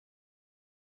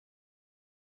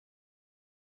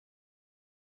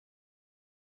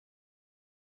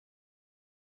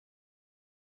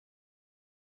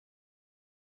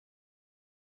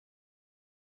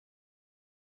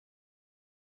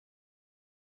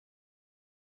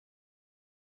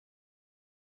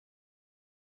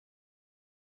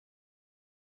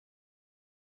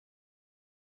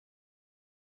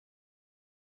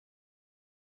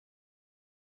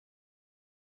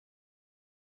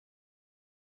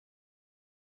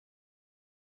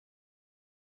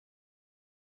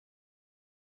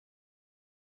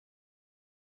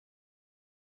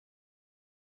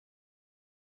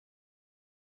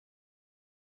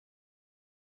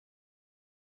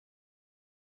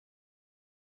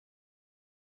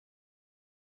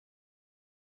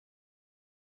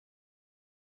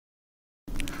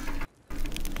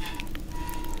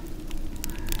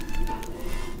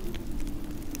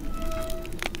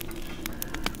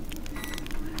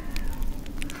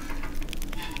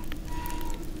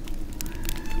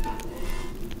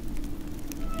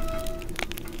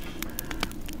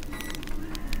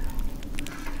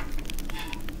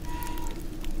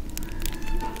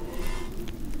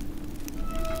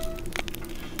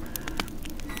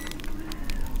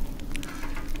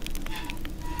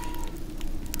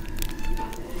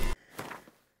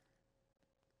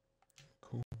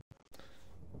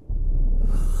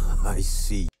I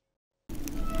see.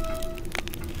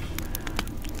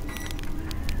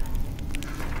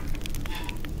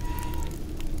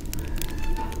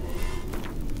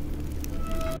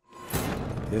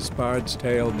 This bard's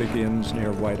tale begins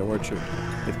near White Orchard,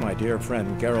 with my dear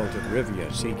friend Geralt of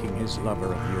Rivia seeking his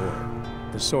lover of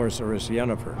yore, the sorceress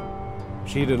Yennefer.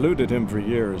 She'd eluded him for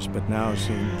years, but now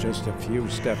seemed just a few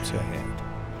steps ahead.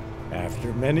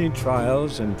 After many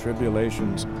trials and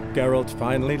tribulations, Geralt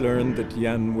finally learned that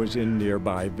Yen was in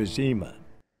nearby Vizima.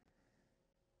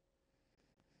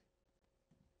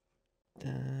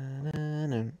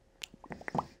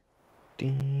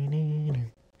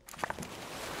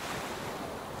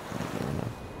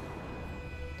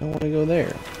 Don't want to go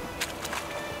there.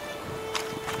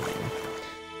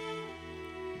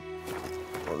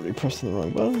 Already pressing the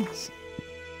wrong buttons.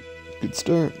 Good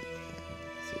start.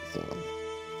 So,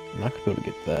 I'm not gonna be able to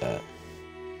get that.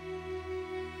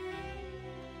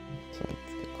 It's like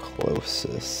the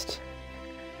closest.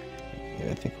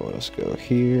 Yeah, I think we'll just go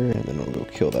here, and then we'll go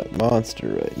kill that monster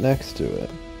right next to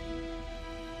it.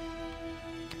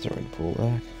 Is there a way to pull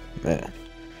back? Man,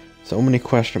 so many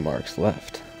question marks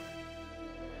left.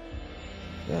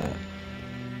 That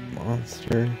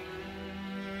monster.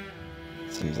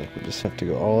 Seems like we just have to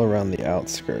go all around the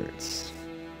outskirts.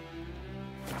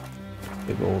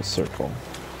 Big old circle.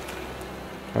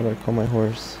 How do I call my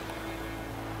horse?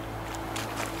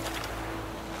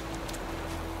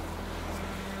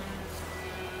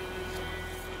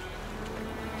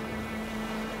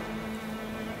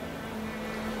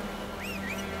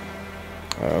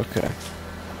 Okay.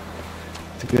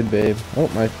 It's a good babe. Oh,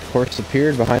 my horse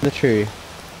appeared behind the tree.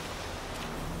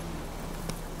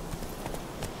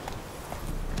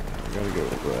 Gotta go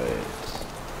right.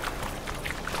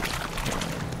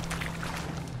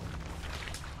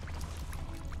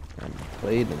 I haven't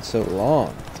played in so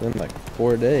long. It's been like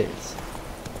 4 days.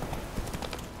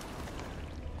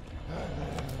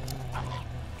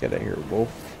 Get out of here,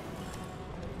 wolf.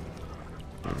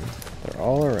 They're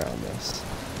all around us.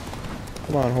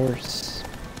 Come on, horse.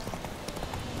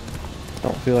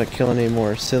 Don't feel like killing any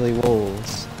more silly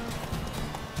wolves.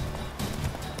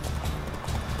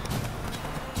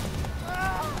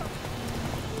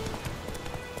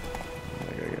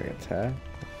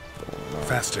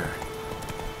 Faster.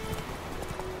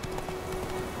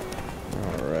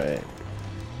 Alright.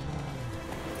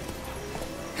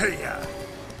 Hey-ya!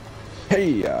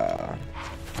 Hey-ya!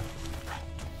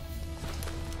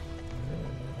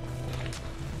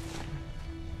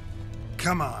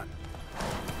 Come on.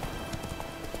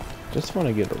 Just want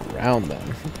to get around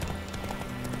them.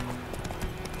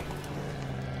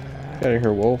 Get out of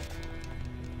here, wolf.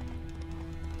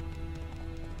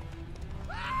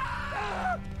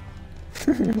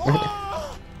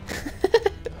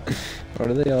 What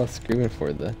are they all screaming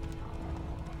for then?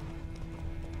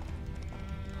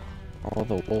 All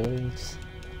the wolves.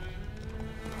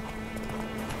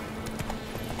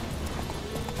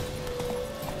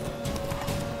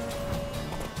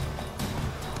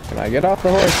 Can I get off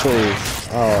the horse, please?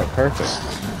 Oh, perfect.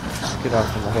 Get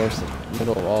off from the horse in the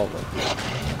middle of all of them.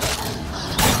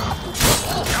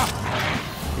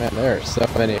 Man, there are so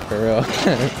many for real.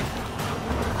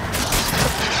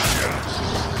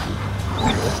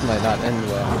 This might not end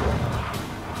well.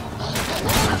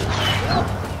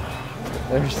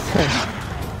 There's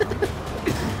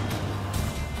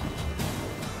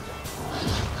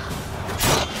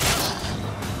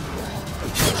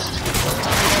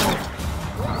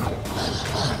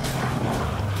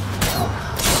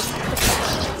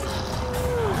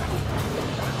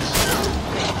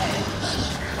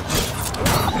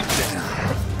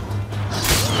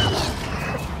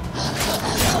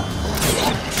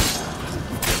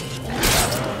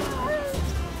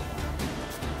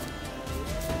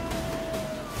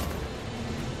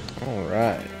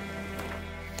Alright.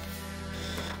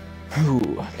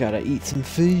 Ooh, gotta eat some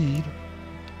food.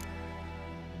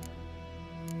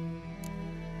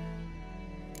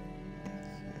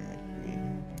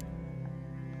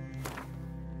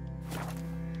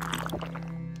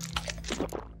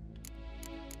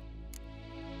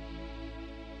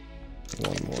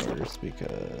 One more just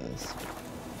because.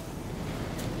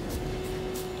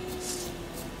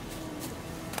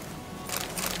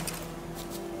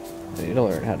 I need to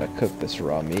learn how to cook this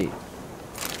raw meat.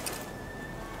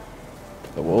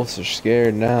 The wolves are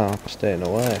scared now, staying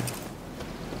away.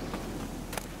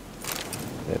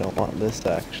 They don't want this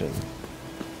action.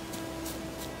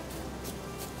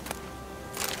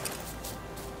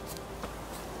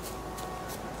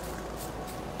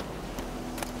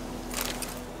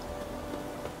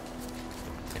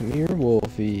 Come here,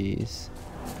 wolfies.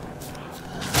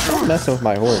 Don't mess with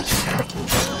my horse.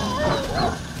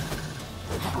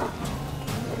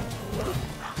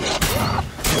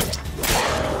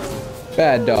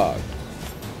 Bad dog.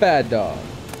 Bad dog.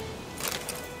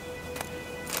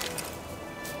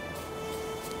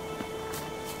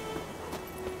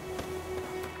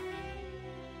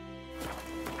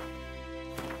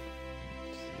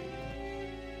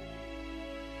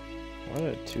 Why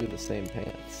are two of the same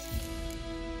pants?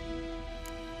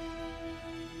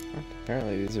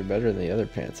 Apparently these are better than the other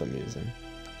pants I'm using.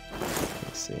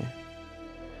 Let's see.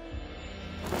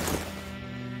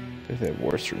 If they have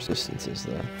worse resistances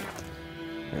though.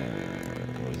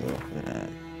 What is that?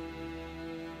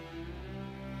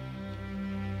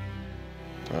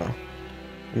 Oh.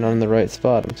 I'm not in the right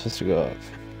spot. I'm supposed to go up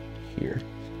here.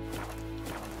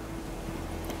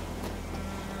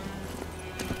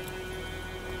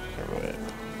 Alright.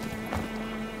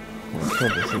 Let's kill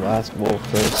this last wolf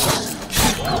first.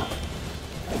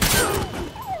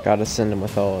 Gotta send him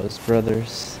with all his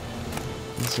brothers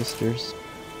and sisters.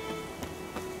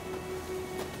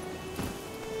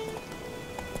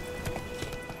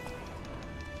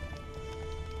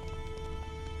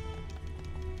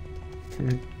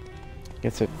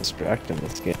 Gets so distracting in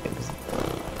this game because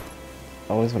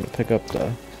I always want to pick up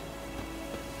the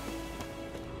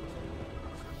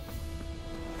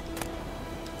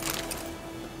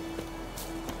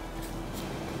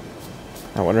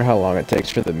I wonder how long it takes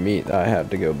for the meat that I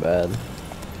have to go bad.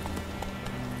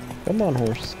 Come on,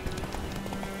 horse.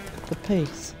 The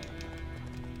pace.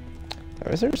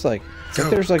 Or is there just like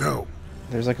there's like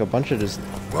a bunch of just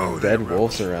dead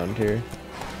wolves around here.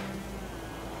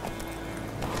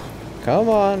 Come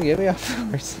on, get me off the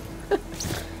horse.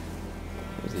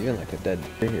 There's even like a dead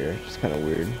deer here, which is kind of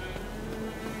weird.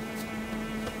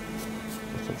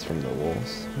 I guess that's from the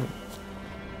wolves.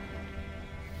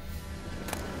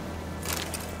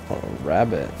 Oh, a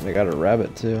rabbit. They got a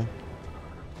rabbit too.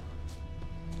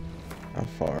 How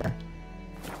far?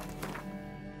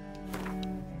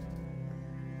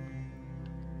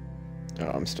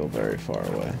 Oh, I'm still very far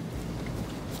away.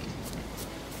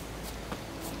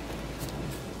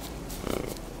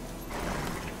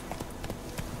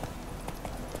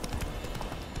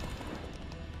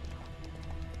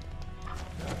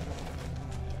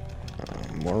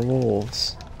 More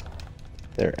wolves.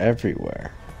 They're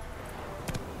everywhere.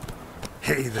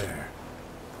 Hey there.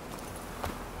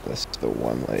 That's the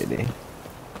one lady.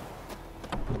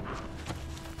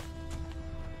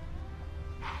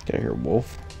 Get here,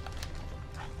 wolf.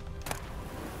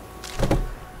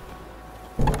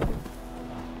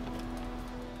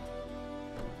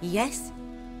 Yes?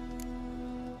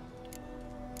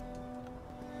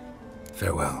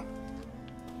 Farewell.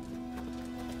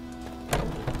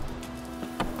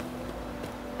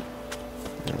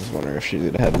 I was wondering if she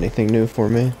did have anything new for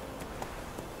me.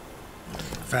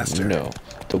 Faster. No.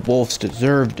 The wolves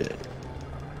deserved it.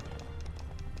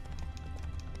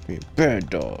 Being bad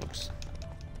dogs.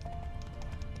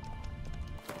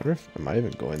 I wonder if am I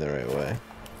even going the right way?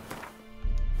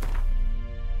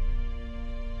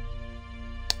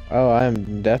 Oh,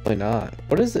 I'm definitely not.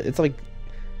 What is it? It's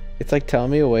like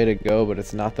telling me a way to go, but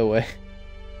it's not the way.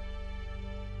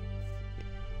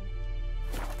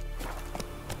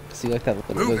 See like that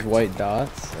those white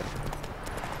dots?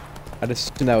 I'd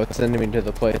assume that would send me to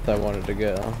the place I wanted to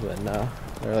go, but no.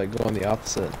 They're like going the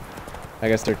opposite. I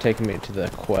guess they're taking me to the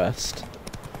quest.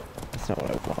 That's not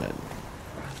what I wanted.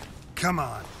 Come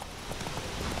on.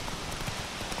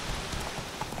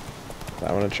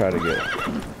 I want to try to get...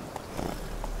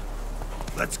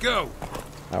 Let's go.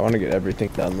 I want to get everything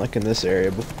done, like in this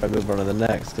area, before I move on to the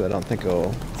next, because I don't think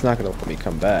it's not going to let me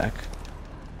come back.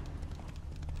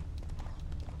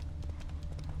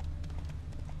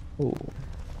 Ooh.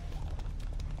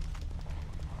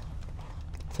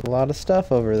 It's a lot of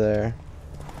stuff over there.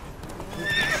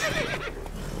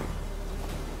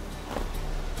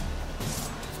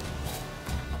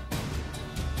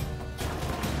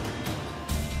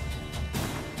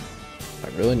 I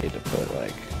really need to put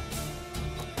like...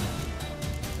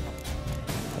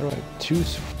 I don't have 2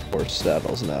 horse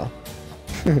saddles now.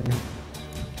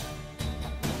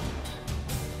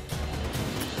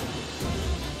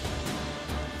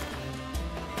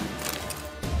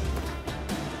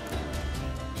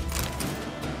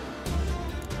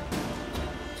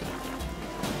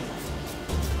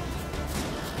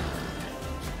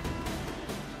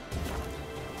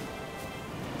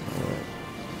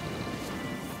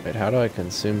 Wait, how do I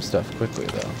consume stuff quickly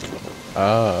though?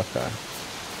 Oh, okay.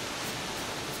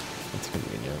 That's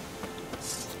convenient.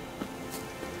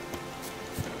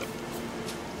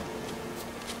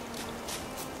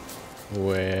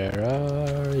 Where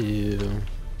are you?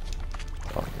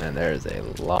 Oh man, there's a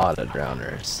lot of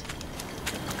drowners.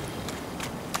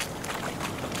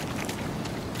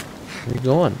 Where you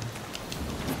going?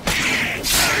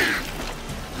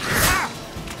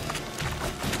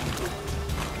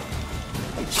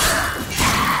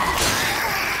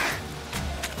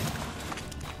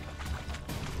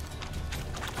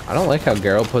 I don't like how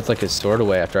Geralt puts like his sword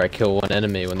away after I kill one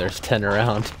enemy when there's 10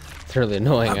 around. It's really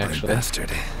annoying, actually. Bastard.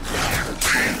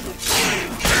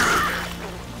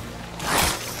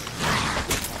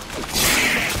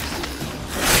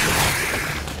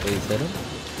 Please hit him.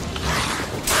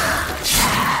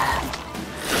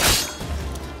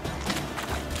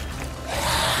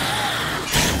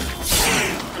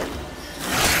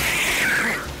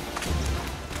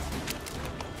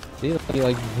 See,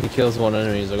 he kills one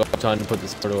enemy, he's like, oh, time to put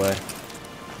this sword away.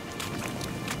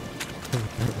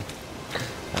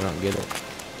 I don't get it.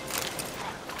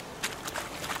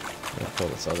 I'll kill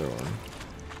this other one.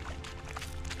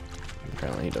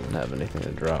 Apparently he doesn't have anything to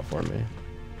drop for me.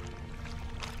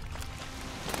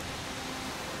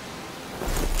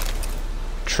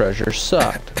 Treasure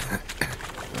sucked.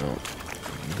 Oh,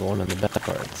 I'm going in the bad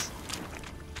parts.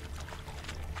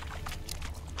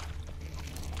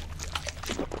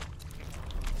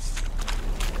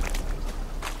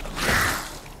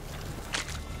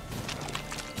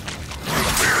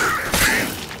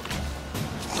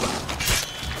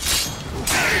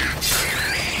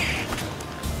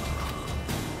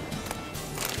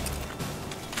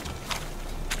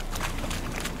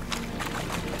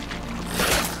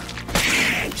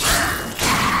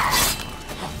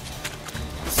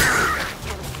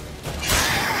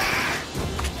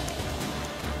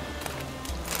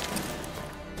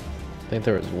 I think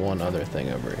there was one other thing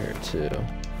over here too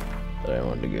that I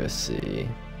wanted to go see.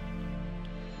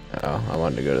 Oh, I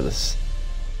wanted to go to this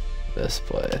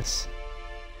place.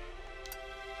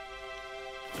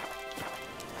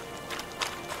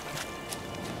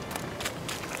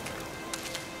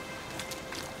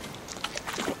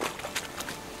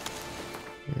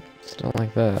 Still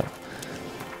like that.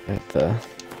 At the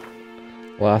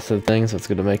last of the things that's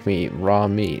gonna make me eat raw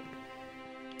meat.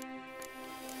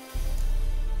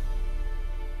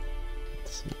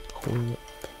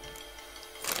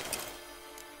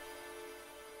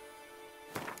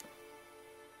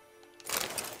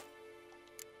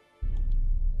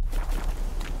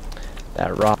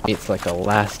 That raw meat's like a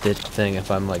last ditch thing if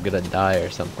I'm like gonna die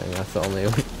or something. That's the only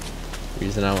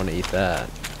reason I want to eat that.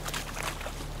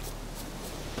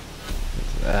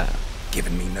 What's that?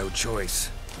 Giving me no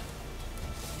choice.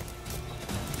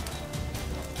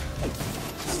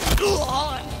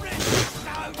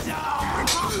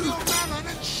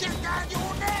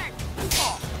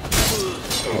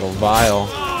 A little vial,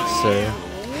 sir.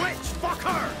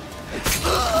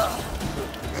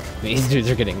 These dudes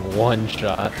are getting one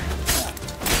shot.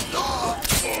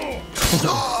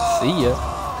 See ya.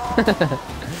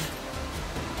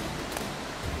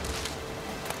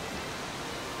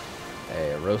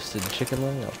 Hey, a roasted chicken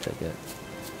leg? I'll take it.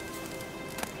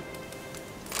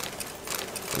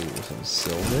 Ooh, some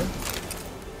silver.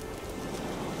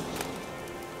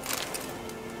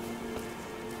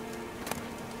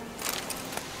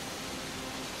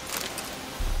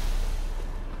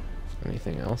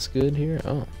 Anything else good here?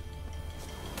 Oh.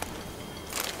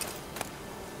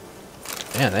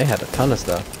 Man, they had a ton of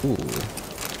stuff. Ooh.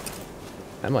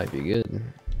 That might be good.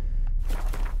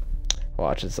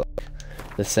 Watch, it's like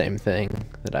the same thing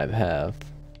that I have.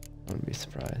 I wouldn't be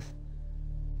surprised.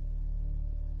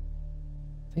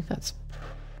 I think that's...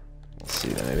 We'll see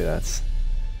that. Maybe that's...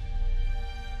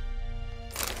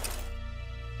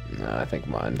 No, I think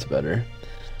mine's better.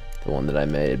 The one that I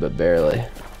made, but barely.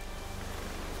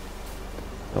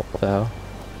 Oh, wow.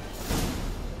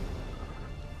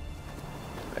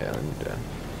 Yeah, I need to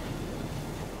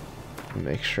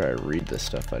make sure I read the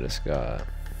stuff I just got.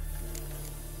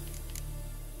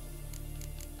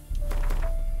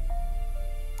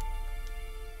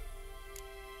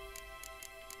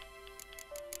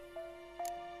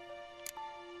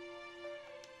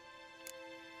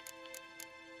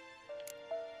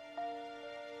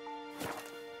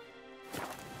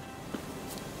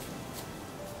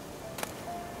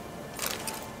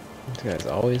 These guys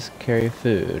always carry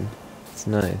food. It's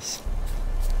nice.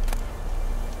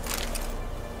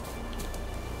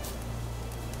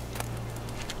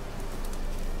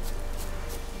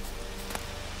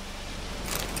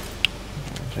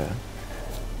 Okay.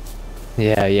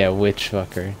 Yeah, witch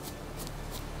fucker.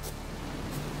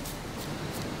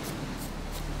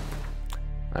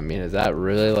 I mean, is that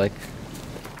really like...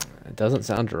 It doesn't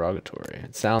sound derogatory.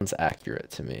 It sounds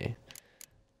accurate to me.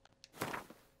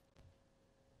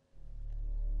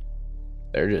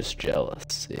 They're just jealous,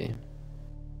 see?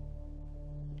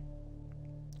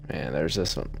 Man, there's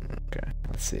this one. Okay,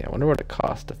 let's see. I wonder what it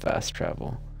costs to fast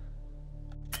travel.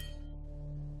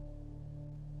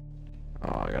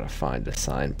 Oh, I gotta find a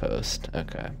signpost.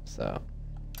 Okay, so.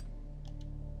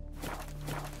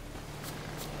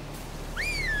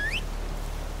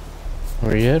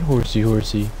 Where you at, horsey,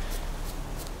 horsey?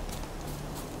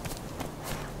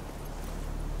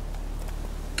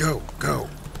 Go, go.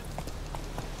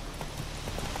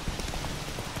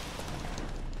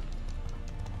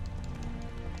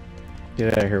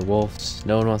 Get out of here, wolves.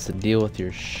 No one wants to deal with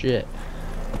your shit.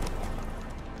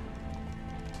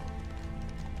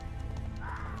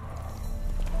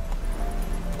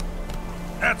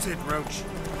 That's it, Roach.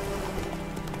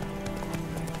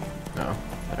 No,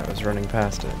 I was running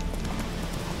past it.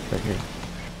 Right here.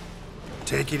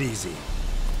 Take it easy.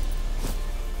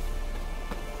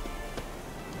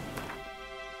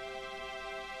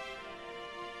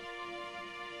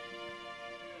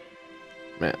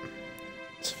 Man,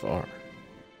 it's far.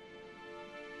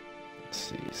 Let's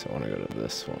see, so I want to go to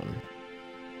this one.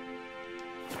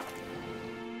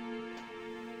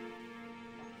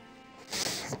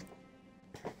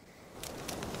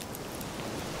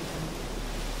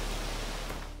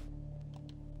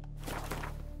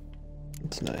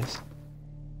 It's nice.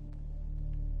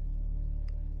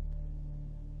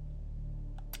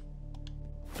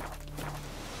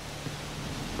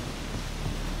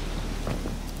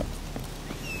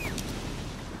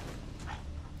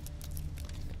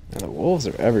 The wolves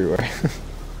are everywhere.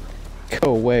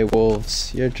 Go away,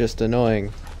 wolves. You're just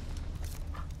annoying.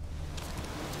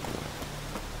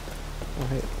 Oh,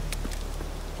 hey.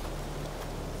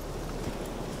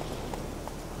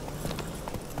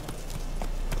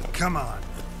 Come on.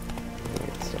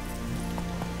 Wait, stop.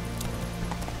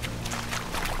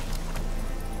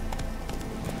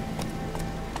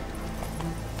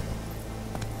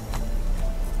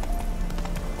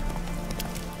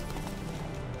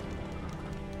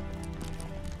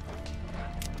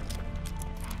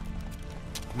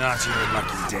 Not your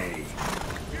lucky day.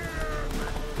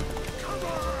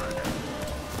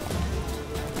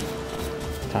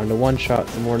 Time to one-shot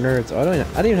some more nerds. Oh, I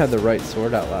didn't even have the right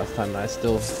sword out last time, and I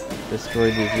still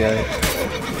destroyed these guys.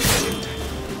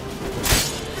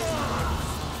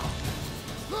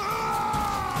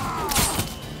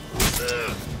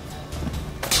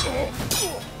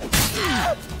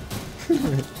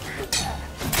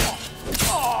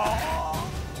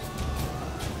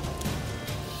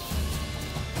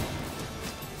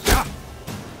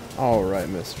 All right,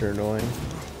 Mr. Annoying.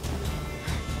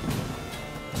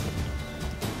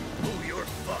 Oh, you're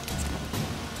fucked.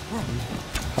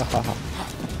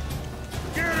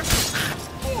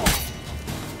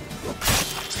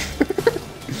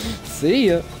 See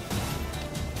ya.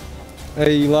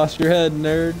 Hey, you lost your head,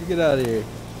 nerd. Get out of here.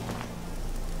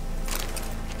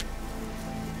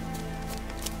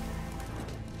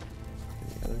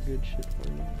 Any other good shit for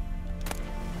you?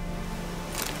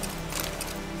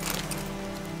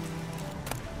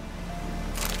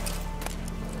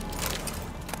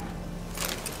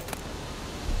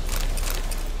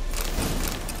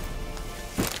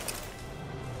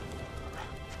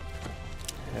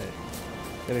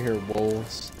 Gotta hear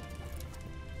wolves.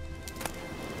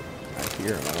 I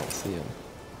hear them, I don't see them.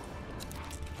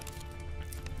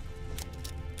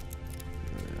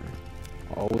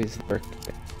 Always lurk.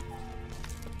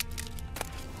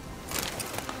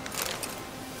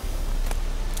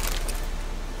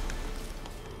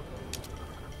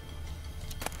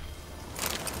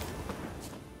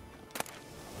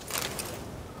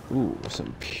 Ooh,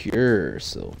 some pure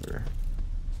silver.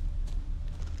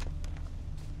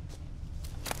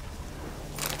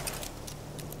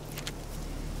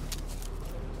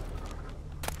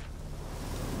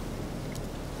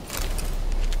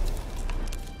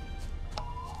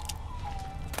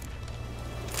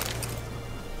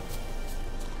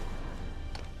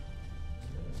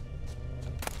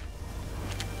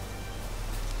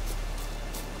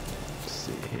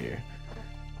 Here.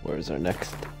 Where's our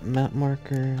next map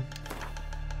marker?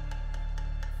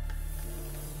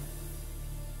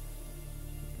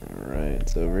 Alright,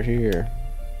 it's over here.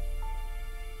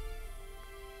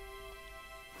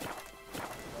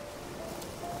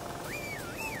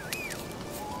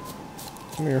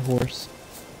 Come here, horse.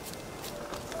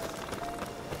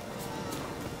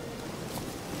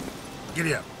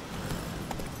 Giddy up.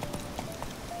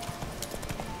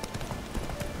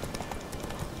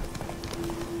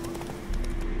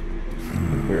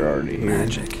 We're already here.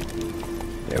 Magic.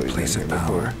 Yeah, we've Place been of here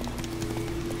before. power.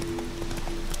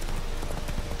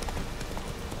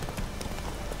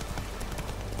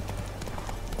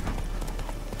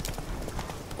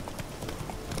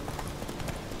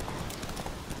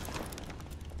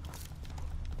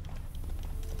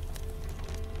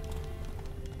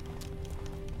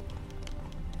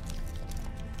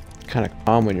 kind of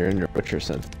calm when you're in your butcher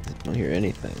sense. You don't hear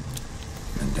anything.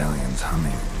 Medallion's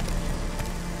humming.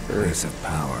 Place of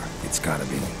power. It's gotta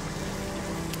be.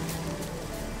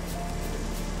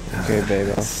 Okay,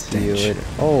 babe. I'll see you later.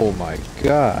 Oh my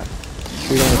god.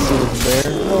 We don't see this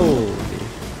bear? Holy.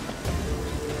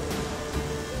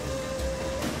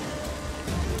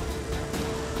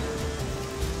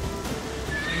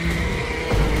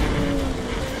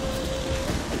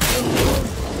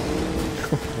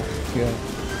 God.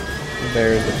 The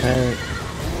bear is a parent.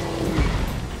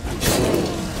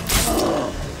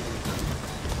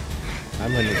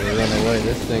 I'm gonna run away.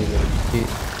 This thing's gonna keep.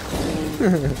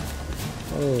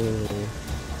 Oh.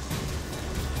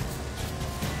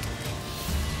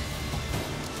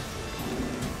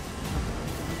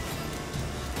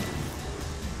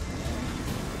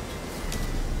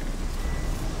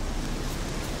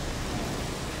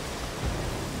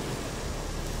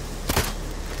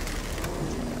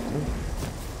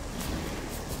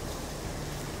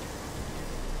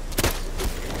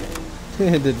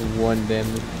 It did 1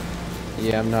 damage.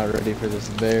 Yeah, I'm not ready for this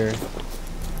bear.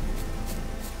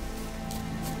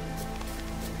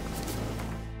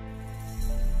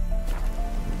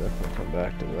 Definitely come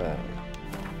back to that.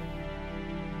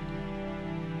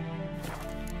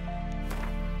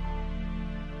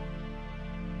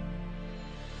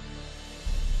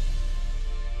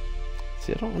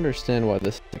 See, I don't understand why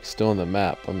this is still on the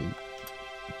map. I'm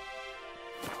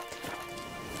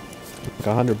like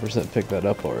 100% picked that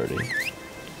up already.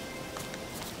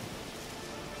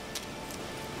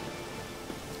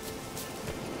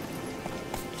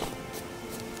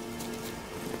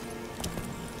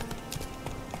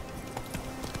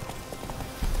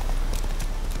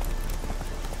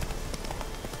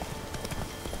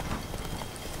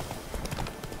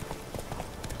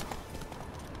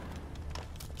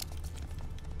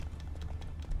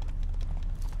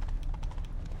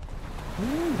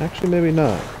 Actually, maybe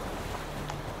not.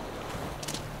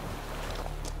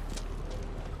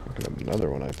 Look at another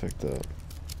one I picked up.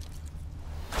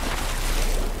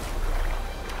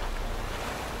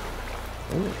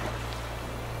 Ooh.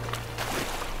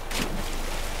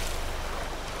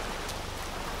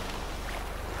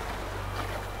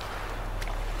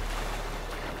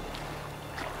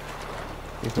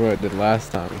 That's what I did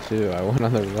last time too. I went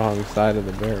on the wrong side of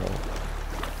the barrel.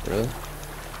 Really?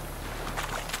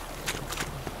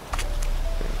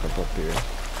 Up here.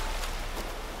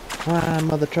 Climb,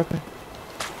 mother trucker.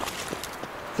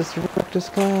 This rock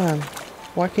just climb.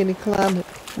 Why can't he climb it?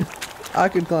 I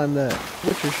could climb that.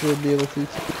 Witcher should be able to too.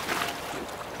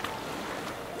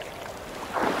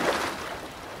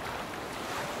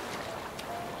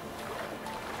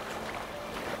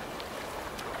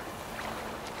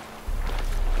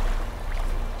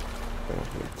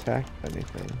 Don't attack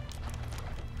anything.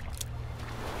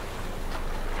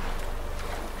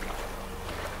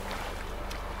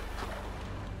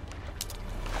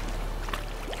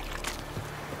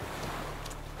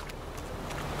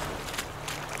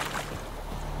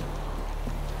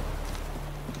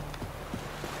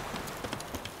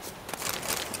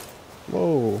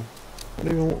 Whoa,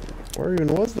 where even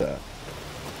was that?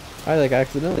 I like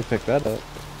accidentally picked that up.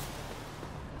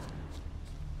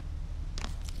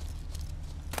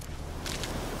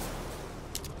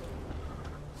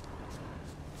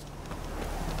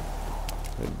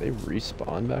 Did they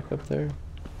respawn back up there?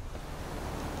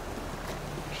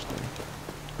 Interesting.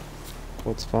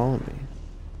 What's following me?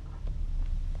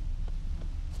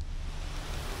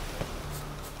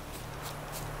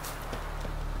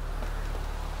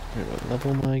 What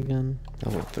level am I again?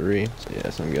 Level 3. So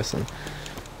yes, I'm guessing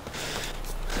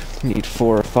need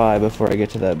 4 or 5 before I get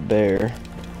to that bear.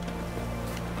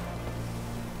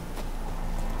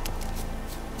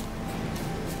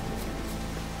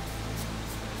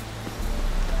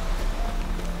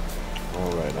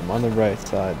 Alright, I'm on the right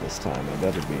side this time. I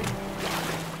better be.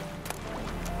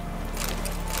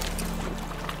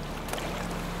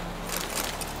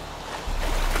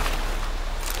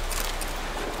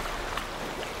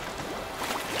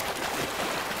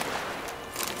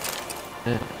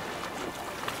 Yeah.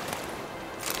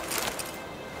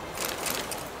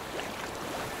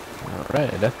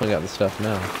 Alright, I definitely got the stuff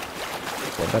now.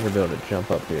 So I better be able to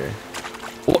jump up here.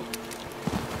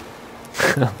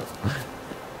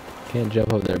 Can't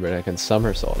jump up there, but I can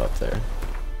somersault up there.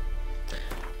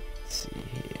 Let's see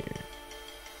here.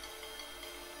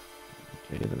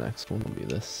 Okay, the next one will be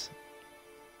this.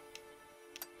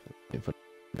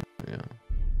 Yeah.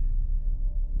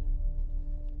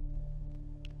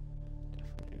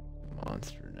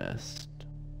 Monster nest.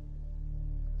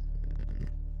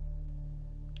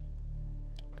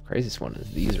 The craziest one is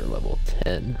these are level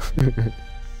 10.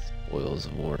 Oils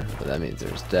of War, but that means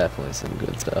there's definitely some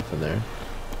good stuff in there.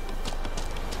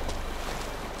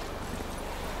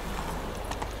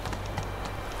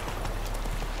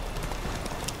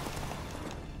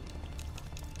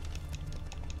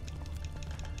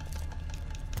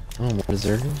 Oh, what does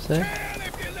Zergum say?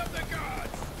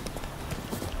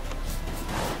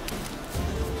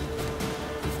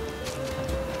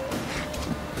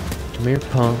 Come here,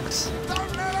 punks.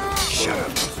 Shut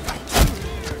up.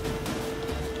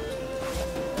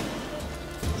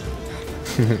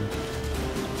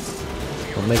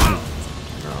 We'll make him.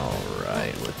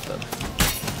 Alright, with the.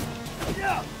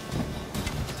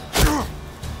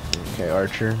 Okay,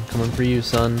 Archer, coming for you,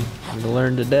 son. I'm gonna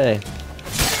learn today.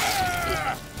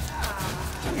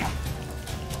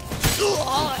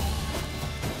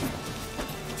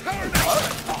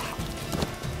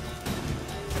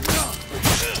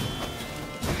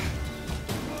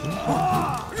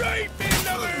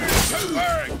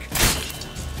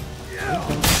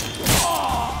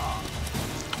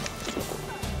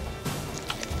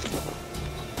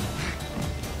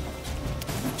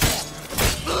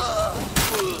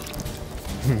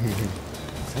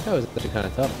 That was actually kind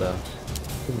of tough though.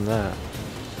 Isn't that?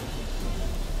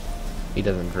 He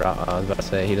doesn't drop. I was about to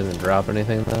say he doesn't drop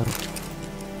anything though.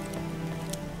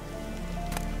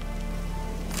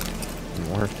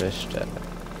 More fish dead.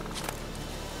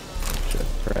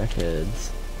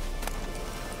 Crackheads.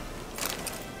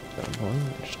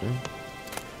 Interesting.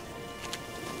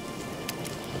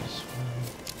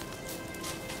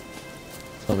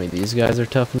 Tell me these guys are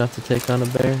tough enough to take on a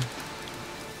bear?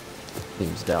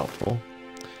 Seems doubtful.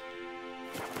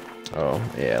 Oh,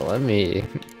 yeah, let me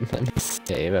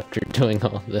save after doing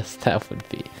all this. That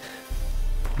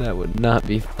would not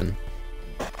be fun.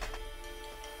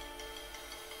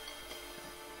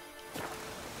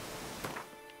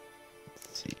 Let's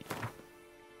see.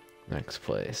 Next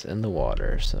place in the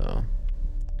water, so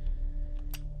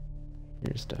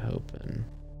here's to hoping.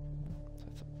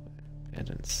 I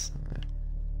don't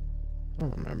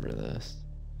remember this.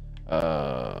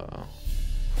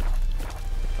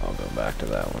 I'll go back to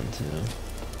that one too.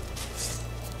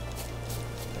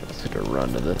 Let's get a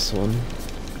run to this one.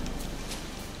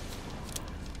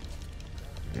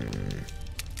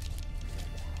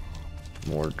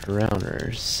 More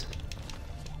drowners.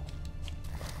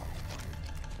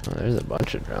 Oh, there's a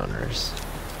bunch of drowners.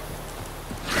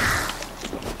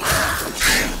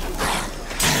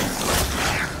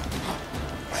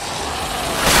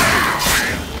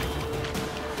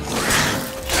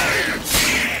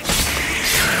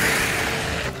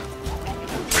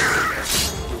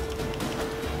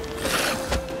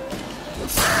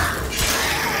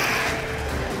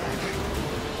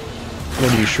 What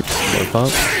do you shoot for,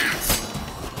 punk?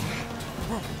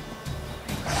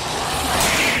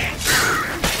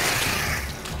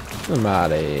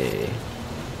 Somebody.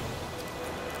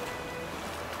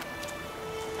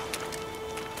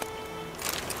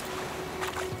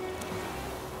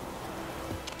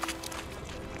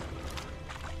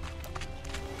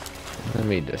 Let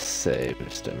me just save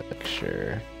just to make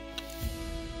sure.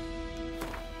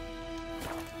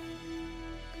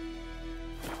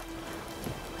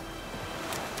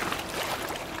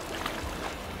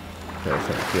 I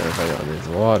feel if I go in this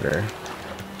water.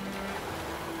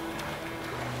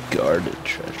 Guarded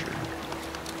treasure.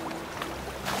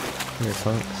 Here,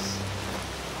 punks.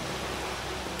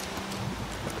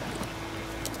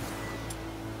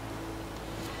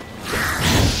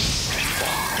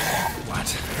 What?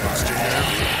 Lost your nerve?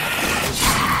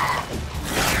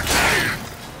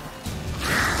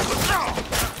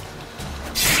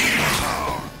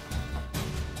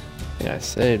 Yeah, I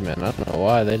saved, man. I don't know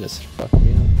why they just fucked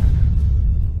me up.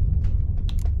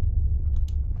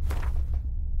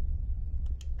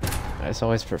 I was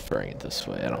always preferring it this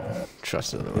way. I don't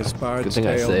trust it. This bard's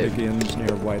tale begins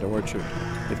near White Orchard,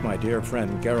 with my dear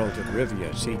friend Geralt of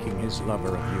Rivia seeking his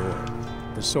lover of yore,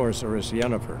 the sorceress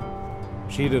Yennefer.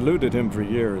 She'd eluded him for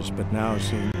years, but now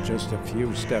seemed just a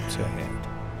few steps ahead.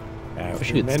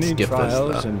 After many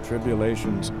trials and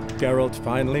tribulations, Geralt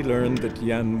finally learned that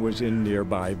Yen was in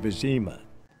nearby Vizima.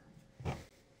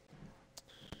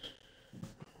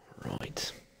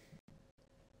 Right.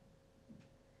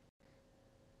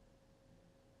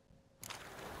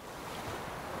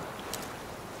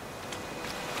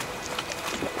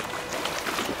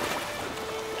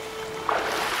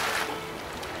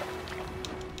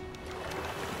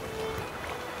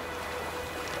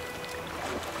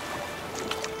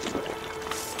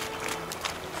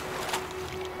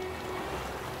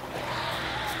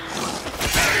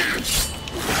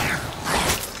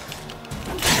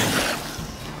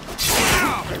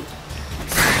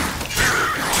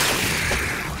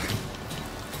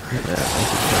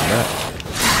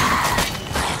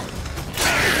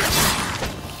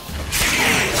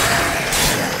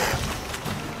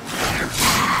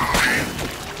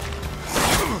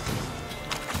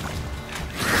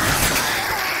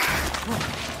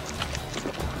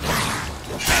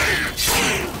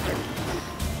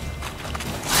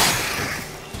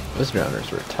 Those drowners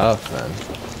were tough, man.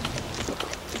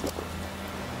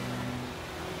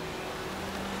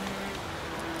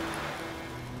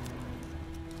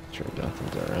 Sure,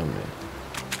 nothing's around me.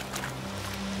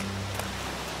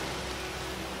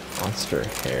 Monster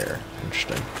hair.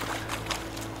 Interesting.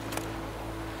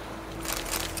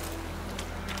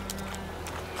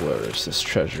 Where is this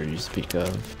treasure you speak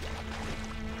of?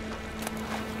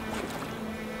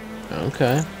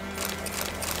 Okay.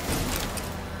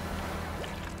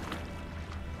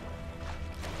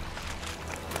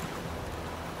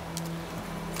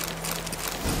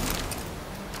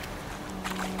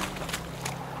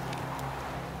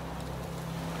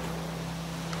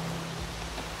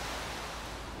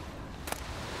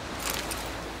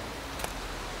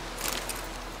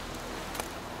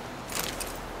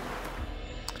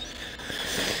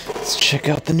 Let's check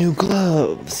out the new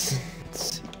gloves.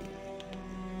 Let's see.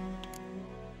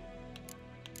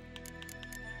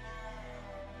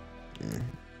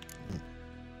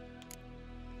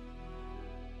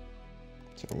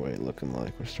 What's our weight looking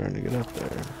like? We're starting to get up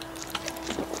there.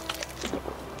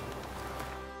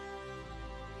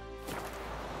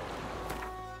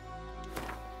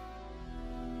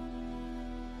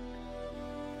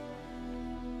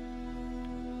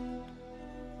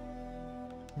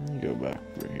 Go back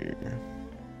over here.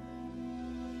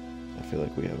 I feel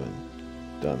like we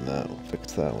haven't done that. We'll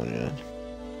fix that one yet.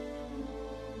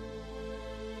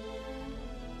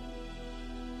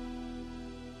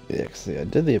 Yeah, see, I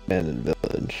did the abandoned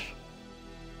village.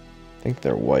 I think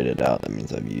they're whited out. That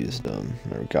means I've used them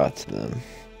or got to them.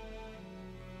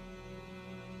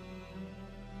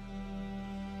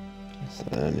 So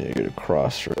I need to go to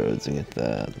Crossroads and get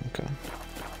that. Okay.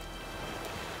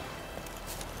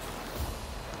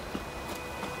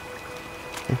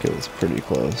 I think it was pretty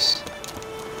close.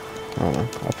 I don't know.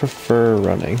 I prefer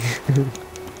running.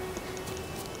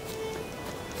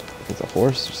 Because a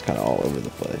horse is just kind of all over the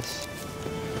place.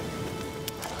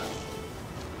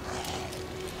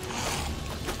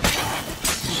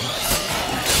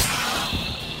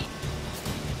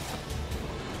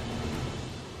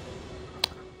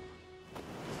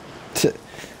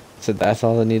 So that's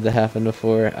all that needed to happen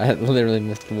before? I literally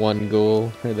missed one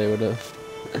goal, or they would have.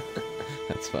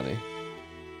 That's funny.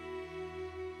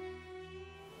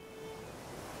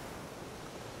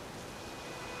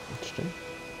 Interesting.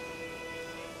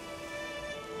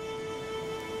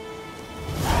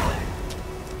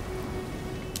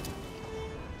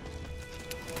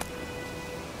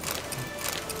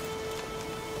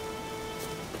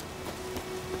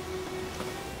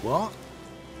 What?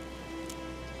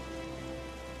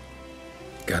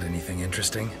 Got anything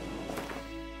interesting?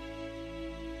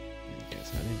 Okay,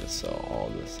 so I need to sell all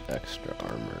this extra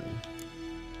armor.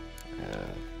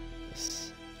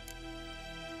 This.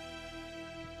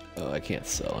 Oh, I can't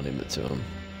sell any of it to him.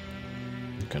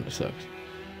 It kind of sucks.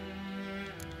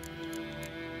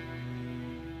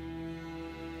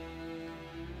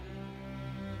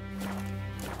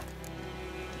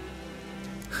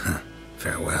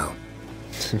 Farewell.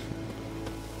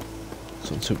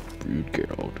 Sounds so rude,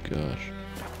 Geralt. Gosh.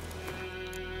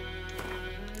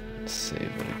 Save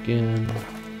it again.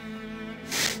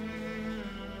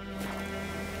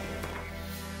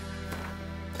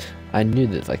 I knew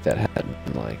that like that hadn't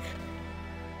been like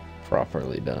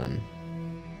properly done.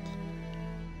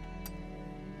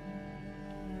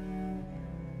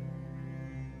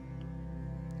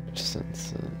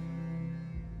 Since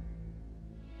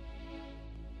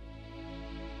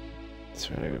so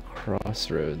we're gonna go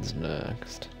Crossroads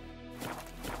next.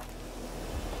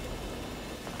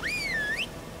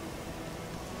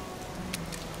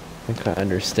 I think I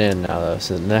understand now though,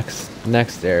 so the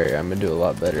next area I'm gonna do a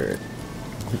lot better at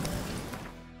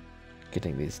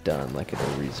getting these done like in a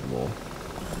reasonable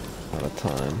amount of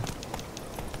time.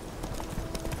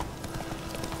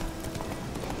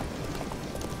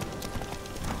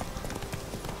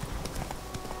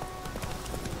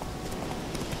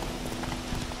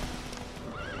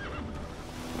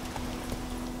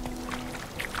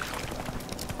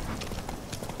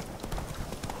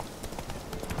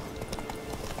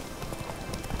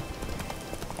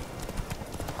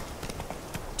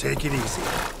 Take it easy.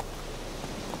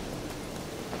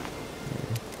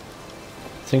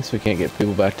 Thinks we can't get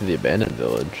people back to the abandoned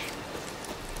village.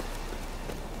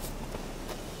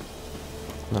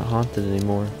 Not haunted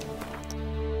anymore.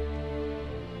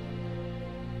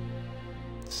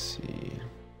 Let's see.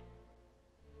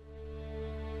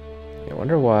 I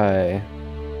wonder why.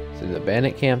 So the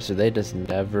bandit camps, or they just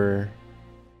never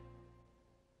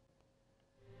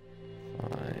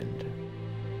find.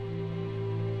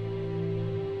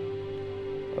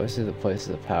 Obviously the places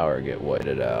of power get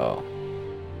whited out.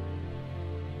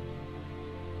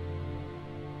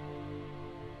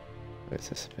 Wait, is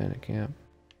this a panic camp?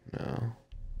 No.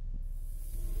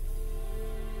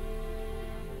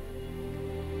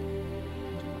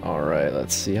 Alright,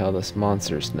 let's see how this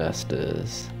monster's nest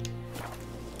is.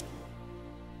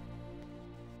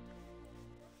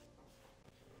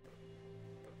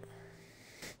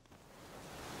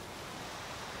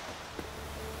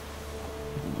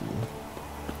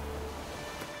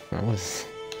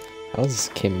 How does this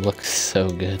game look so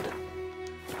good?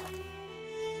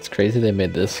 It's crazy they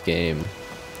made this game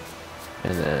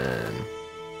and then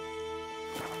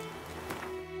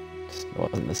just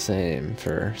wasn't the same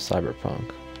for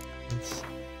Cyberpunk.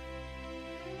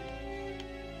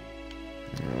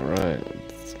 Alright,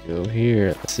 let's go here.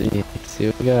 Let's see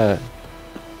what we got.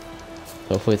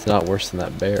 Hopefully it's not worse than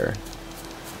that bear.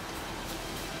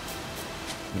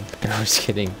 I was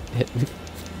getting hit.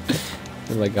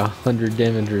 Like 100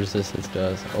 damage resistance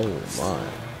does. Oh my.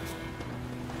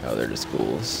 Oh, they're just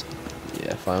ghouls.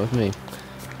 Yeah, fine with me.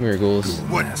 Come here, ghouls.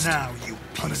 What now, you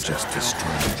piece of just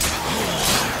destroyed.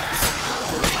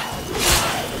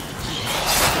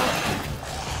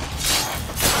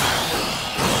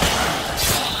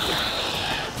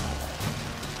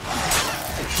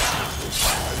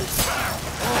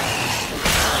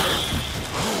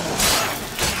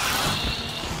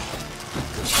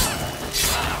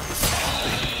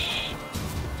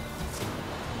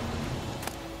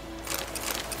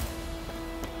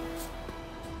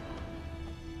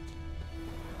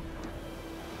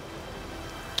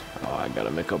 I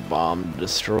gotta make a bomb to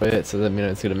destroy it, so that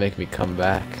means it's gonna make me come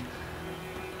back.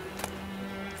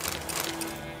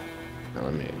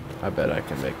 Now I bet I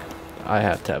can make, I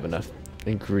have to have enough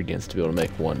ingredients to be able to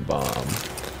make one bomb.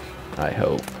 I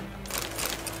hope.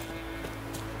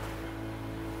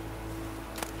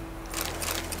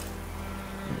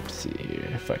 Let's see here,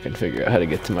 if I can figure out how to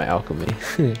get to my alchemy.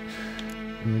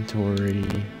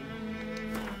 Inventory.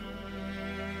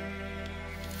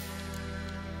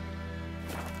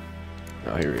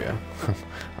 Oh, here we go.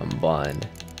 I'm blind.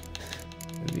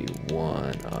 Maybe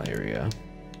one. Oh, here we go.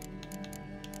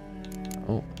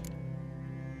 Oh.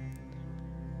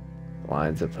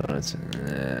 Blinds opponents.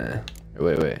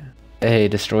 Wait. Hey,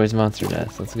 destroys monster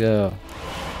nest. Let's go.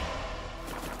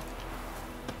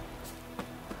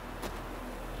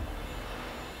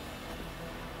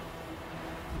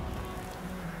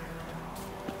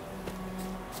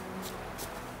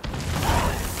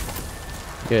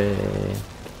 Okay.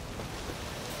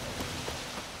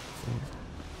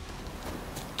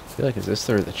 I feel like, is this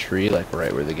through the tree, like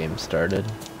right where the game started?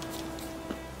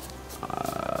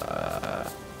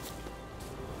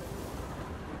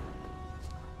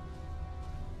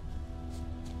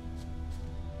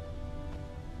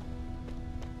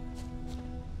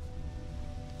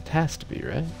 It has to be,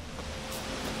 right?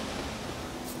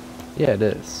 Yeah, it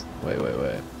is. Wait.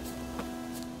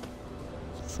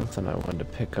 Something I wanted to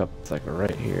pick up, it's like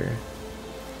right here.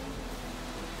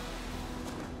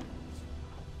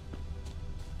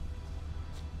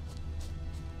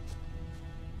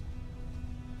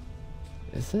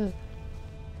 Is it?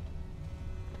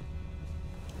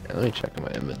 Yeah, let me check my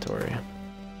inventory.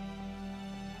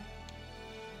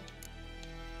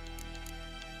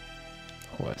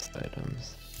 Quest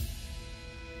items.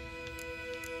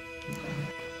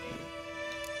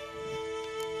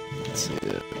 Let's see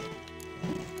it.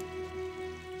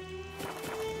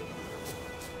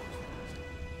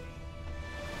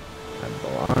 I'm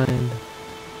blind.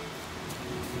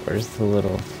 Where's the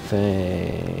little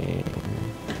thing?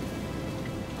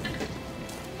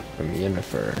 From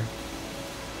Yennefer.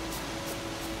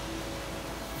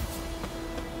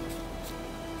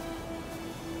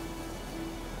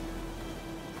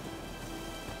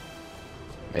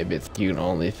 Maybe it's, you can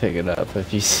only pick it up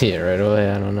if you see it right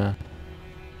away, I don't know.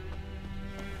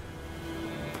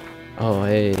 Oh,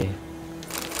 hey.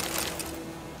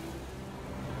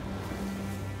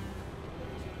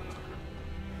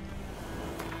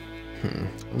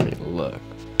 Let me look.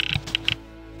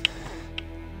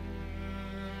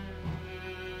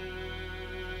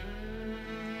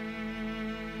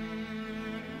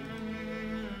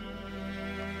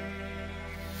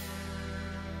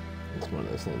 It's one of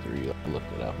those things where you look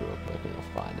it up real quick and you'll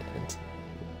find it.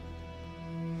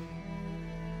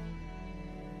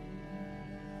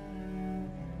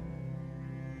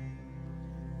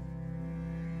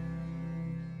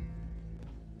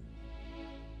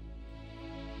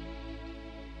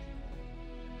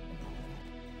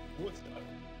 Woodstock,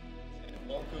 and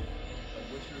welcome to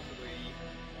Wishers of the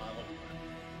Wild.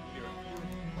 We are here.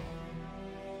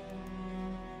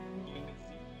 You can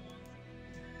see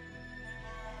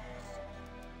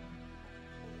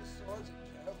The swords of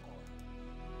Caragor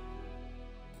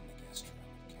in the guest room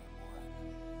in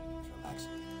Kaer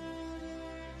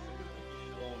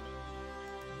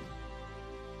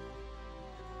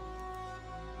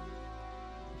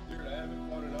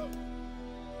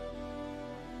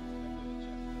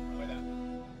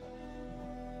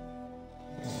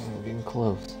getting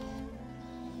close.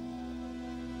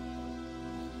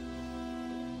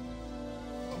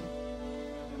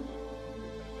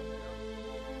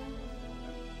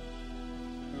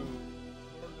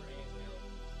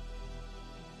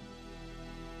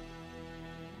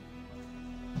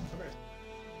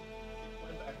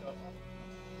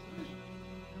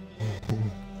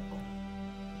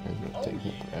 It's gonna take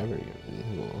me forever to get to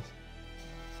these goals.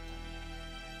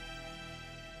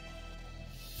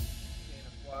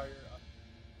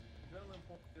 Adrenaline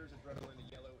point, there's adrenaline. The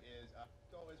yellow is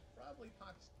always probably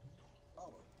toxic.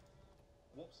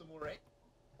 Whoop some more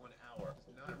 1 hour.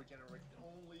 It's not regenerate.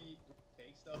 Only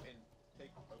take stuff and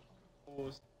take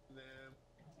pulls them.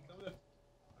 Some of the.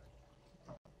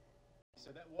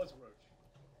 So that was Roach.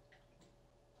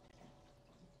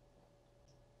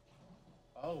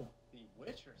 Oh, the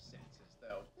Witcher senses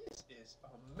though. This is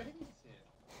amazing.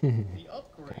 The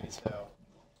upgrades though.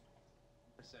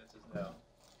 Senses though.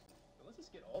 So let's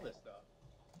just get all this stuff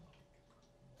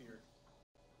here.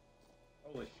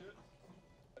 Holy shit.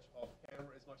 Touch off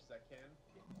camera as much as I can.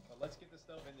 But let's get this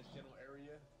stuff in this general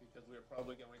area because we are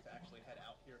probably going to actually head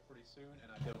out here pretty soon. And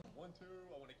I don't want to.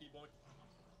 I want to keep going.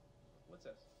 What's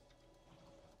this?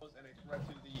 And a threat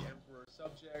to the Emperor's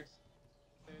subjects.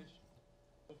 Fish.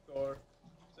 Nilfgaard.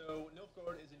 So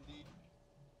Nilfgaard is indeed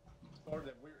this part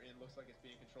that we're in looks like it's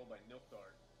being controlled by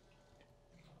Nilfgaard.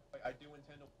 I do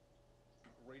intend on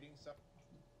rating stuff,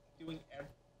 doing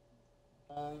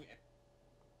everything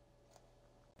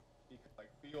because like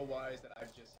feel wise that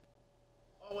I've just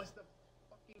it's the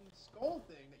fucking skull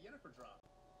thing that Yennefer dropped.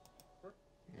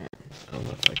 I don't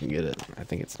know if I can get it. I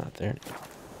think it's not there.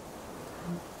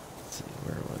 Let's see,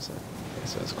 where was it? Okay,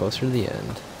 so it's closer to the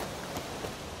end.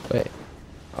 Wait.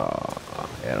 Oh,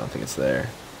 yeah, I don't think it's there.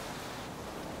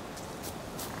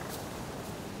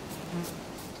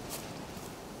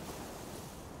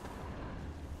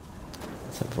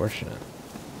 That's unfortunate.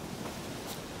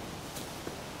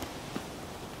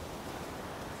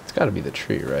 It's gotta be the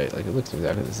tree, right? Like, it looks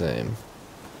exactly the same.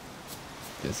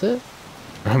 Is it?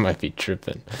 Or I might be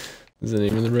tripping. Is it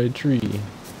even the right tree?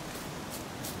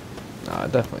 Nah,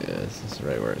 it definitely is. It's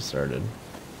right where it started.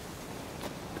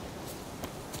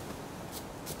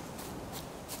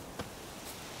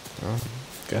 Well,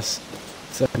 guess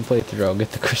second playthrough I'll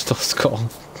get the crystal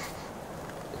skull.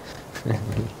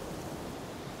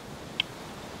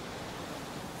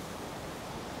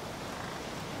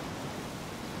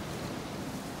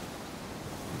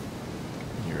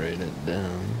 You write it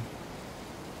down.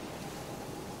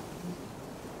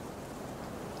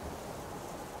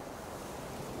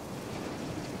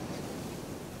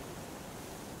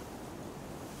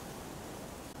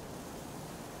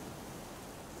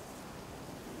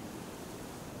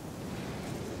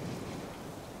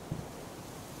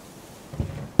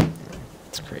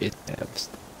 It's crazy to have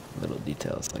little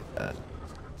details like that.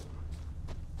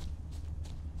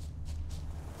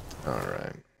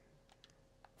 Alright.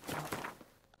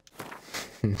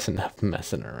 It's enough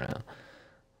messing around.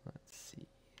 Let's see.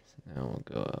 So now we'll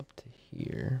go up to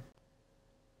here.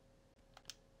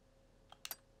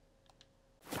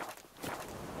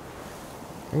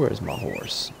 Where's my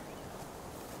horse?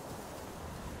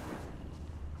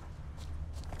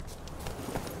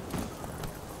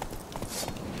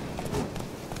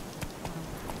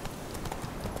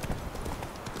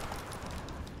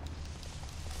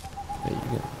 There you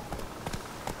go.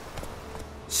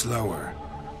 Slower.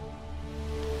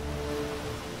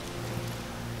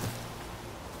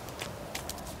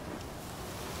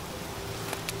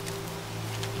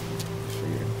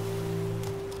 Figure.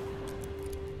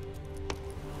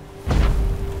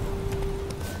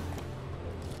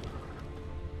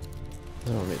 I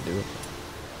don't want me to do it.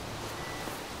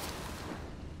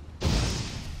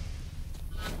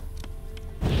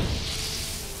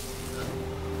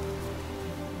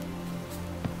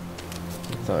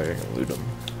 I thought you were gonna loot them.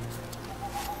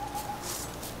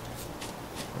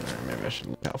 Alright, maybe I should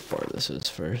look how far this is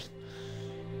first.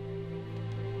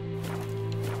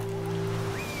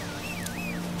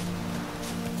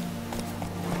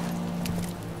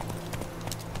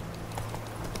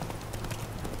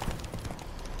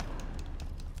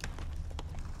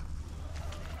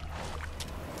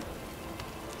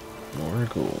 More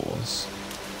ghouls.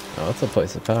 Oh, that's a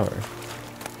place of power.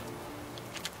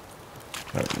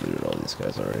 I've looted all these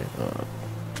guys already.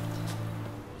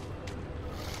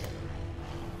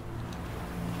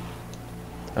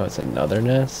 Oh, it's another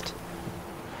nest?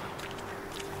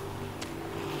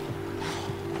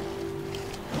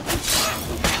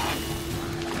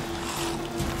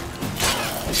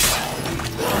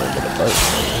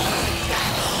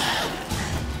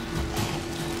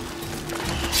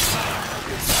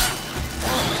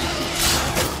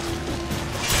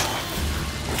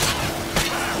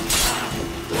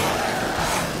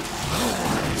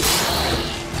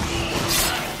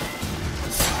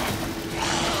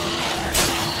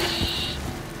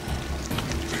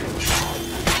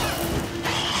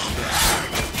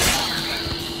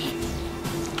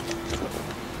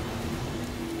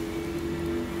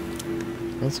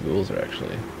 Those ghouls are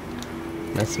actually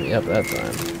messing me up that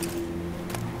time.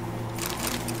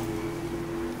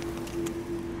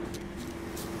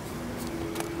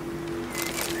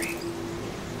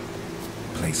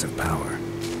 Place of power.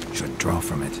 Should draw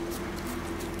from it.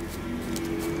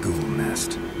 Ghoul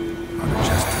nest. Ought to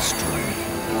just destroy it.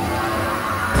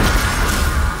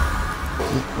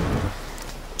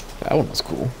 That one was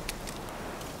cool.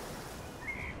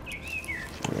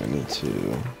 I need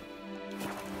to...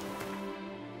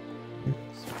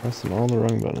 Pressing all the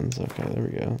wrong buttons. Okay, there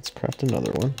we go. Let's craft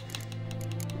another one.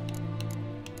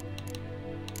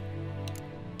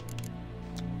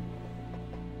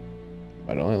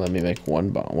 Might only let me make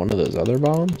one bomb. One of those other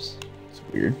bombs? It's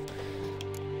weird.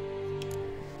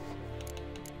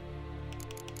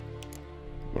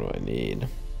 What do I need?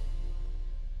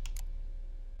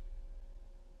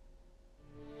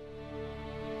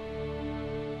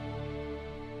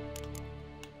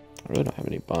 I really don't have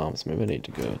any bombs. Maybe I need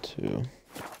to go to...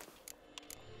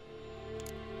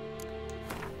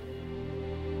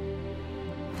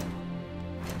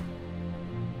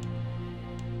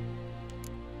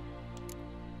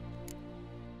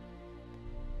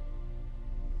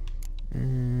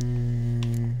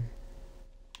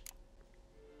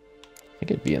 I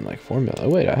think it'd be in like formula. Oh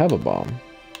wait, I have a bomb.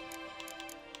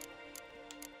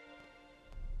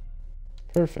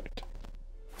 Perfect.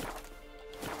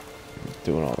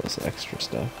 Doing all this extra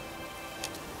stuff.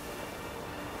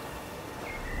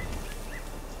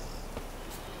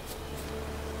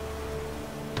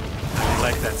 I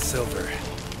like that silver.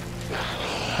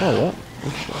 Oh, what?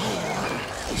 Interesting.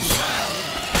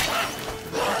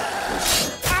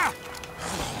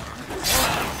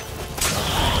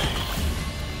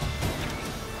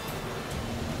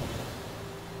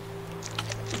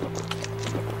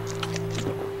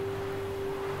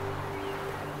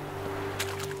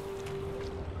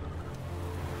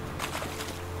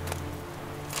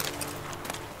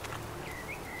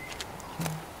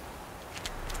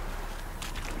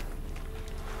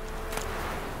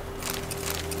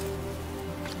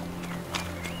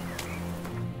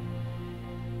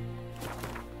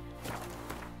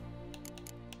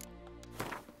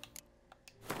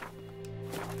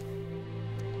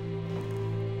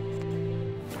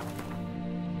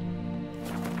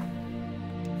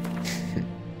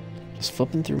 Just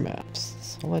flipping through maps.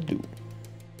 That's all I do.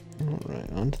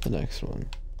 Alright, on to the next one.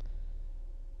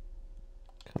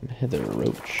 Come hither,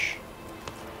 roach.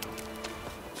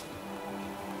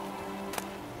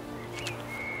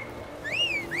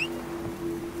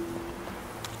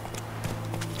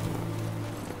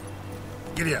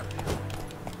 Giddy up.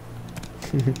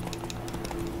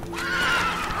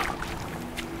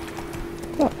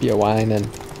 Stop you whining.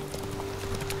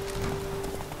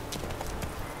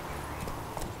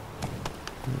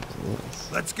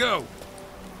 Let's go.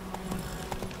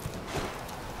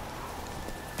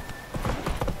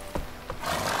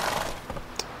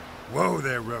 Whoa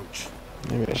there, Roach.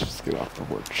 Maybe I should just get off the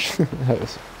horse. That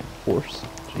was a horse.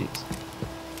 Jeez.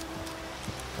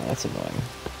 Oh, that's annoying.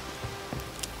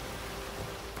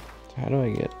 So how do I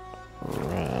get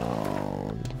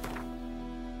around?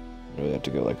 Do I have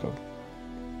to go like a...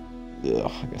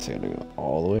 Ugh, I guess I gotta go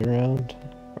all the way around?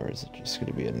 Or is it just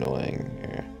gonna be annoying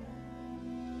here?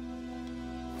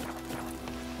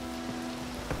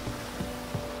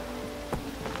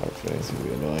 Hopefully it's gonna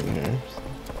be annoying here.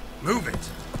 Move it.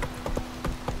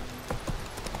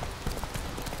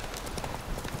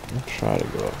 I'll try to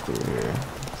go up through here.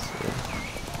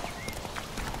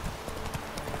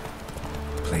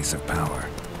 Place of power.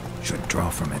 Should draw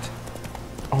from it.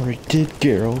 Already did,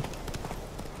 Geralt.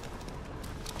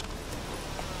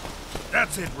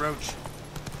 That's it, Roach.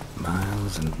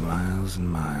 Miles and miles and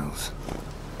miles.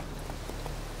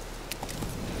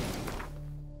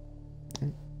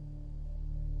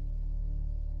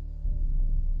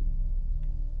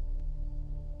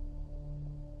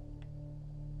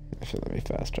 If it let me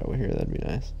fast travel here, that'd be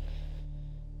nice.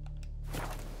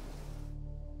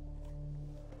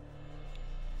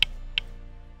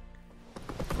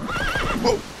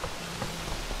 Whoa!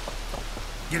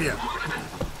 Giddy up.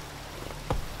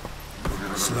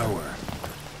 Slower.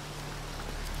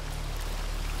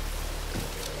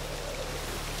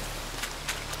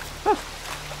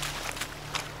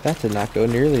 That did not go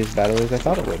nearly as badly as I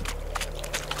thought it would.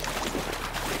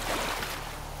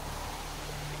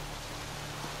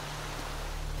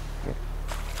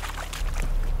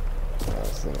 I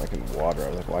was thinking like in water. I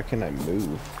was like, why can't I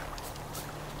move?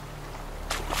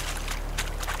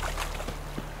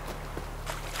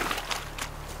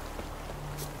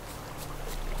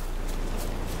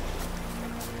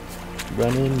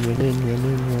 Running.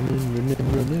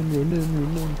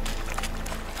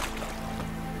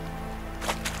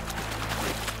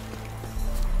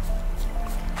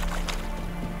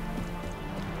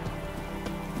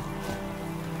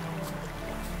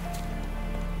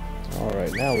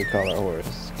 Alright, now we call our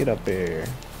horse. Get up here.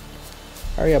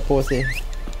 Hurry up, pussy.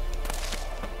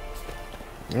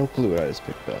 No clue what I just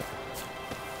picked up.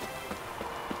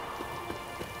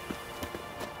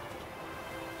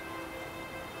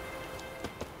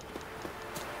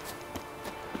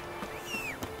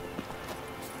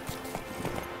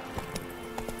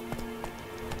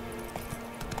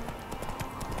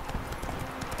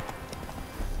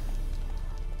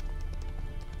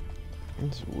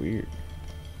 That's weird.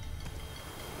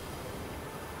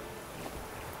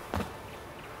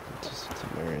 Just to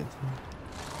anything.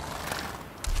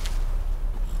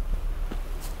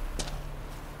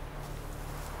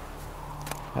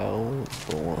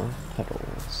 Hellborn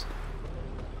petals.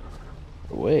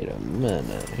 Wait a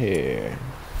minute here.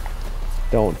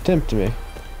 Don't tempt me.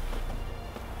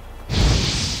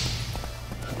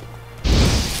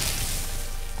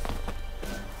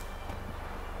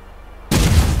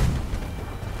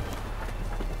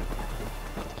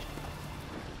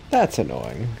 That's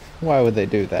annoying. Why would they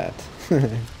do that?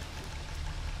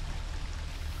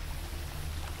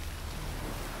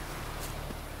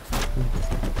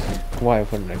 Why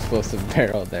put an explosive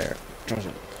barrel there?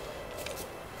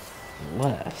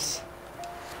 Unless...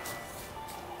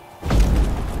 Can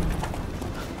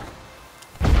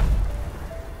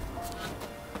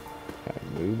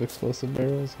I move explosive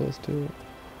barrels close to it?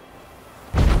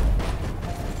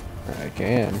 I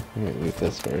can. Let me loot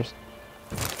this first.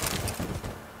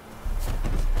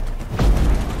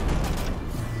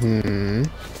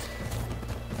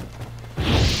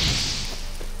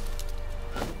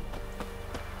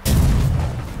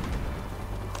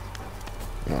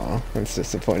 Aw, that's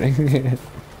disappointing.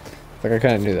 Like I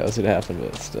kinda knew that was gonna happen,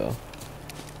 but still.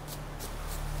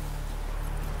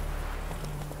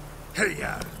 Hey,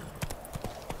 yeah.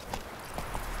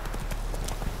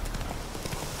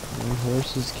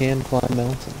 Horses can climb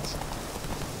mountains.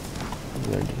 We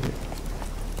learned it here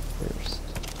first.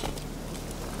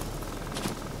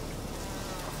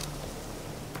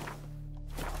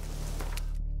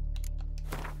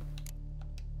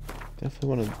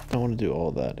 Definitely don't want to do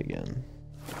all that again.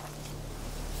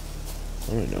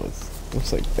 I don't know. It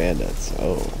looks like bandits.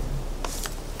 Oh,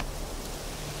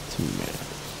 2 man.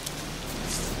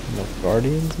 Enough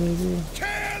guardians, maybe?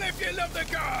 Kill if you love the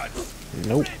gods!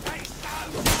 Nope.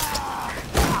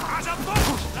 As a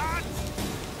boss, lads!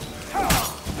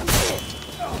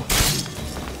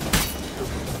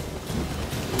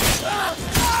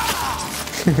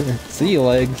 See you,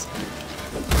 legs.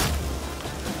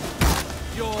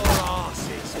 Your arse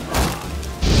is mine.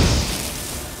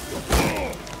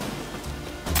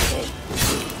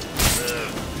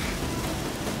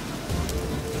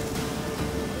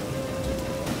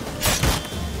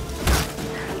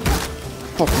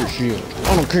 Fuck your shield.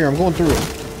 I don't care. I'm going through it.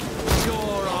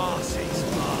 Your arse is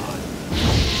mine.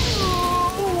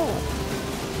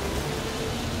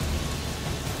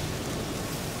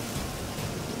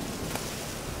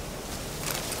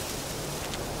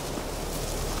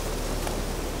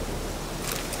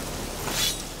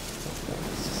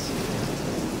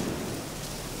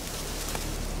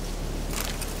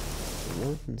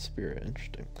 Northern Spirit,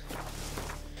 interesting.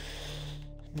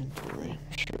 Inventory.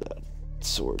 I'm sure that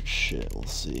sword shit, we'll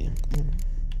see.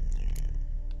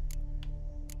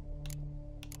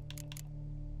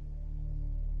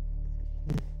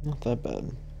 Not that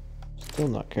bad. Still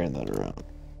not carrying that around.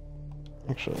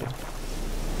 Actually.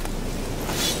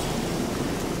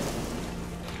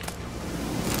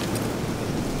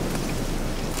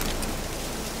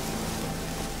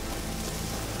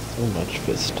 So much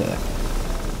fist tech.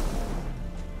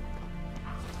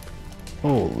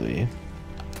 Holy.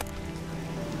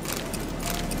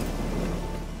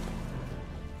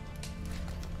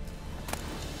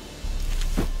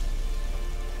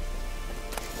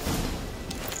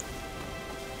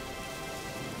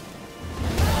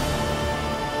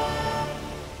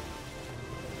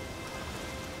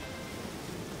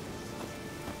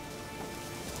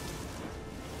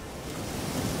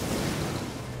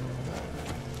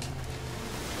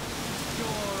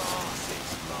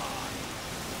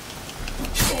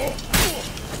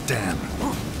 Damn.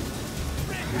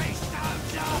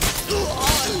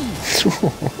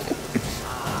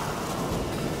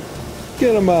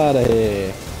 Get him out of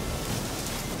here.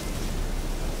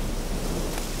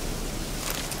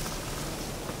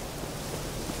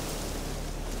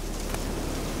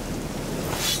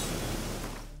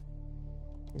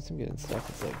 At least I'm getting stuff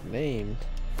that's like named.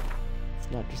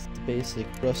 It's not just the basic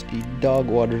rusty dog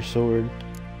water sword.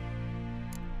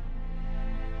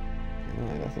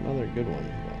 Oh, that's another good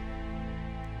one.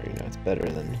 But, or, you know, it's better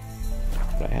than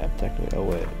what I have technically. Oh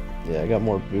wait, yeah, I got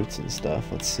more boots and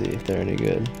stuff. Let's see if they're any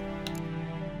good.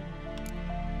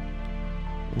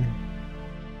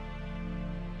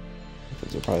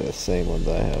 These are probably the same ones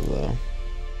I have though.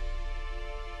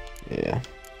 Yeah.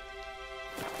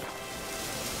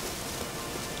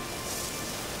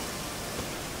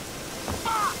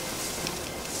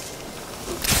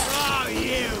 Oh,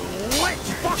 you witch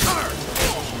fucker!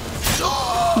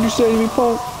 What did you say to me,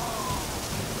 punk?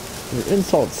 Your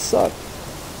insults suck.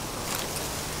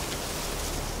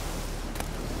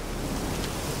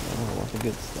 I want the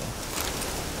good stuff.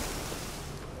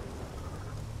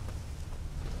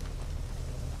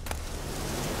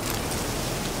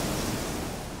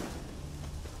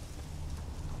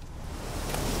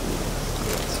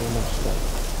 Got so much stuff.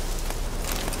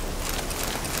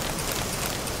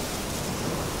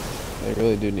 They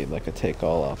really do need like a take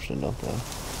all option, don't they?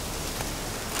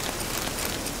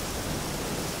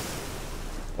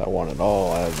 I want it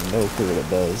all. I have no clue what it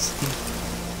does.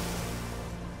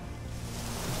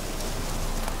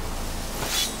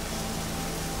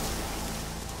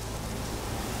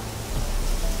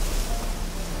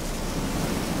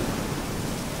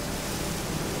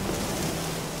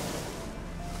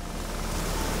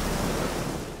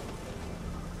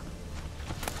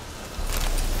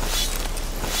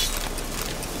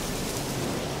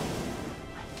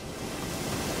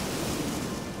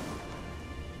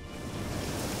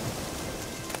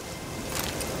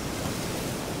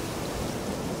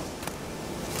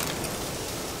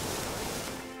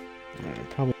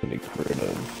 Probably need to get rid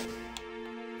of.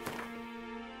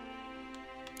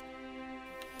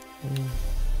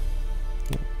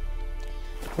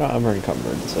 No, I'm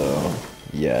encumbered, so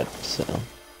yet. So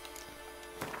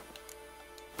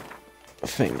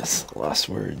famous last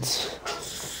words.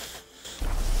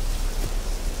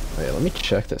 Wait, let me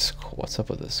check this. What's up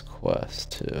with this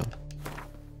quest too?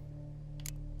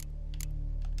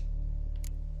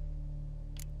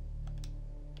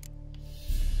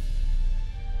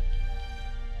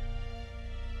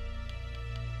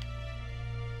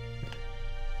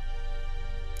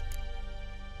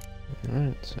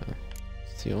 Alright, so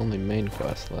it's the only main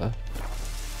quest left.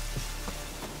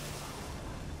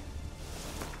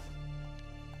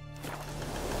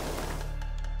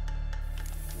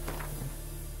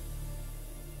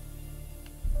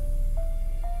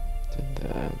 Did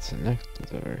that, so next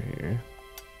is over here.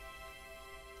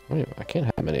 I can't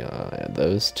have many, yeah,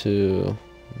 those two,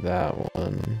 that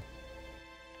one.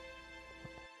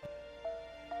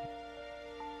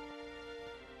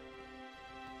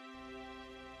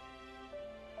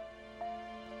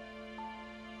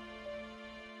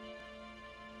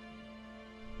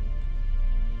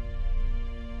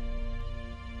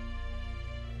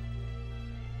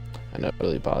 I know it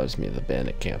really bothers me the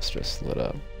bandit camp's just lit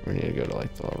up. We need to go to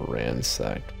like the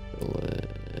ransacked village.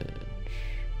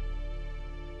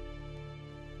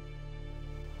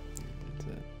 That's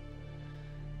it.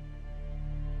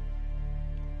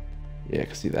 Yeah,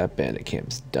 cause see that bandit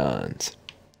camp's done. So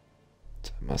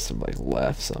I must have like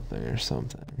left something or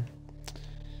something.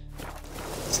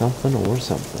 Something or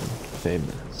something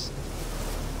famous.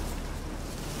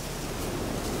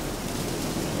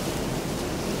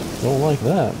 Don't like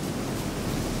that.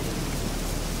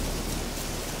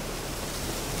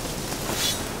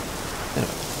 Anyway,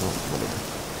 well, whatever.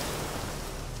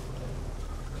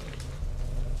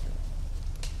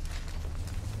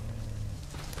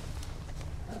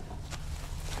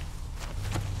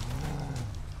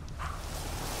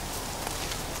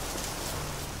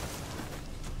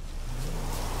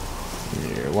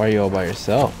 Why are you all by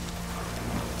yourself?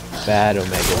 Bad,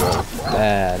 Omega Wolf.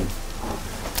 Bad.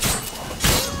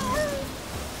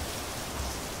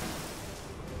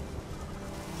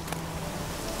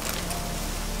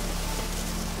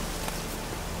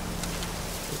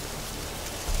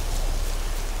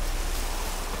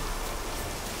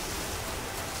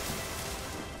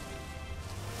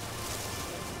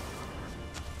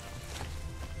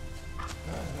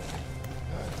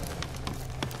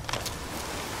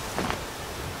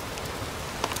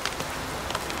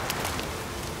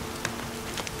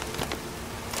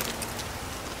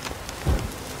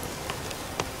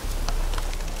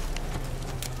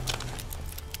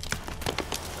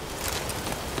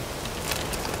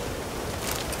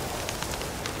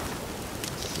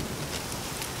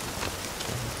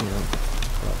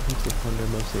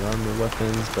 Mostly armor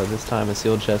weapons, but this time a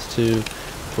sealed chest too.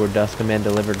 For Dust Command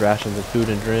delivered rations of food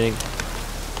and drink.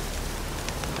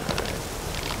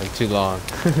 Like too long.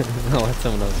 I'll let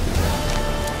someone else do that.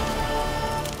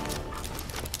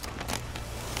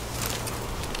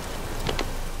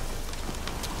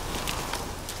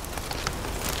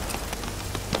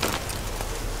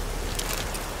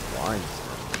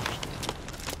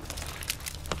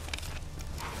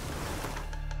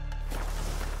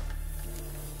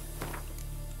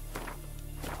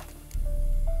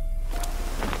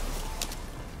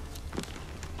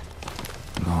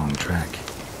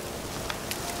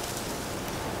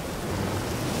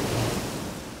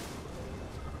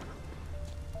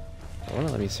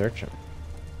 me search him.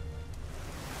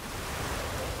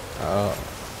 Oh.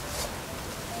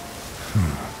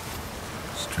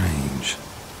 Strange.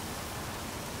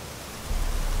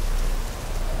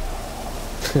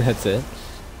 That's it?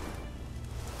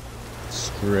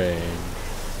 Strange.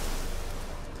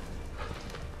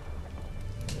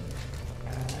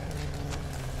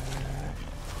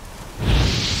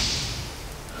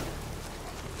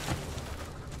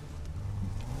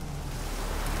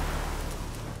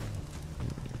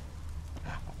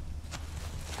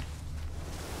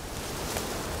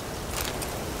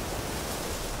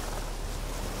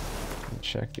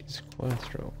 Check these quests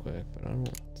real quick, but I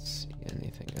don't see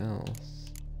anything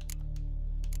else.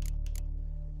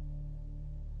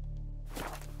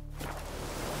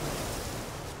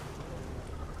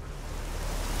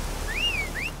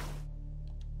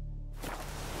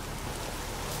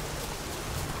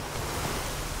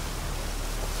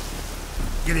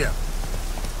 Giddy up.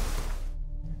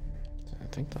 I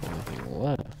think the only thing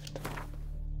left.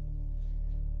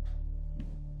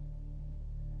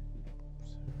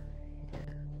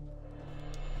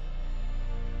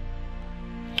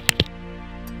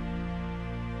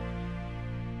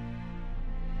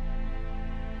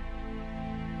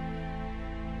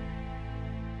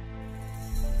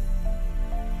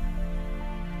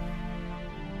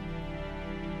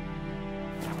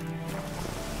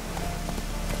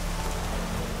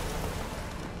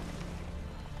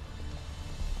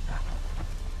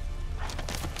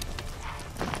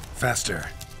 Faster.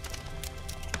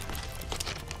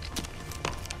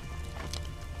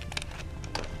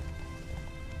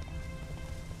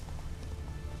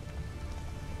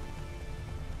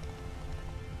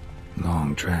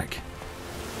 Long trek.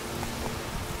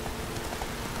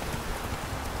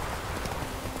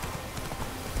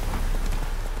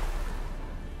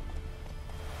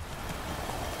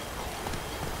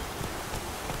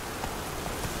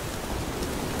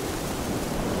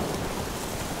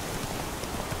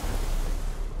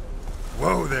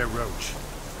 Whoa there, Roach.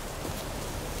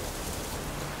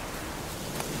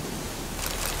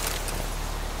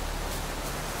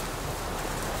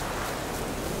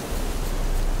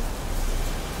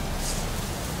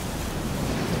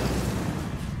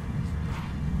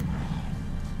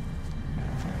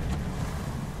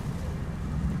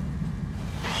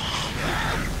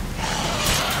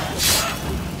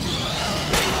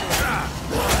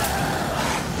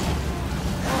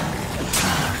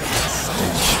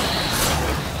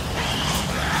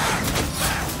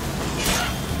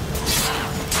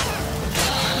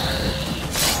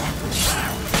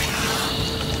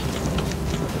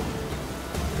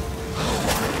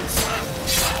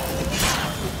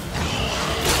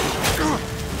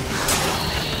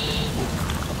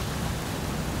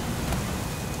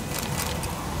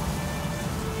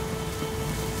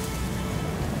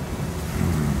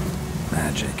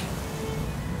 Magic.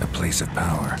 A place of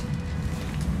power.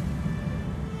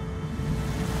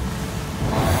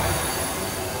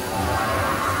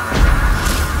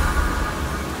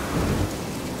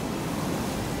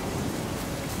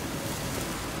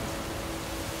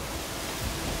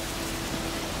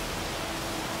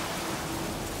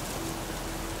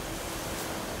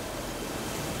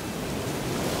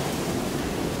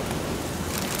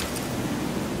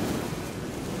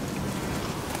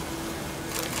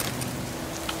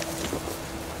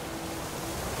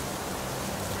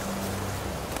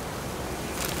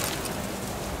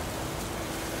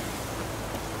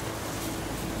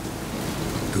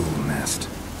 Ghoul nest.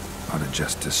 Ought to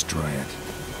just destroy it.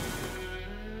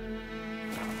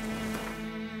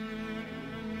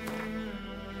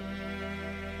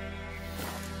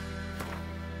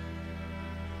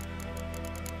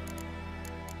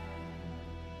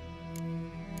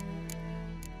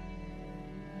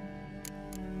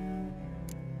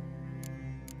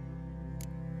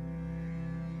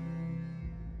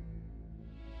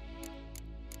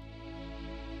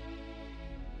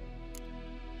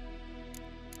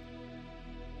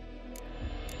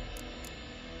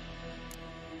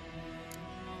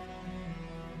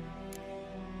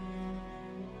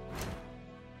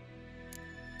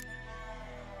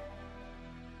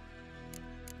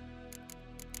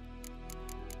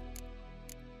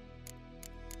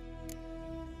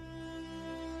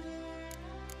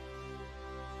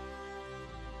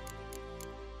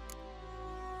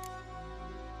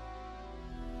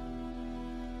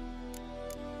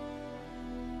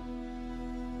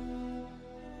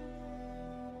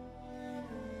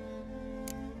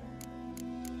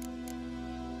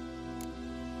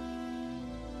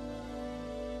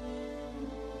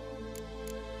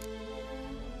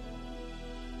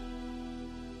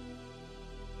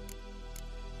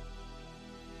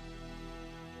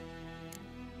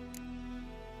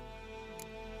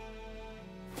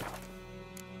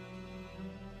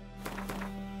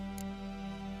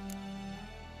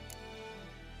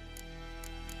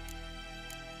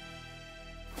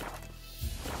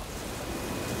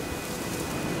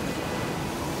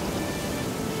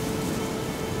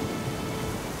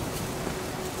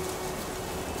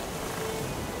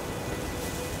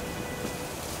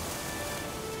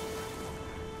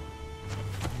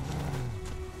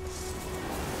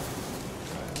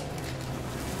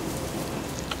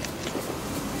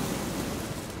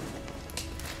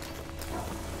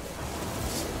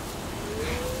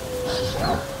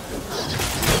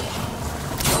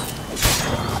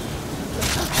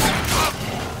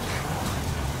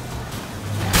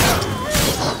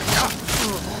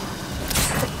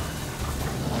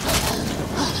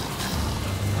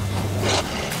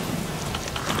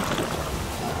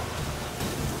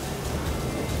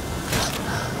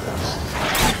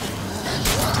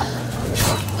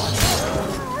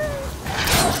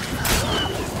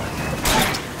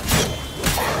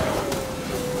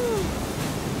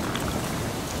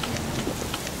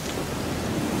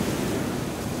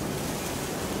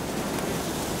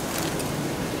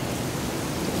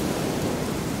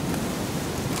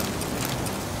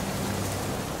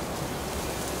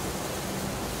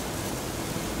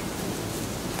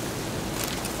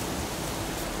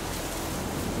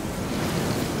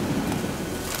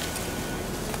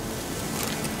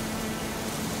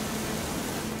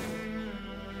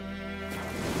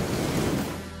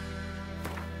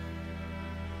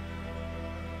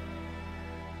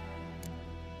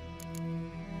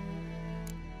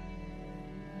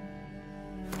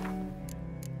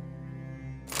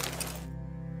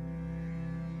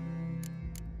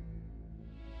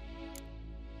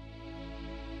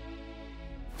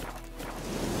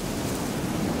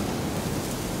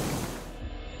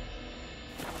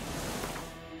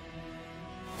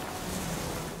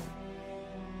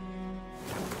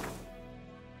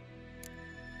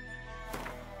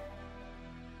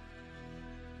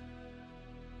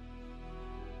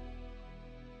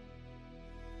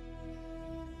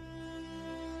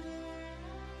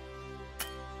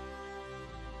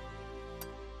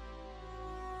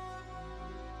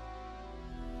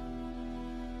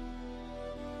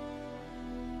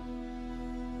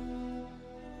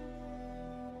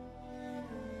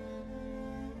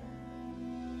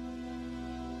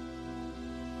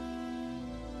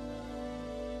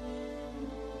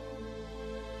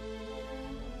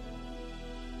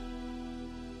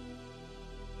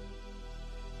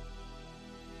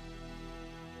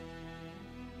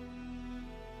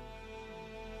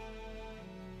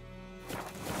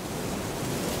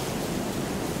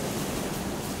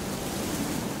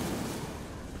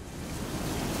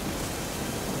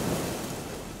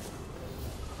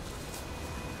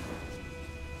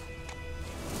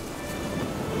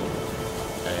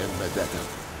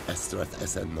 Strat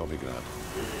SN Novigrad.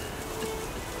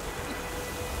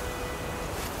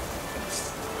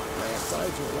 Last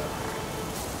side to 11.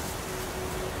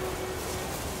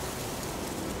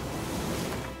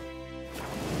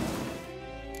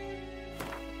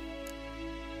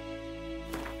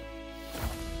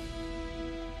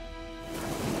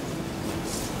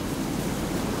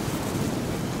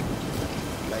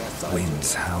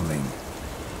 Winds howling.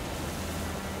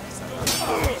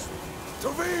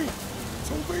 Tovi!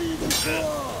 Tovi!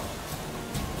 Victoire!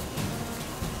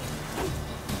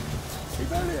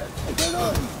 Rebellion! Get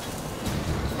up!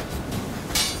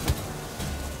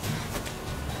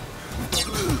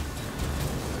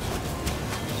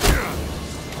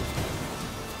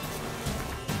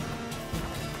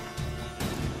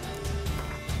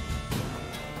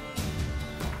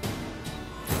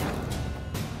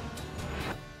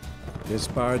 This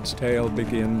bard's tale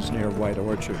begins near White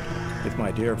Orchard, with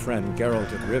my dear friend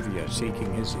Geralt of Rivia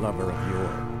seeking his lover of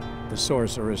yore, the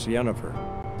sorceress Yennefer.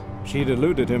 She'd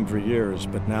eluded him for years,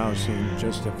 but now seemed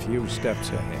just a few steps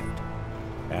ahead.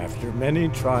 After many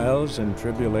trials and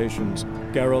tribulations,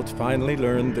 Geralt finally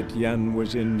learned that Yen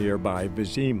was in nearby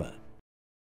Vizima.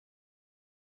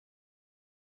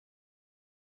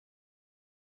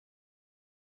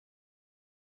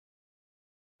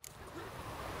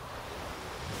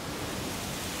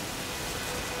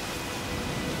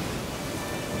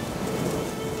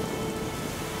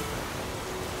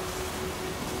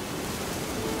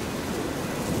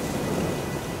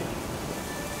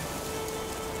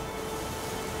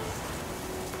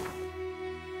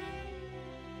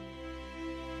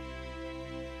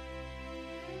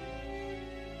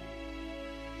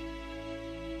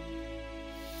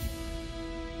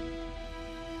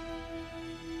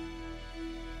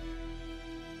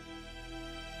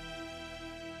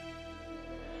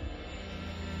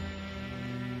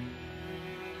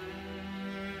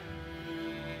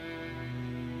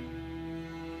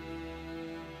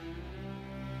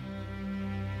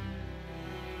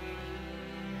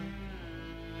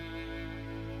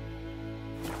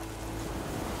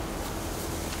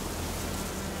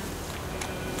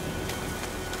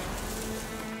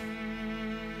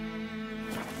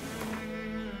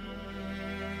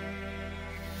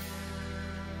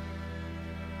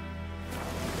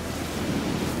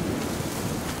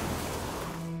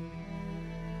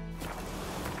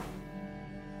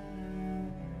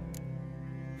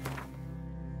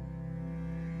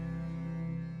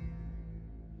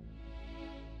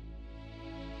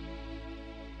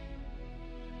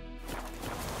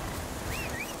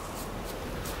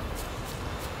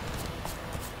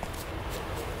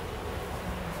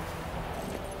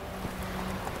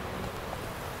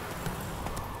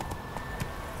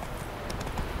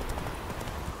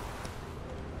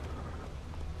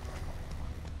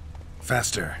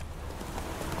 Faster.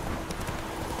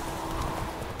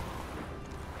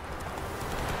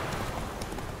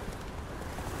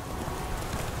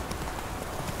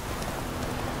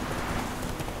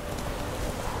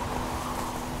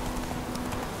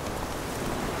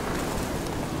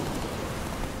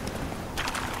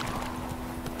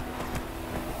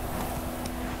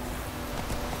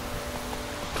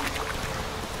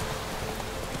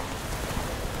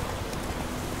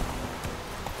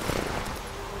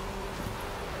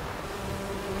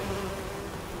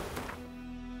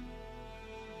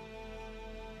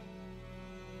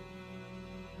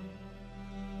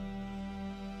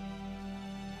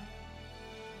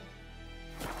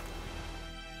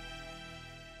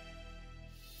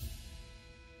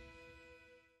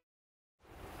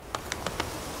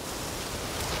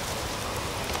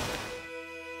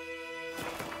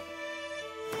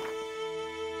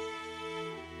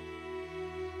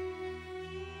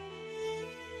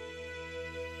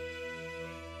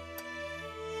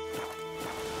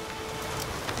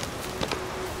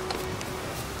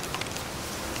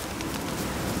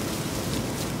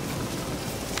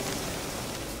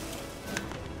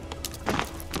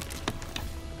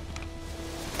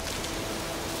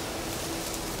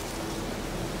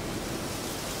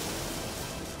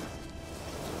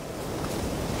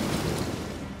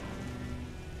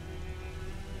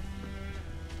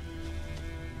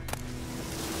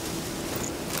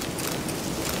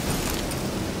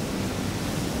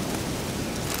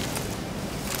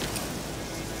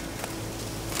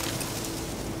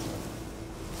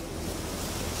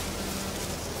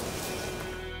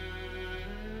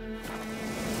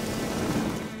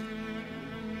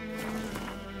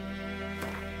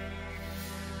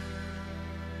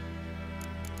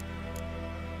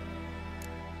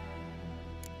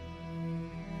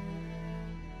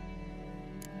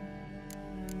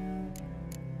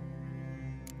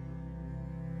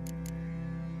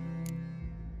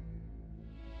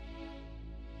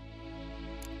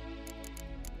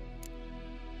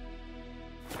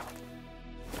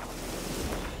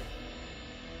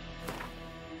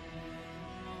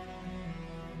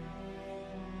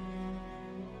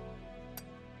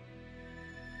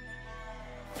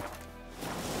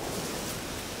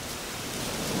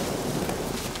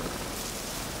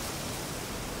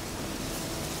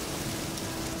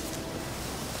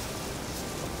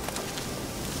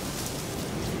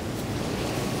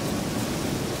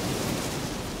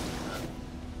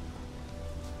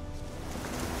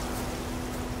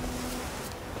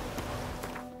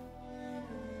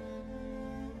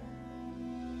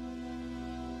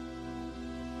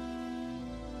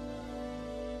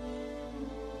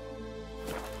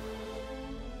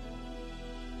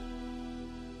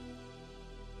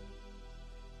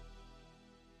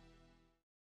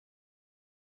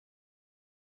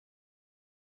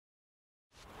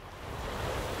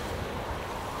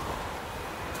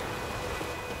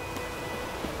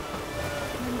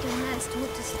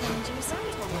 Listen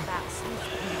talk about sleep.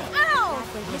 Ow!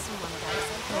 After listen one day,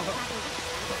 so don't have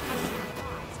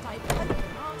a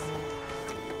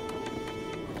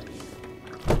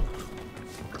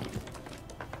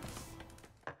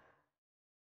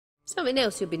Something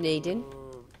else you'll be needing.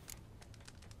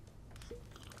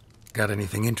 Got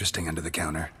anything interesting under the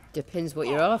counter? Depends what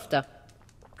you're after.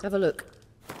 Have a look.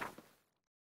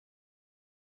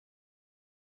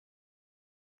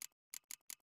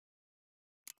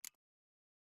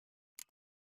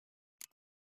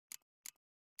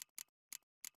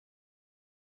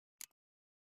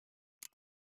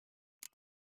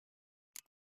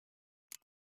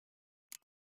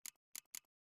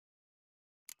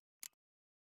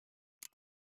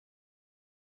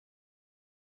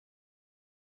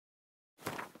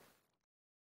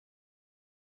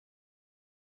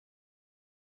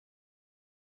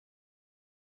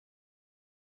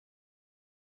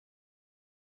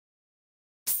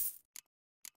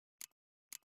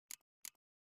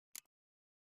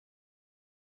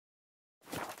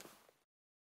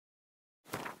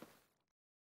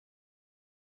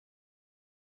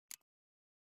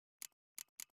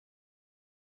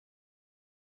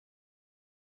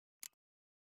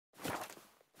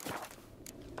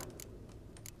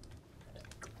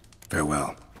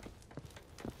 Farewell.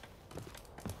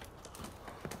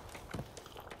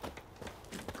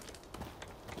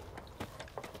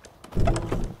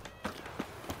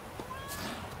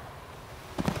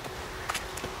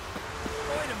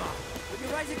 Would you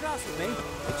raise a glass with me?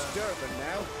 It's Durban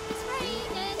now. It's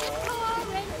raining, it's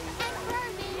pouring, and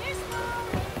Vermeer's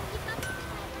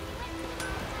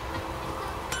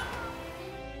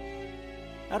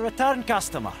A return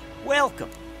customer. Welcome.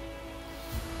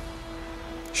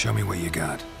 Show me what you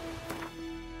got.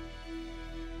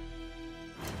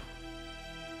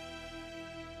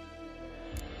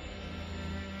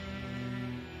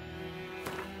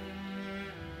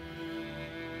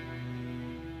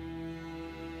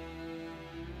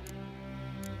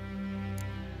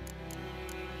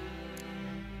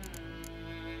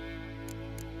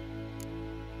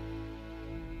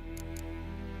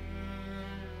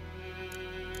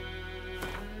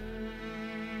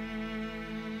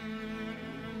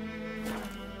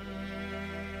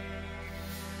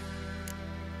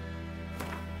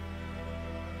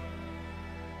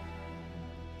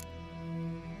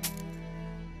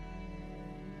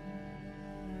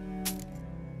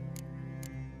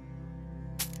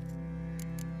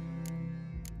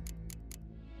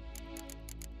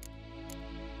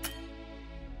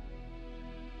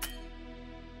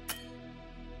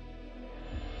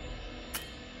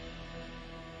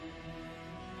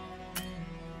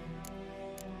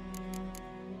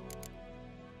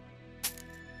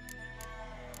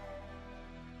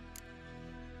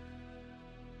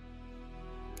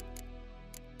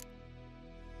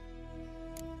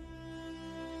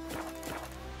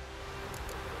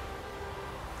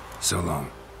 So long.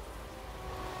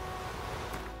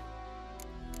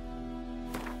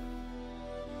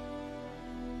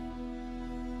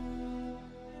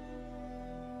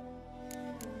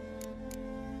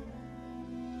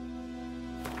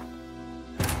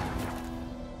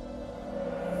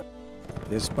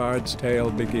 This bard's tale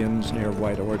begins near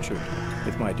White Orchard,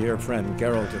 with my dear friend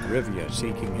Geralt of Rivia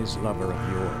seeking his lover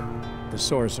of yore, the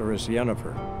sorceress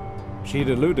Yennefer. She'd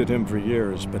eluded him for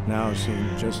years, but now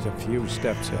seemed just a few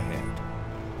steps ahead.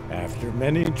 After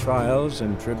many trials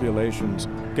and tribulations,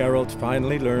 Geralt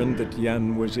finally learned that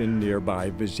Yen was in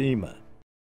nearby Vizima.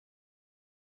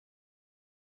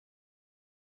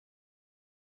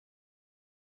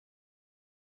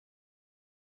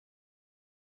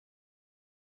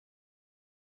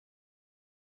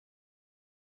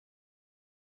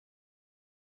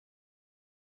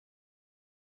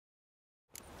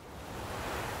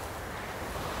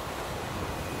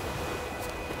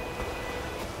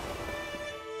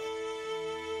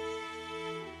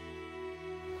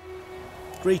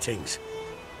 Greetings.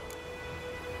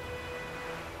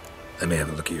 Let me have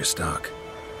a look at your stock.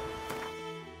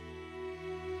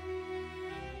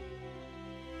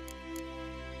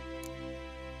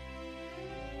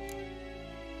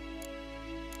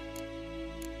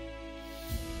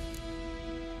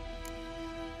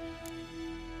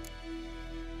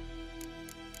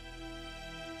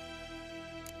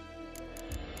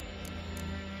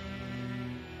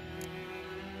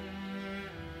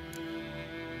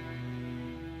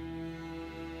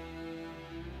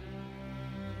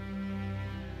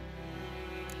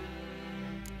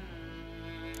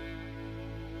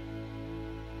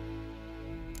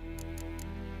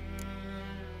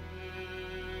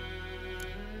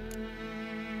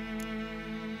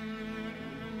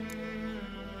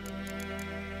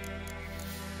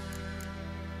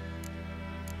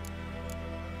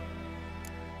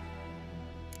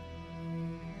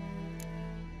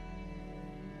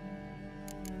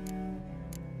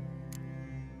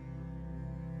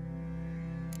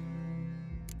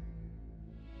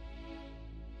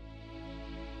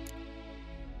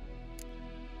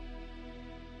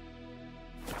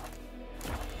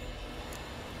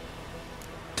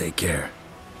 Take care.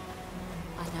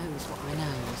 I knows what I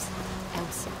knows.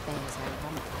 Elsa bears her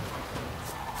rump.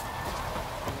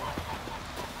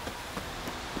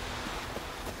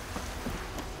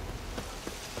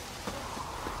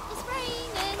 It's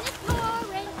raining, it's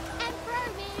pouring, and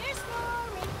Bromir's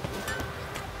roaring.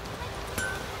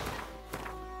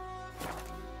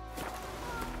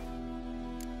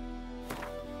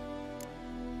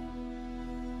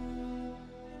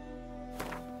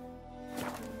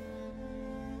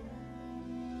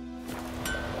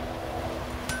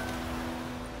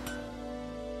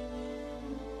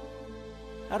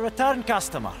 A return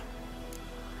customer.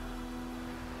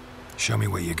 Show me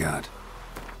what you got.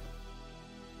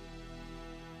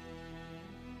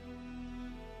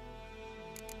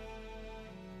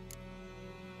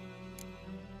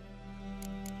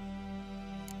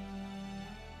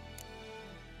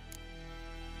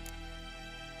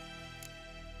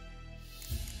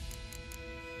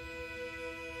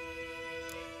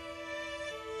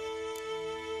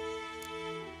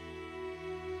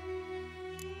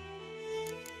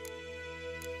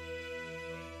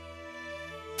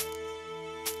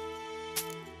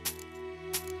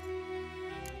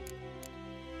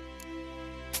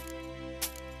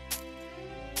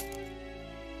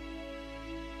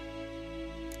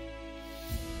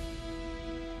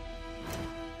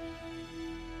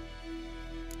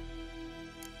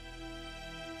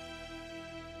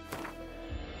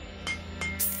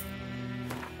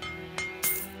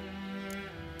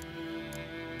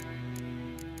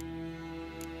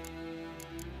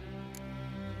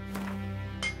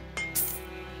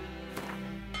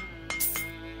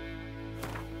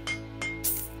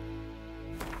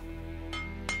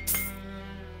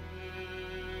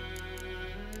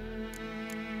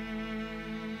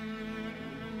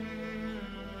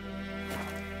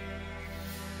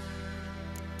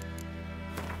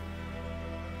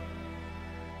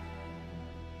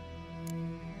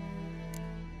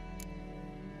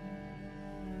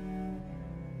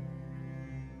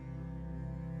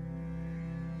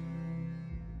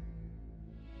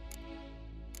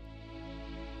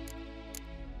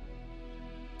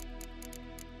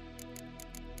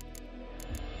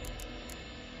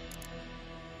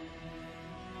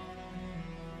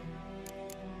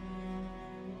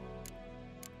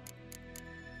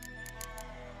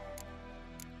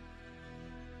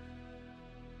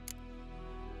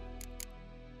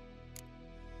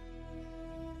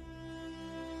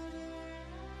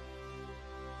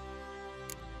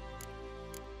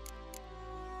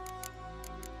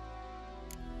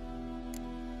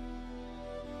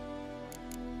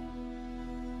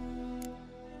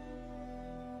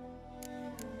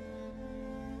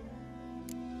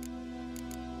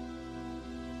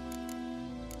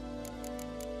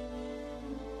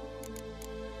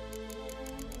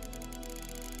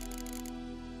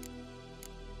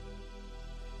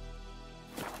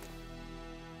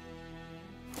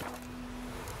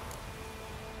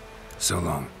 So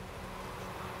long.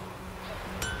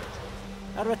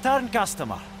 A return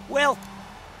customer. Well,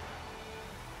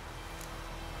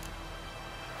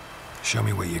 Show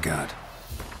me what you got.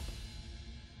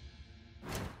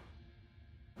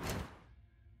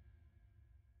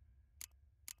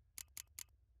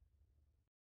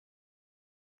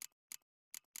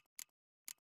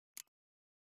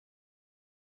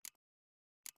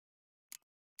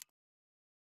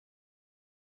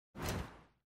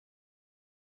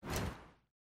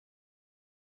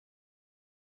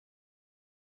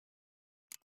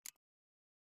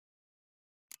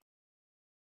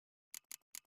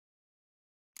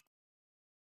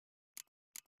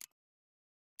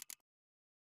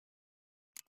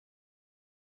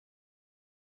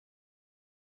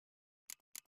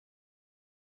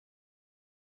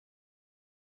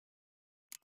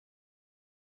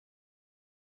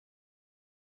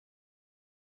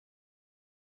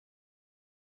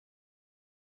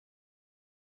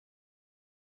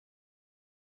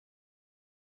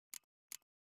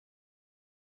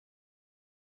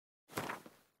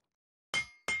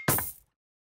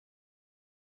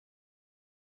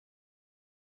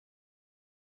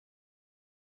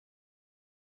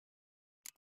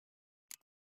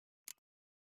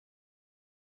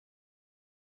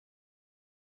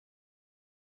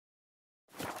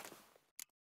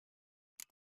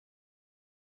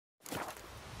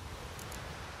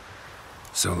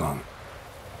 So long.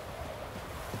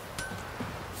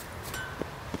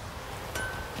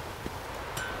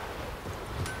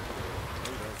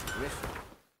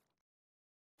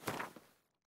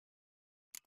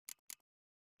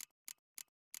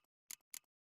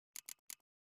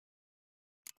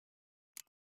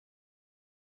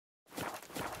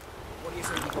 what do you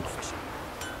say we go fishing?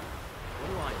 What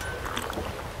do I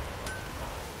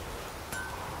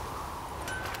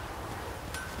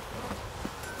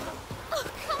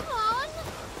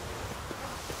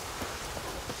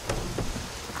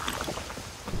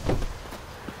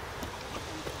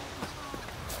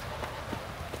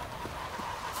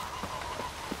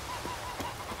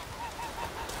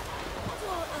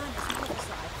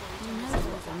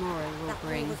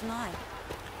wasn't I?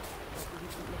 You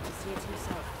didn't live to see it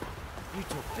himself. You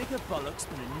took bigger bollocks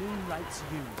than a noon rates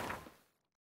you.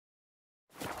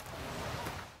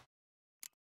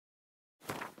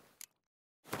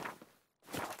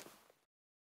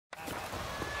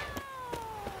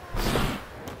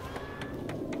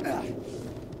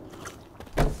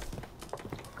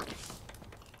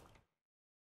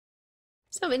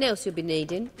 Something else you'll be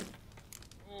needing.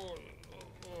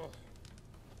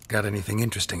 Got anything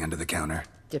interesting under the counter?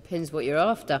 Depends what you're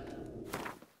after.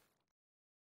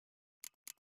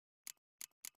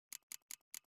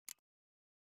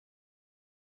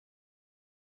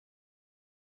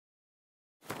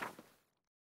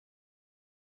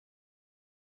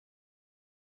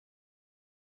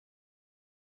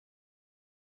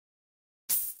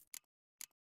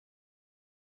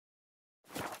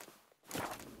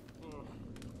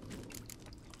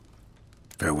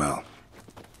 Farewell.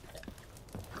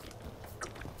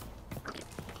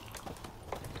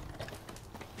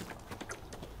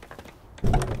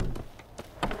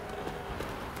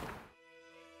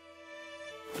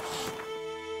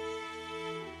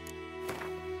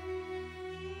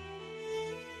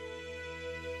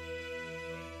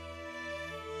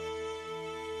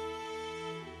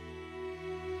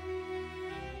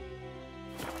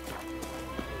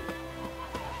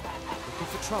 Looking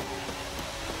for trouble?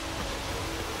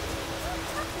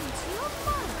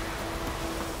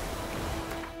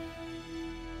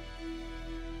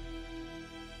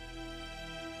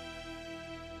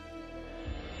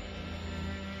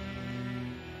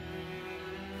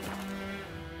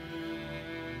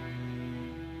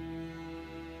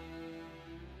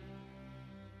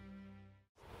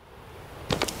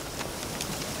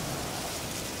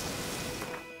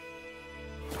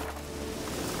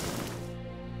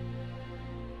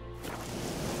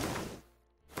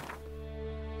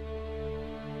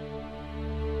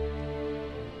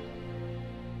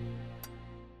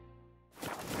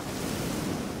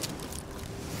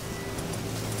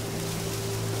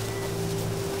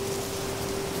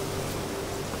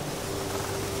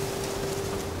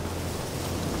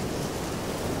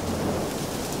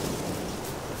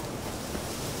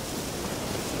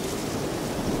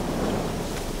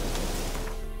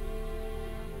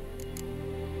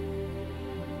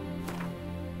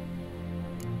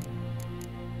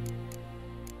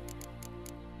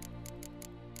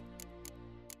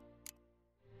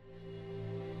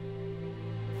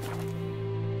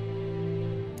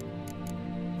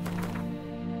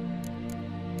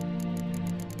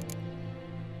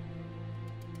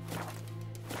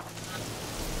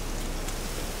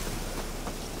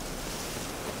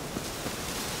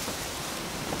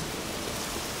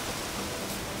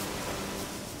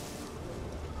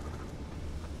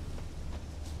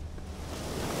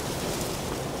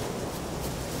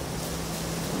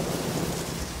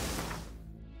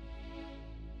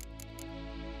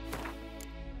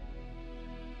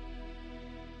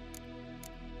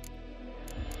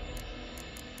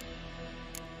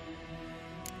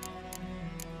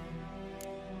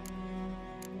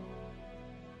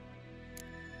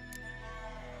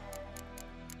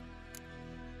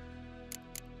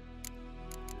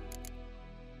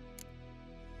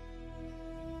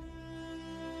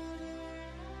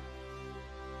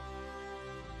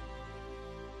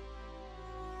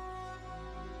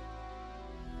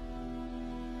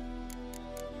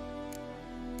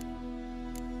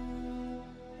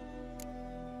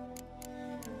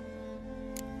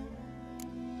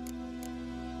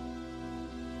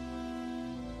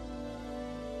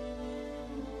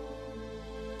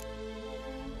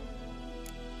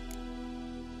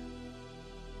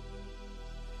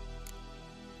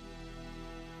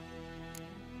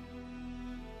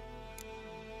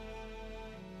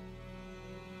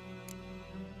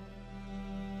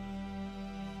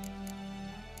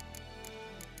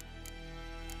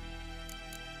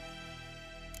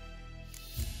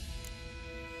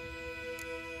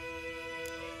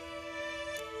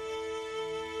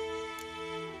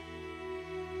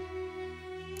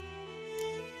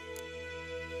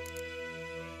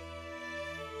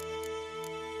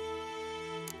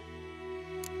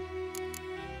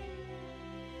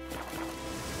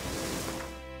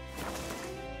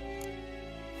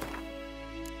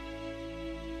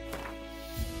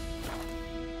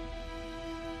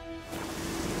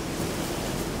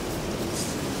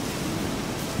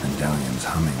 Medallion's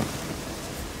humming.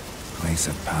 Place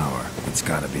of power. It's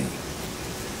gotta be.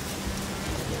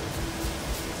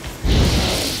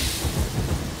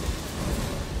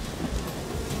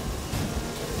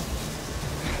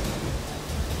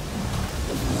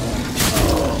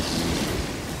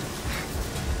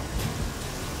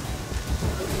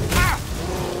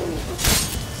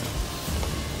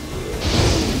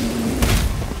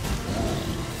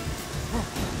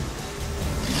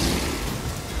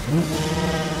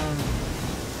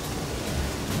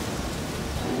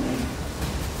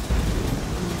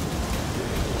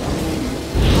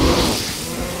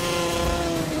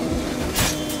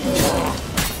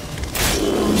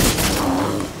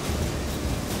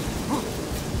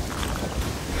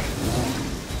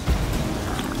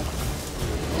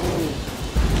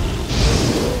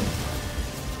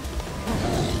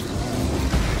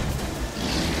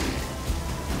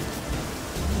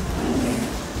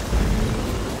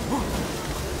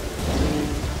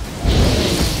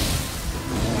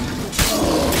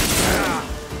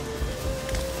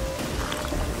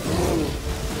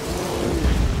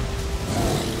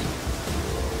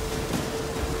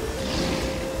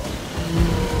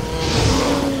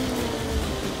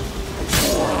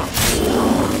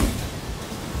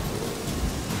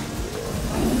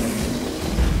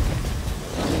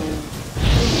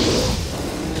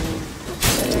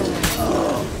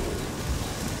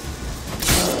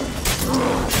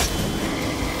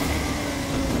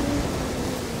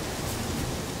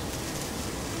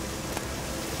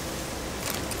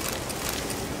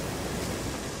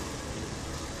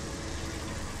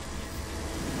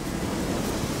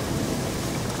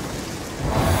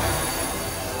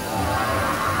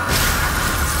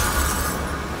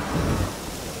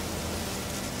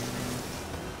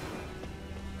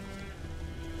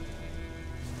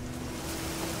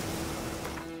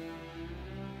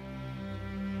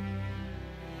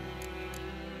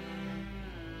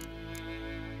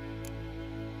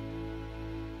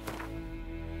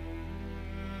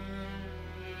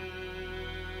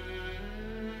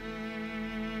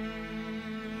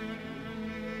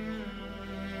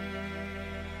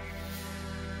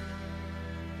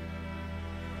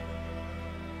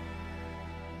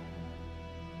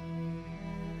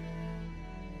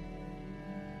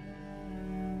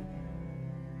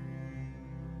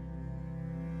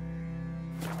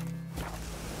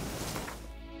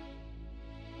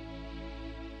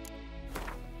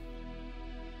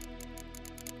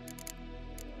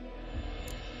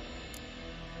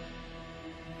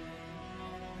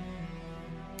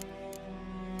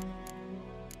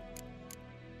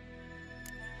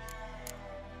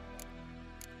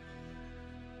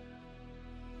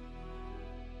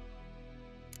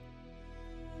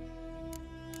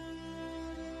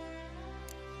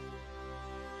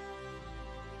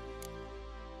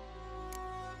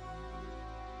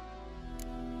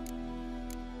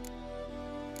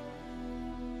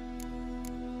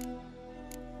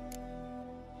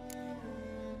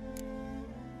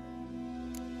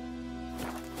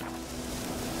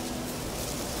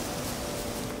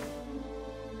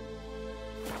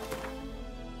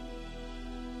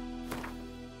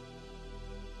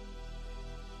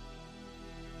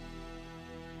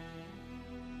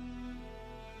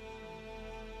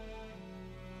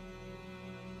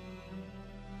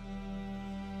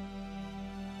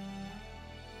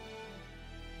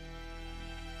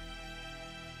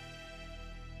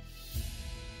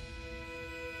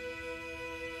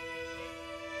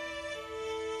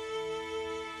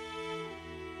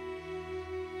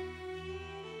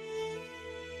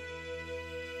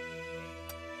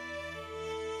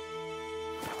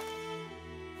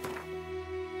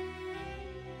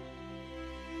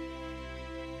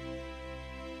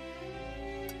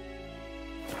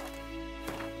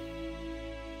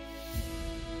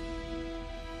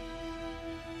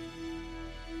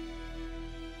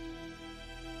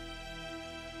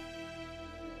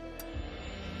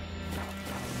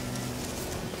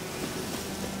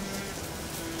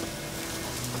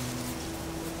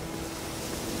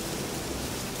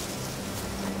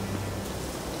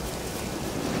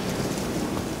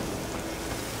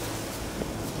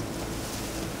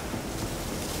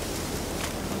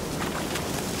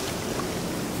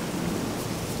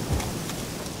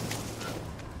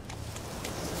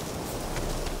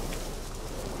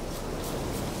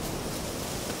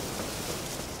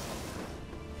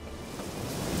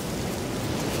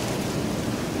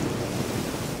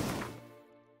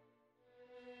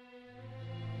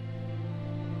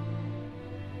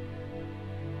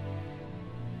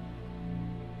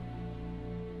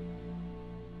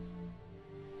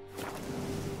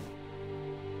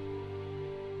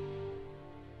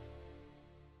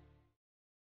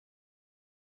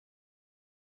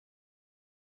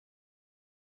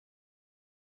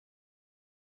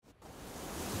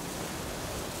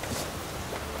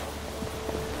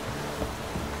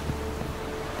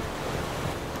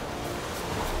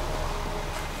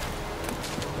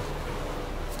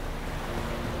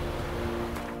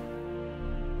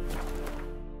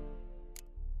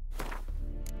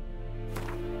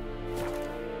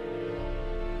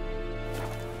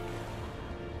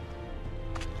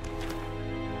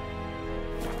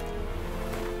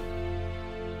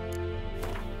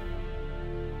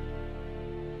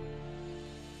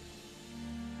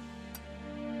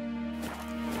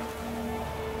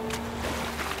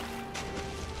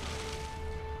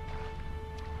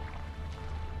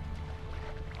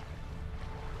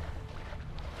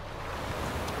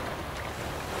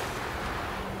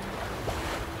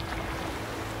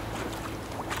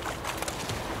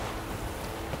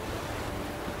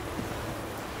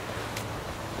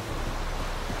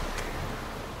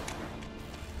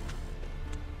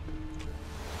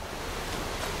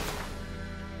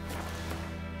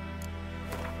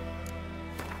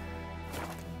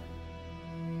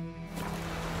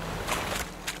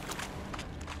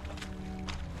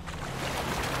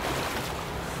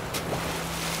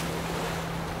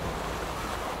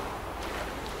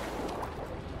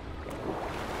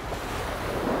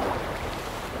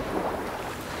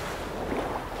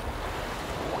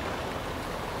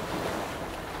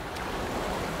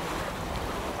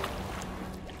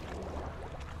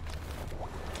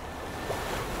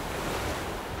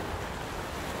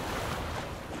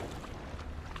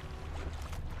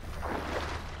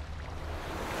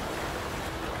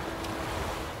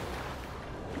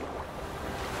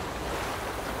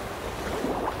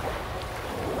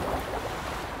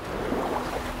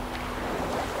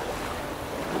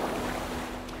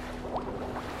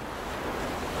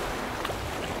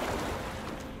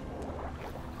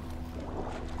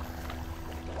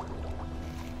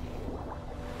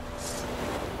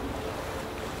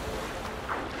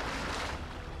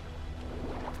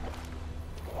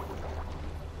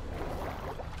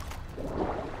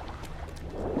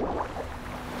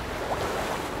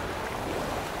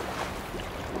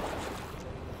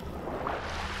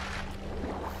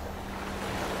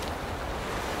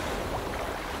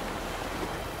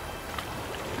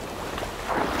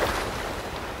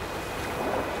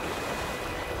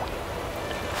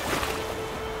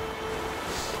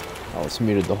 I was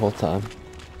muted the whole time.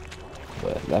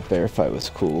 But that bear fight was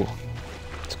cool.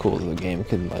 It's cool that the game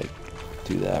can like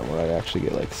do that where I actually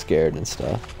get like scared and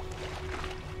stuff.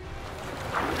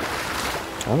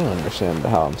 I don't understand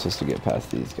how I'm supposed to get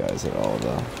past these guys at all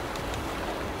though.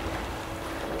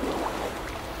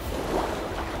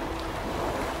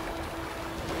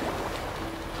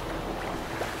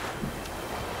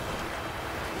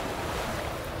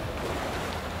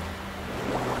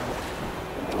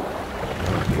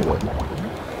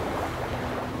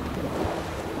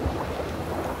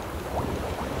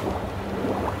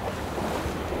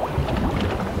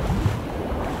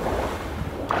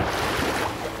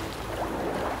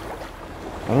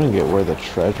 I don't get where the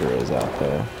treasure is out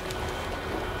there.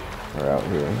 Or out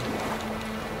here.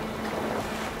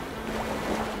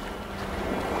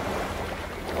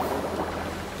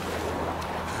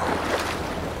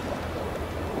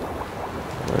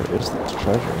 Where is this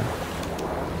treasure?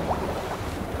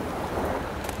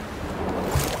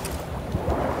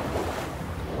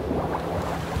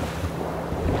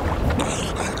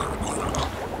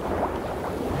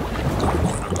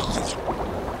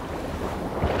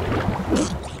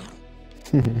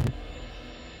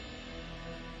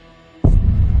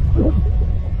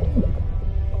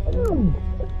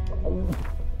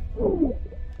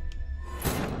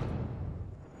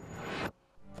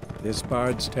 This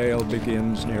bard's tale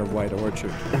begins near White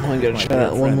Orchard. I'm gonna try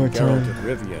that one more time. Geralt of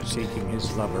Rivia seeking his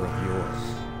lover of yore,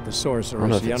 the sorceress I don't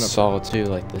know if it's Yennefer. Saw too,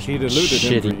 like the She'd eluded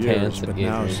him for shitty years, pants but that gave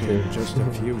now me seemed too. just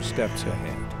a few steps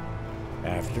ahead.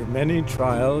 After many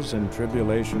trials and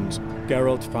tribulations,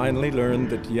 Geralt finally learned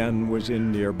that Yen was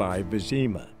in nearby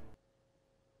Vizima.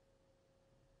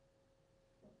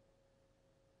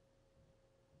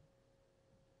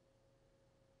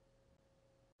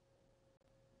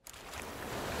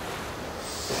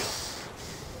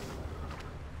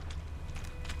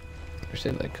 I wish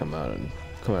they'd like come out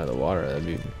of the water. That'd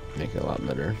be make it a lot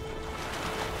better.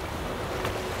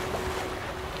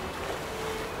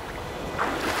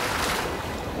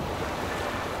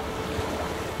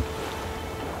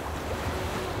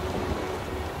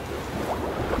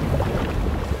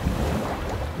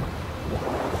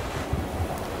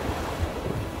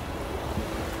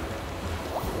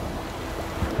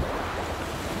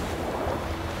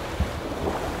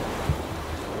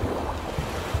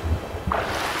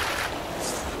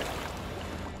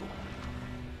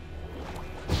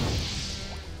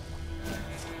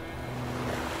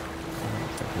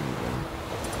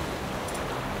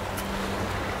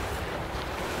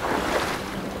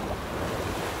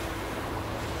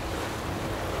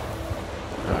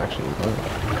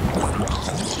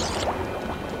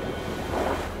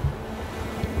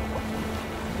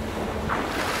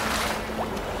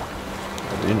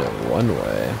 I do know one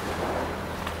way.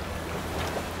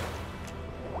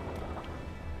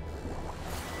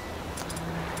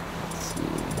 Let's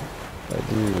see. If I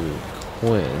do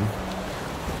Quinn,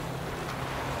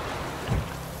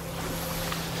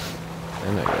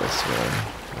 then I gotta swim.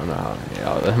 I don't know how.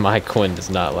 Yeah, my Quinn does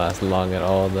not last long at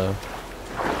all, though.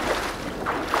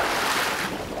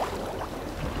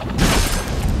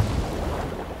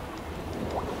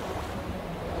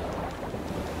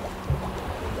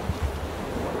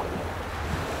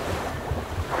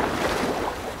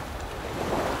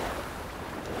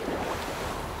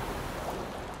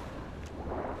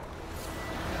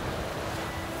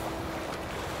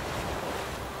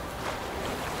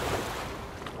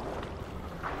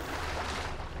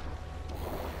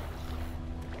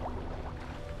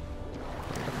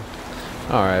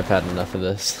 Alright, I've had enough of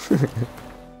this.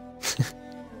 It's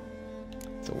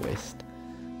a waste.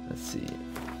 Let's see.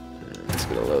 I'm just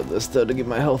gonna load this though to get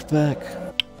my health back.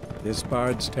 This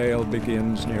bard's tale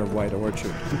begins near White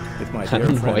Orchard, with my I dear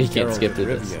don't know why friend you can't Geralt skip of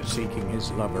through this. Rivia seeking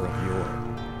his lover of yore,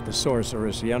 the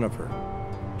sorceress Yennefer.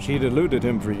 She'd eluded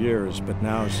him for years, but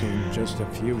now seemed just a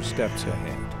few steps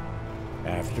ahead.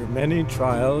 After many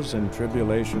trials and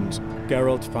tribulations,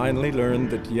 Geralt finally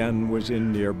learned that Yen was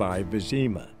in nearby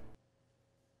Vizima.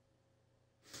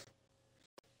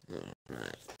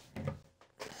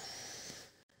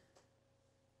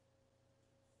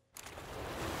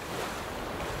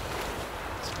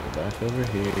 Let's go back over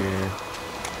here.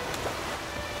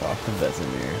 Talk to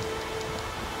Vesemir.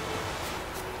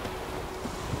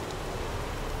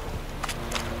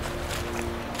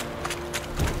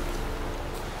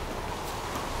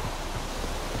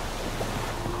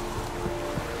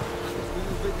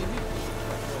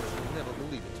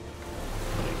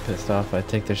 Pissed off I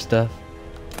take their stuff.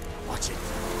 Watch it.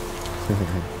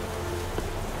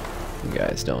 You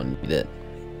guys don't need it.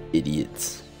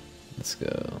 Idiots. Let's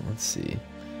go. Let's see.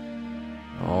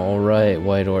 Alright,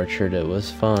 White Orchard, it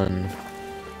was fun.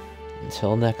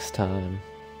 Until next time.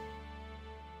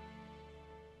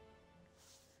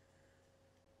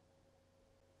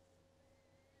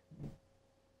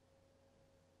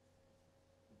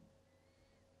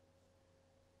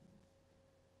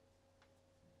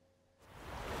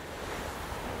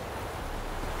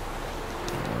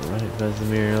 Alright,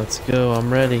 Vesemir, let's go. I'm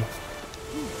ready.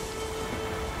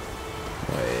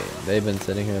 Wait, they've been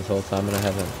sitting here this whole time and I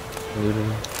haven't looted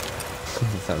them?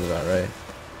 Sounds about right.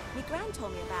 My gran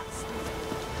told me about Steve.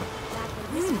 Dad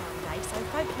went missing one day, so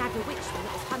folk nagged a witchman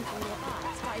that was hunting nearby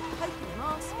and started poking him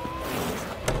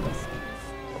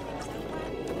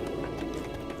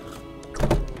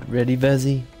asking. Ready,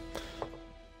 Vezi?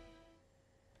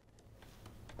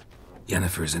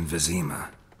 Yennefer's in Vizima.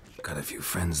 Got a few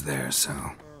friends there, so...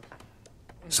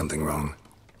 Something wrong?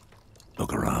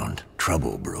 Look around.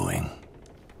 Trouble brewing.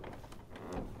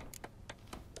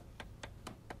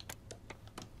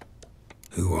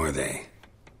 Who are they?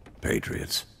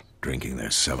 Patriots. Drinking their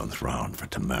 7th round for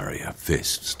Temeria.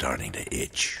 Fist starting to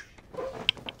itch.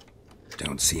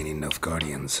 Don't see any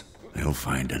Nilfgaardians. They'll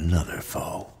find another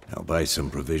foe. I'll buy some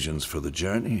provisions for the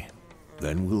journey.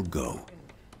 Then we'll go.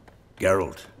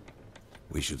 Geralt,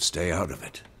 we should stay out of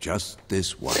it. Just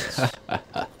this once.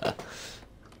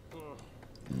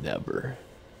 Never.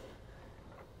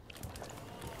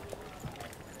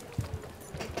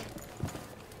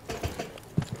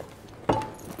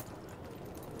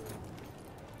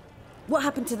 What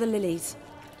happened to the lilies?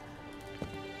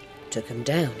 Took 'em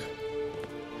down.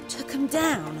 Took 'em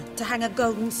down to hang a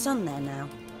golden sun there now.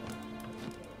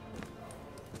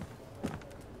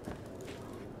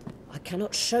 I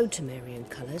cannot show Temerian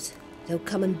colours. They'll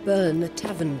come and burn the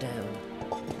tavern down.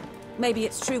 Maybe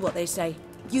it's true what they say.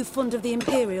 You fond of the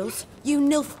Imperials? You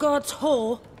Nilfgaard's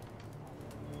whore?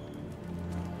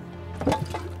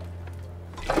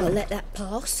 I'll let that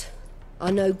pass. I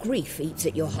know grief eats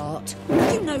at your heart.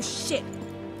 You know shit.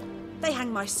 They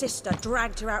hanged my sister,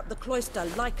 dragged her out the cloister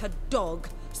like a dog.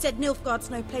 Said Nilfgaard's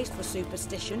no place for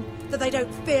superstition, that they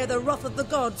don't fear the wrath of the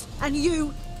gods. And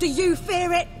you, do you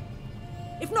fear it?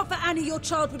 If not for Annie, your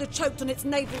child would have choked on its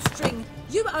navel string.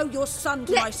 You owe your son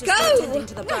to my sister attending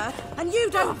to the birth, and you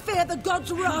don't fear the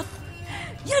gods' wrath.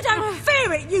 You don't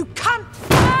fear it, you cunt!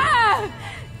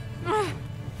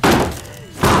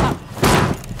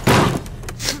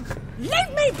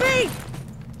 Leave me be!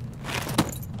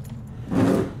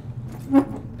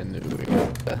 And then we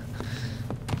got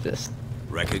just...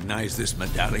 Recognize this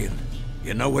medallion?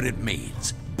 You know what it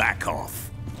means. Back off.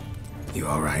 You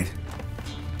alright?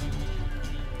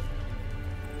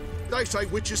 They say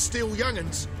witches steal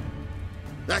young'uns.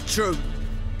 That true?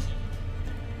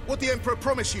 What the Emperor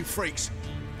promise you, freaks?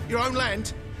 Your own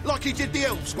land? Like he did the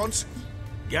elves once?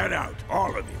 Get out,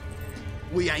 all of you.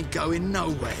 We ain't going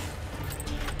nowhere.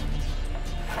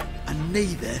 And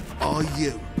neither are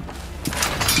you.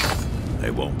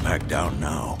 They won't back down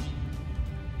now.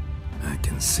 I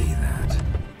can see that.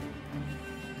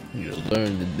 You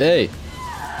learn today.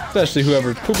 Especially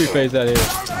whoever's poopy face out here.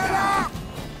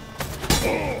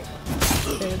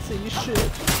 Can't see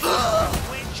shit.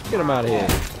 Get him out of here.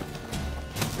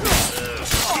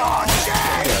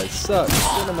 You guys suck.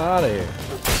 Get him out of here.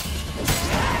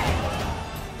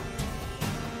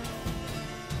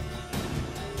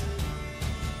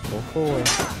 Go forward.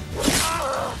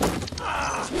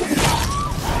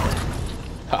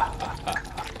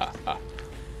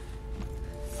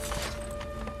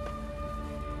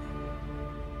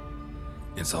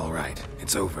 It's all right.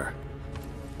 It's over.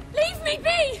 Leave me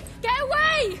be! Get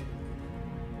away!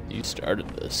 You started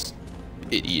this,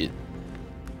 idiot.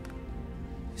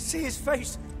 See his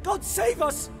face! God save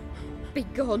us! Be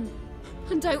gone,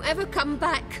 and don't ever come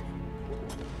back.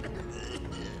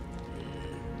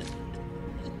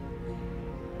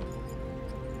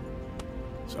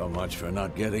 So much for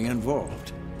not getting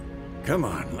involved. Come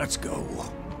on, let's go.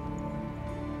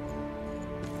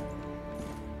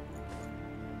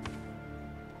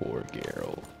 Poor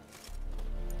Geralt.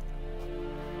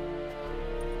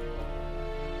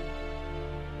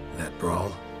 That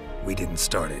brawl, we didn't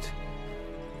start it.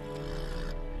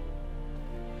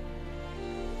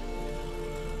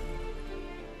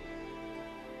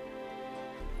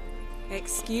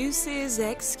 Excuses,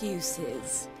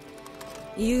 excuses.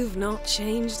 You've not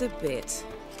changed a bit.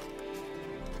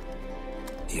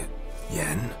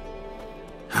 Yen?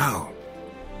 How?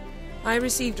 I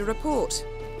received a report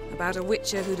about a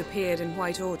witcher who'd appeared in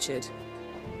White Orchard.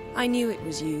 I knew it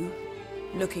was you,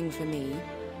 looking for me.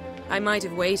 I might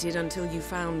have waited until you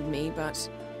found me, but...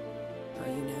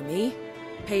 well, you know me.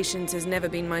 Patience has never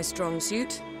been my strong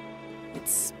suit.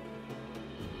 It's...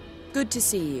 good to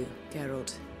see you,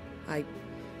 Geralt. I'd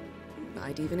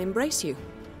even embrace you.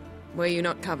 Were you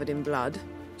not covered in blood?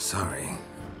 Sorry.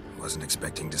 Wasn't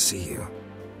expecting to see you.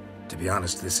 To be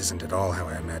honest, this isn't at all how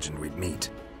I imagined we'd meet.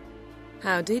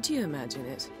 How did you imagine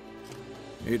it?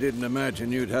 You didn't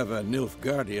imagine you'd have a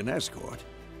Nilfgaardian escort.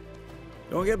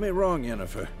 Don't get me wrong,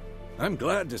 Yennefer. I'm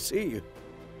glad to see you.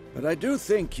 But I do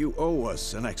think you owe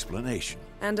us an explanation.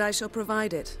 And I shall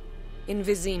provide it. In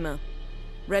Vizima.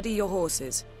 Ready your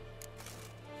horses.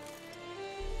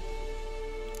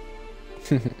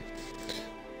 I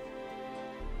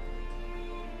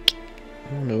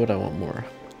don't know what I want more.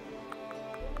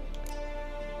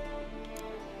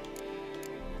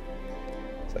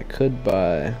 So I could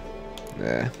buy...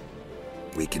 Nah.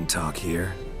 We can talk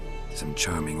here. Some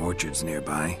charming orchards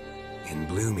nearby. In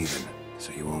bloom even,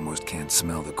 so you almost can't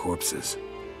smell the corpses.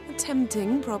 A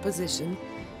tempting proposition.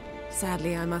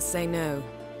 Sadly, I must say no.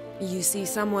 You see,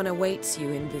 someone awaits you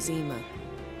in Vizima.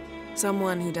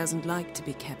 Someone who doesn't like to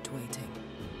be kept waiting.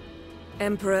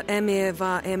 Emperor Emir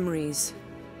var Emreis.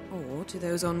 Or, to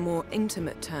those on more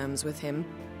intimate terms with him,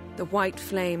 the white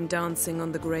flame dancing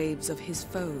on the graves of his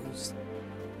foes.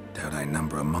 Doubt I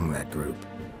number among that group.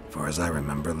 Far as I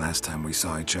remember, last time we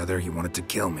saw each other, he wanted to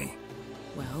kill me.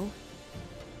 Well,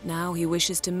 now he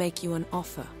wishes to make you an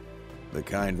offer. The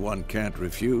kind one can't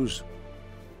refuse?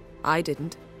 I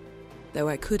didn't, though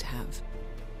I could have.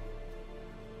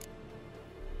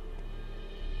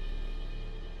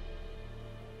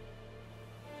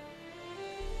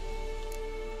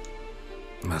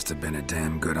 Must have been a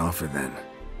damn good offer then.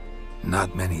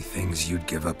 Not many things you'd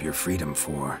give up your freedom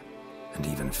for, and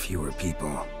even fewer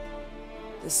people.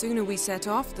 The sooner we set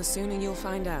off, the sooner you'll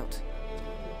find out.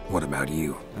 What about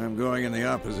you? I'm going in the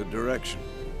opposite direction.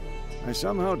 I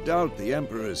somehow doubt the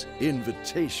Emperor's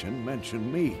invitation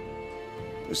mentioned me.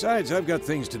 Besides, I've got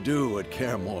things to do at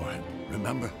Kaer Morhen,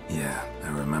 remember? Yeah, I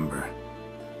remember.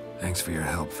 Thanks for your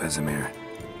help, Vesemir.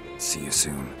 See you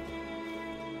soon.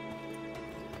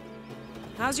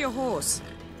 How's your horse?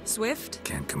 Swift?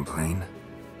 Can't complain.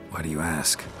 Why do you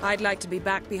ask? I'd like to be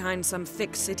back behind some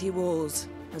thick city walls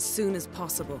as soon as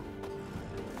possible.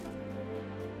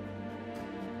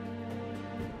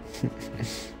 I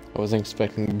wasn't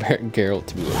expecting Geralt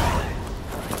to be like,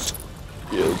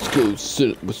 yeah, let's go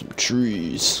sit with some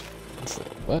trees. It's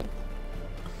like, what?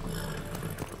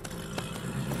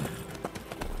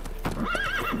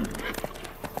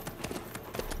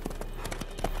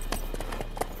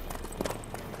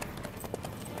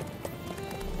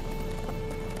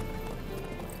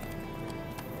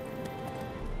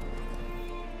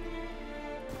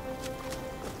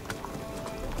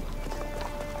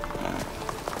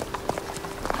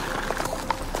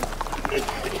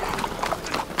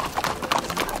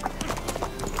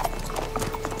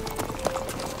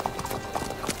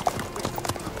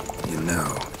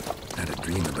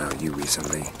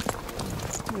 Recently.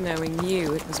 Knowing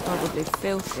you, it was probably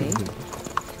filthy.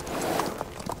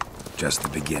 Just the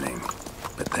beginning.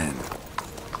 But then...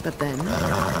 But then?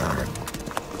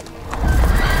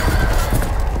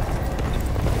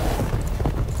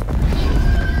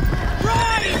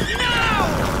 Rise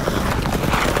now!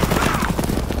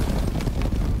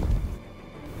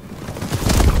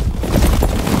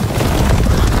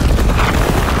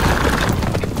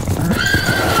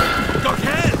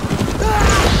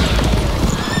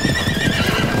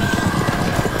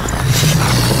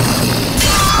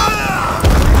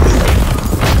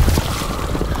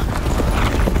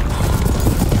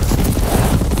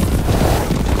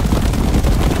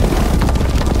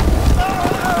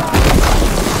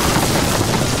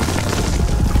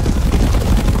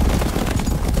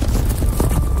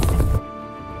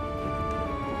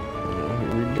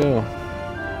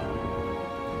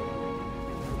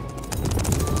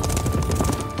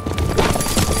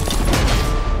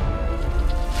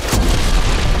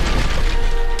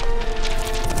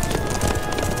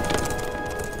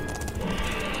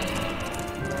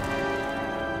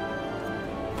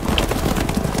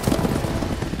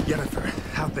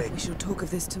 Talk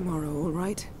of this tomorrow, all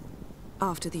right?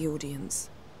 After the audience.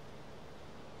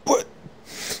 What?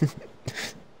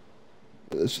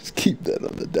 Let's just keep that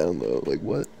on the down low. Like,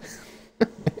 what?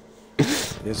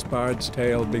 This bard's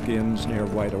tale begins near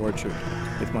White Orchard,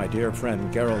 with my dear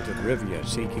friend Geralt of Rivia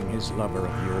seeking his lover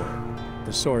of yore,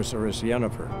 the sorceress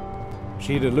Yennefer.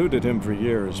 She'd eluded him for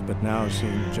years, but now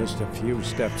seemed just a few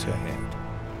steps ahead.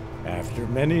 After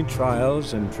many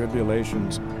trials and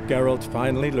tribulations, Geralt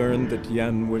finally learned that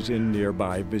Yen was in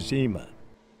nearby Vizima.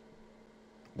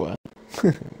 What?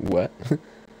 What?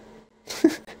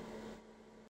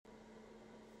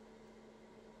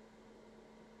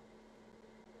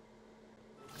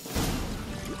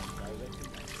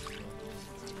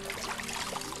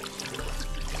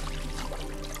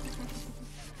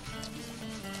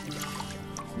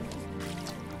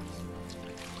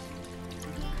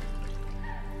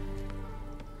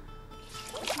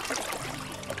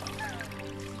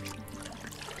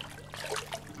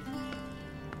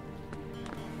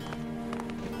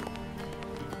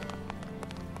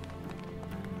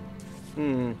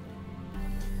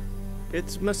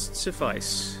 It must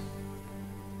suffice.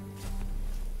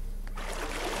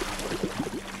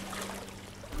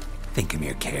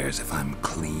 Thinkamere cares if I'm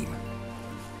clean.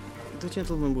 The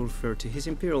gentleman will refer to His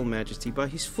Imperial Majesty by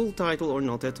his full title or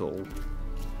not at all.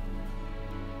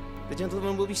 The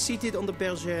gentleman will be seated on the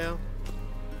bergère.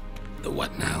 The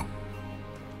what now?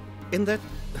 In that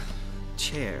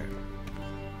chair.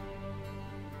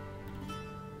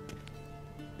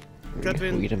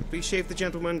 Catherine, please shave the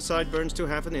gentleman's sideburns to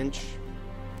 ½ an inch.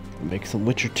 Make some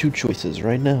Witcher 2 choices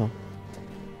right now.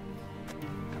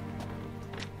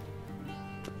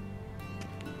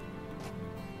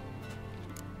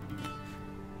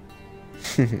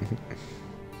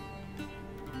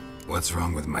 What's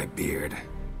wrong with my beard?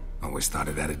 Always thought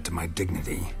it added to my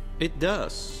dignity. It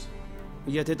does.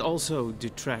 Yet it also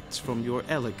detracts from your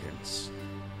elegance.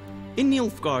 In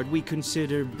Nilfgaard, we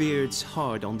consider beards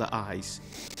hard on the eyes.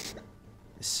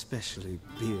 Especially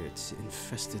beards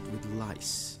infested with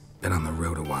lice. Been on the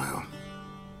road a while.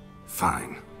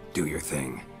 Fine. Do your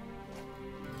thing.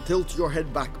 Tilt your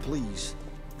head back, please,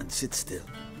 and sit still.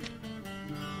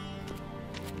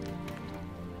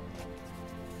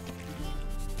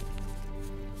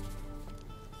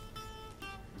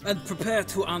 And prepare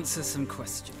to answer some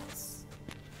questions.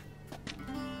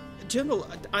 General,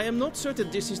 I am not certain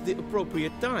this is the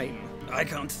appropriate time. I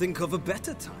can't think of a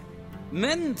better time.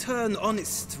 Men turn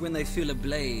honest when they feel a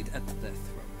blade at their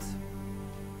throat.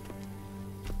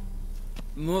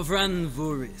 Morvran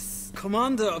Voorhis,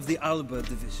 commander of the Alba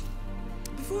Division.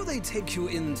 Before they take you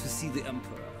in to see the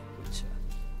Emperor, Witcher,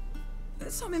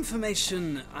 there's some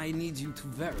information I need you to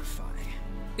verify.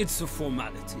 It's a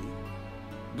formality,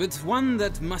 but one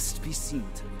that must be seen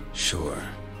to. Sure.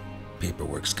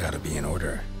 Paperwork's gotta be in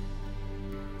order.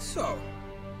 So,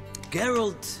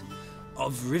 Geralt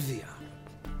of Rivia.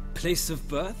 Place of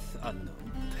birth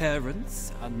unknown.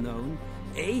 Parents unknown.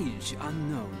 Age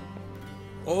unknown.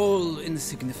 All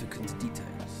insignificant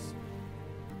details.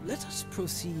 Let us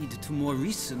proceed to more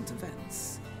recent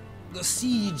events. The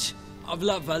siege of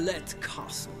La Valette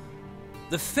Castle.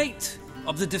 The fate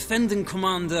of the defending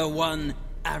commander, one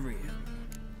Arian.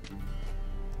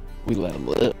 We let him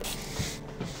live.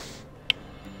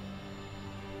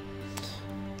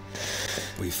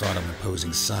 We fought on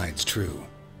opposing sides, true.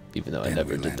 Even though I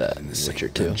never did that in Witcher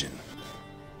 2. Dungeon.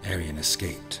 Arian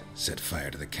escaped, set fire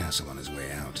to the castle on his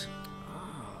way out.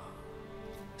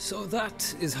 So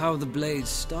that is how the Blade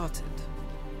started.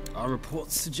 Our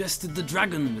reports suggested the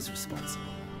dragon was responsible.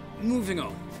 Moving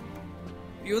on.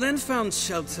 You then found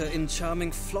shelter in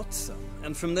charming Flotsam,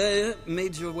 and from there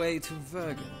made your way to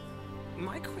Vergen.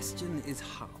 My question is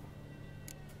how?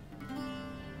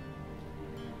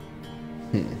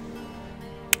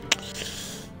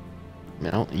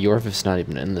 Now, Yorvith's not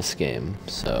even in this game,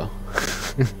 so...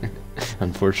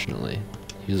 Unfortunately.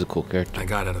 He was a cool character. I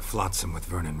got out of Flotsam with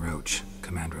Vernon Roach,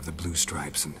 commander of the Blue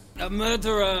Stripes, and... A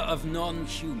murderer of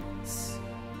non-humans.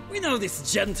 We know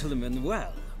this gentleman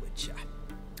well, Witcher.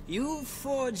 You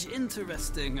forge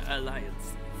interesting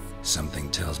alliances.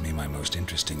 Something tells me my most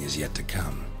interesting is yet to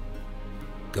come.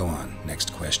 Go on,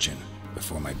 next question,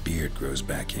 before my beard grows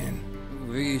back in.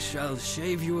 We shall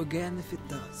shave you again if it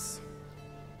does.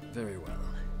 Very well.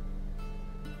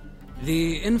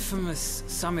 The infamous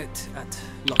summit at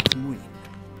Loch Muin.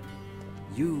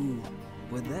 You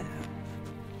were there.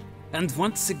 And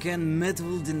once again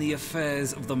meddled in the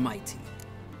affairs of the mighty.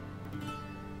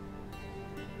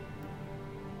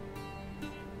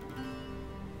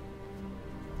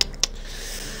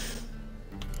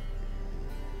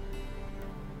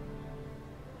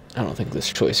 I don't think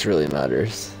this choice really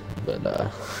matters, but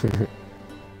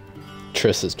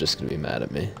Triss is just gonna be mad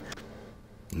at me.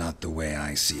 Not the way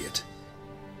I see it.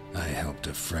 I helped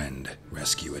a friend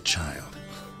rescue a child.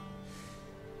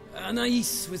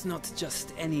 Anais was not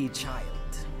just any child.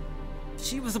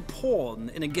 She was a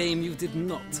pawn in a game you did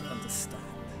not understand.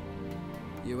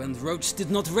 You and Roach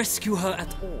did not rescue her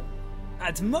at all.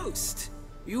 At most,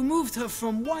 you moved her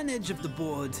from one edge of the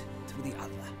board to the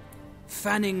other,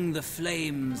 fanning the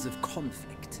flames of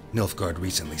conflict. Nilfgaard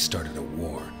recently started a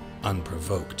war,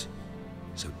 unprovoked.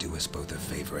 So do us both a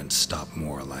favor and stop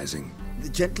moralizing. The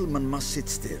gentleman must sit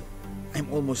still.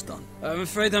 I'm almost done. I'm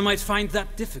afraid I might find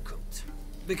that difficult.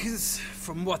 Because,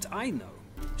 from what I know,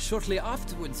 shortly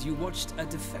afterwards you watched a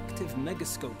defective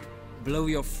megascope blow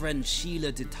your friend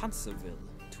Sheila de Tanserville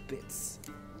to bits.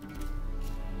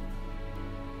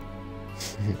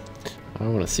 I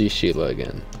don't want to see Sheila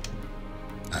again.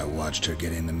 I watched her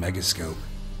get in the megascope,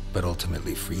 but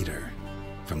ultimately freed her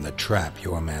from the trap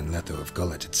your man Letho of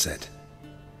Gullet had set.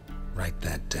 Write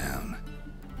that down.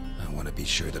 I want to be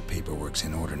sure the paperwork's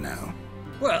in order now.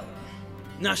 Well,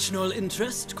 National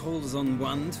interest calls on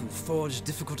one to forge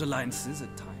difficult alliances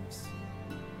at times.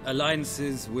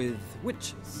 Alliances with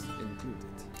witches included.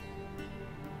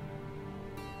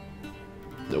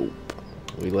 Nope.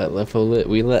 We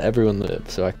let everyone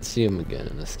live, so I can see him again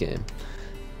in this game.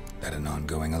 That an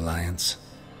ongoing alliance?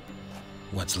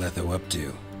 What's Letho up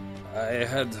to? I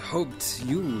had hoped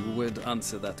you would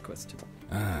answer that question.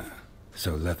 Ah,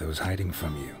 so Letho's hiding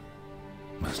from you.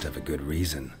 Must have a good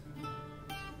reason.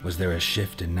 Was there a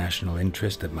shift in national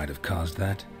interest that might have caused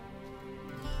that?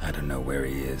 I don't know where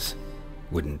he is.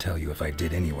 Wouldn't tell you if I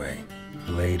did anyway.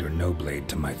 Blade or no blade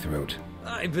to my throat.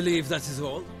 I believe that is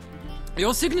all.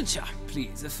 Your signature,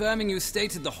 please, affirming you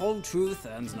stated the whole truth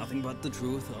and nothing but the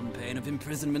truth on pain of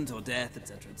imprisonment or death,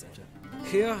 etc., etc.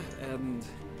 Here and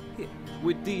here.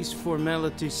 With these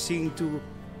formalities seen to,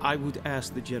 I would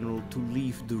ask the General to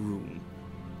leave the room.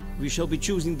 We shall be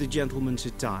choosing the gentleman's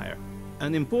attire.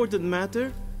 An important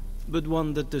matter, but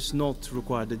one that does not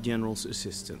require the General's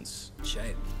assistance.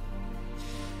 Shame.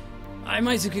 I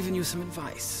might have given you some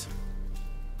advice.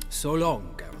 So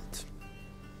long, Geralt.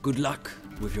 Good luck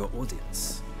with your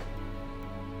audience.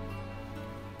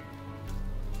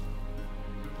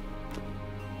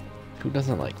 Who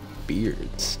doesn't like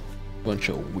beards? Bunch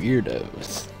of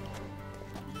weirdos.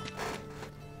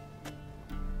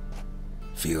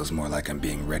 Feels more like I'm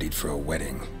being readied for a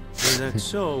wedding. Were that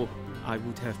so, I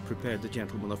would have prepared the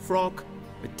gentleman a frock,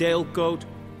 a tailcoat,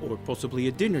 or possibly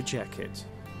a dinner jacket.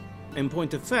 In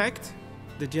point of fact,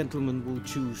 the gentleman will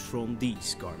choose from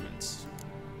these garments.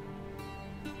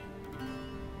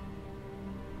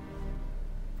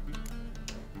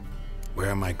 Where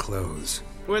are my clothes?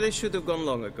 Where they should have gone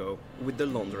long ago, with the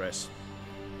laundress.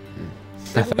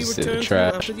 They will be See the returned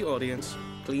trash. after the audience,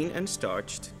 clean and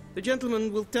starched. The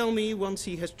gentleman will tell me once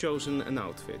he has chosen an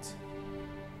outfit.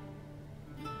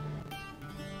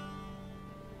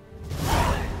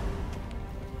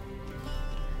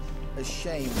 A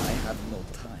shame I have no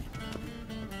time.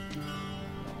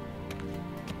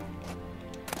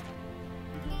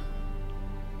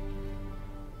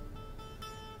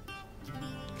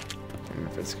 I wonder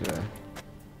if it's gonna...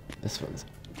 This one's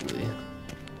ugly.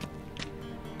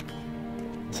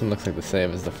 This one looks like the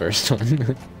same as the first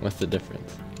one. What's the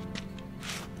difference?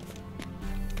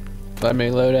 Let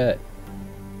me load it.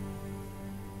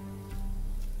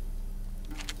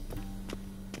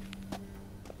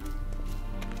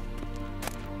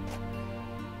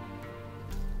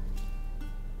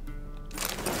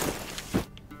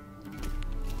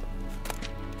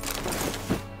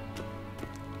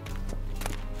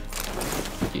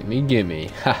 Gimme, gimme.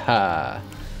 Haha.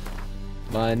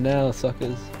 Mine now,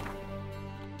 suckers.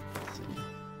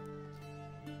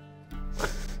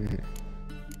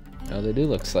 Oh, they do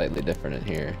look slightly different in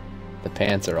here. The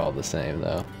pants are all the same,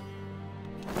 though.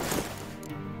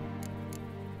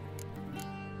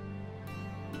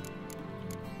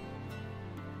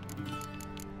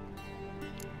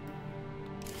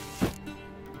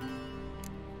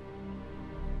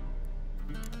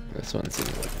 This one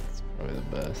seems like it's probably the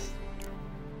best.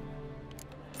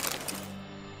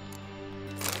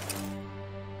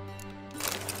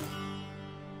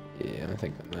 Yeah, I'm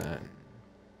thinking that.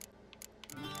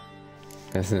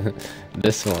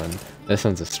 This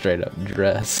one's a straight up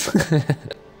dress.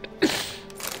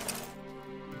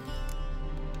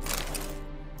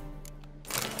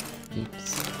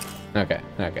 Oops. Okay,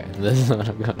 this is what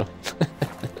I'm gonna.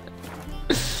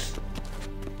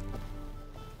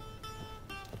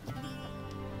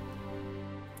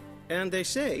 And they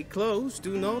say clothes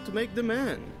do not make the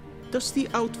man. Does the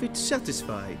outfit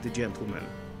satisfy the gentleman?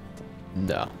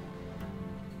 No.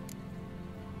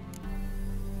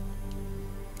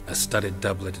 A studded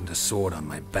doublet and a sword on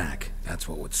my back. That's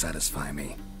what would satisfy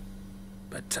me.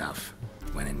 But tough.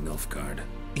 When in Nilfgaard.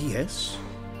 Yes?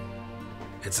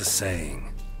 It's a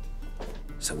saying.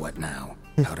 So what now?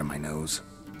 Powder my nose?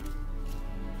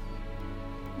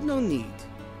 No need.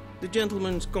 The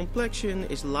gentleman's complexion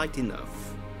is light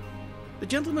enough. The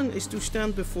gentleman is to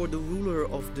stand before the ruler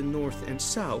of the North and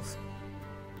South.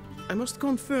 I must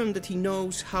confirm that he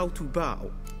knows how to bow.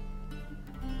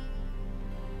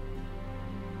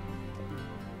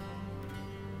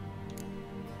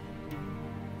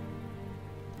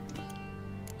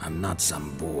 I'm not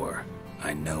some boor.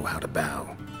 I know how to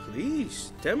bow.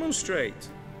 Please, demonstrate.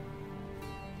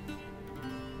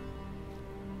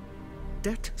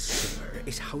 That, sir,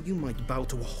 is how you might bow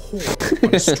to a whore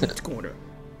on a street corner,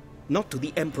 not to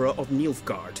the Emperor of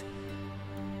Nilfgaard.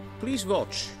 Please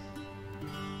watch.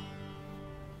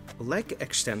 Leg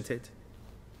extended,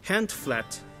 hand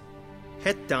flat,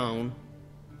 head down,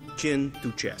 chin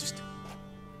to chest.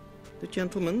 The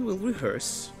gentleman will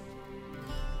rehearse.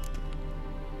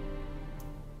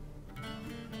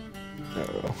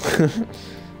 Uh-oh.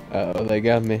 Uh-oh, they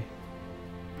got me.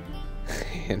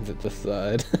 Hands at the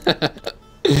side.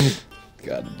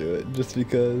 Gotta do it, just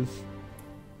because.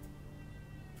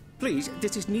 Please,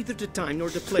 this is neither the time nor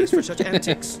the place for such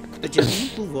antics. The gentleman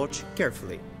will watch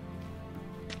carefully.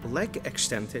 Leg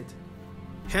extended,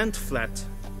 hand flat.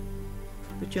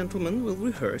 The gentleman will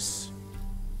rehearse.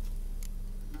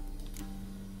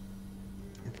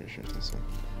 I'm pretty sure it's this one.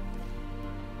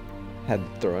 Had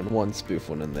to throw in one spoof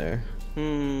one in there.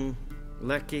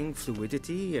 Lacking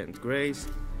fluidity and grace.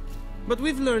 But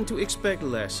we've learned to expect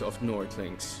less of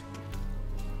Nordlings.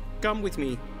 Come with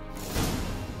me.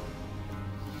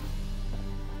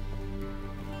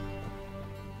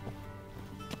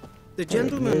 The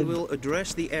gentleman will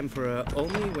address the Emperor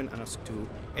only when asked to,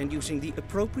 and using the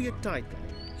appropriate title.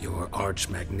 Your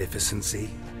Arch-Magnificency?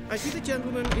 I see the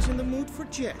gentleman is in the mood for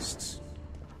jests.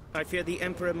 I fear the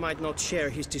Emperor might not share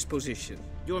his disposition.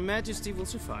 Your Majesty will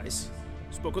suffice.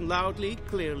 Spoken loudly,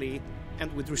 clearly,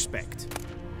 and with respect.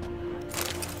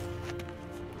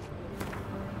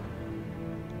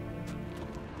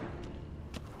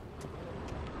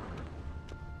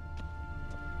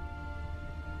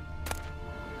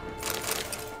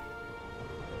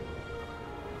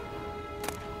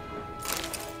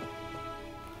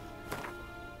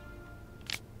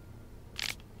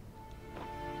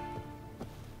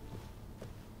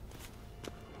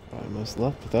 I almost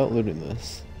left without looting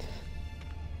this.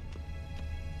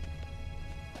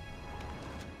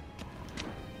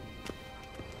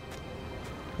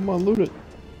 Come on, loot it.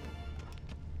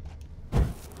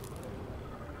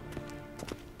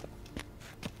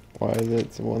 Why is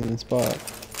it one spot?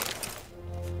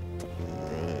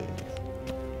 Alright.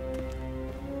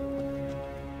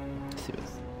 Let's see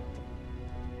what's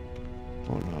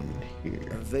going on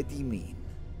here. Vedimin,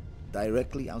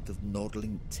 directly out of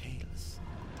Nordling Tales.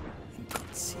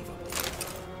 Inconceivable.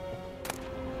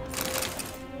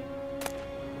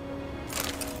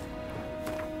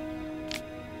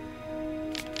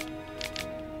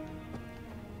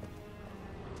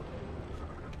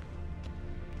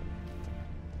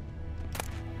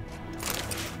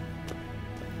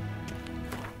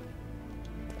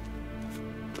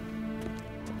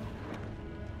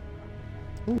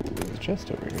 Ooh, there's a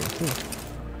chest over here too.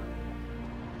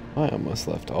 I almost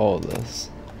left all of this.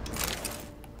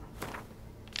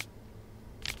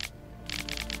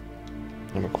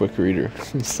 I'm a quick reader.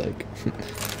 It's like,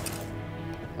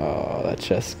 oh, that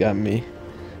chest got me.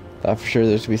 Thought for sure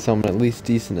there's gonna be someone at least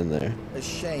decent in there. A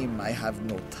shame I have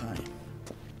no time.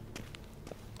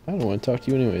 I don't want to talk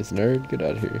to you anyways, nerd. Get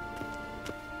out of here.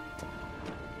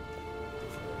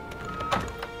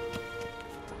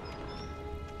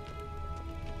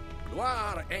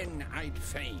 Gloire en I'd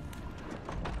fain.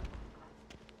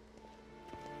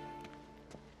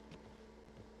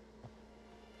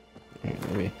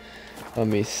 Alright, let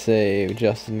me save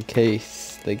just in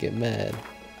case they get mad.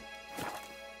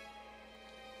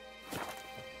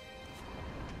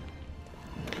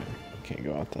 Okay, can't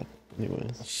go out that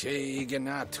anyways.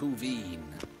 Shegena Tuvin.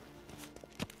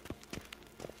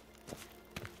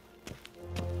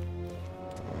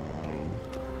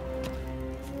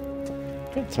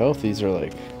 I can't tell if these are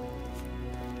like,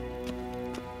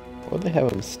 what do they have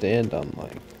them stand on,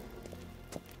 like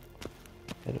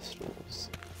pedestals?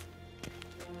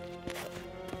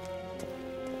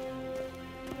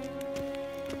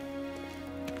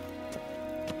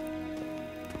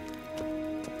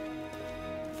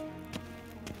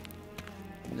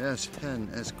 Yes, Hen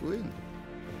Esquin.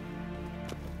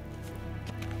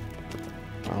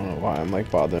 I don't know why I'm like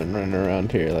bothering running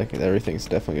around here. Like everything's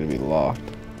definitely gonna be locked.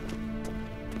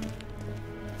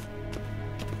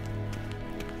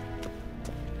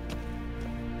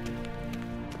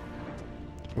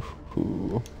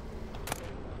 Ooh.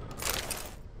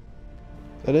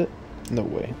 Is that it? No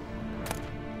way.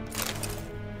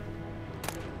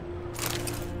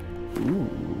 Ooh.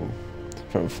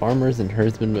 From farmers and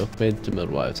herdsmen, milkmaids to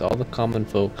midwives, all the common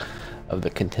folk of the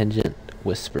contingent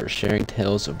whisper, sharing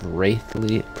tales of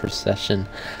wraithly procession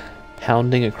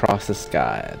pounding across the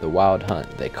sky. The wild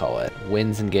hunt, they call it.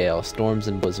 Winds and gales, storms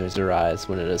and blizzards arise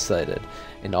when it is sighted,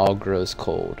 and all grows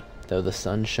cold, though the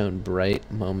sun shone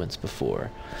bright moments before.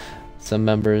 Some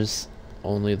members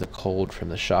only the cold from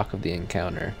the shock of the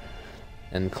encounter,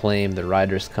 and claim the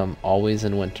riders come always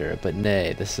in winter, but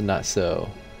nay, this is not so.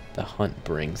 The hunt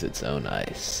brings its own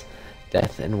ice.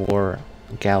 Death and war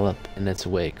gallop in its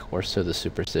wake, or so the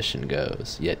superstition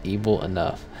goes. Yet evil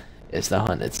enough is the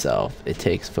hunt itself. It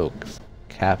takes folks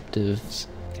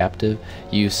captive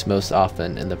use most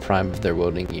often in the prime of their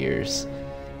waning years.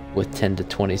 With 10 to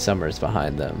 20 summers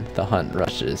behind them, the hunt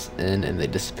rushes in and they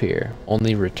disappear,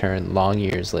 only return long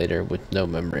years later with no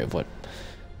memory of what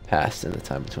passed in the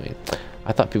time between.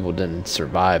 I thought people didn't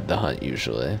survive the hunt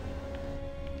usually.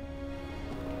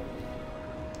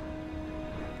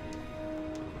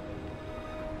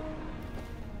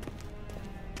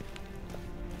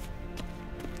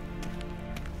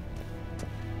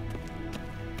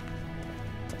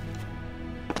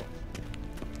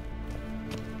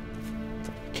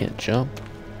 Can't jump.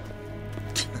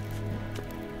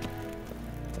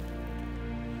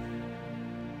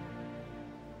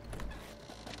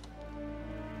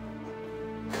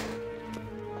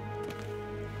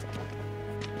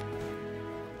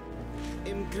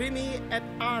 Imgrimi et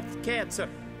art ketzer.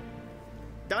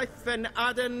 Daifen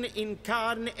aden in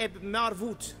karn eb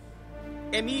marvut.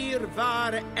 Emir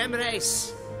var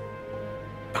emreis.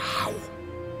 Bow.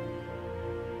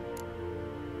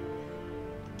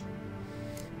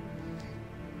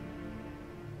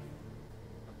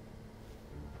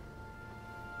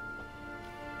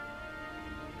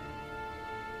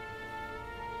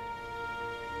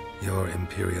 Your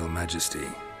Imperial Majesty.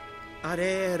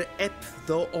 Arer ep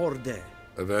the orde.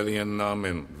 Welchen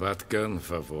Namen? Wat gern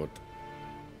verwort?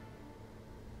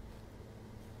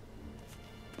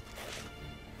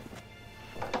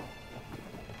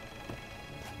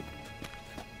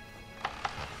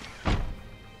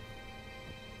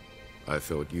 I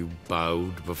thought you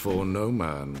bowed before no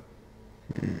man.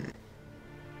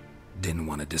 Didn't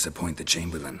want to disappoint the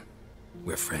Chamberlain.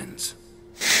 We're friends.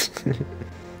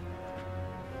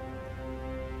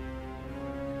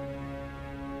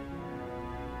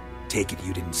 Take it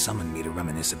you didn't summon me to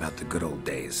reminisce about the good old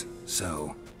days,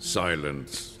 so...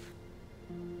 Silence.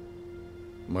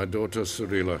 My daughter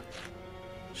Cirilla,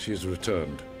 she's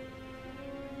returned.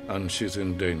 And she's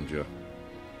in danger.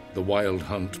 The Wild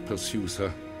Hunt pursues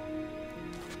her.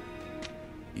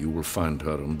 You will find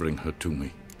her and bring her to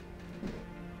me.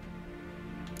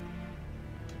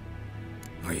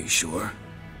 Are you sure?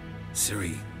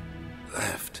 Ciri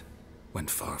left. Went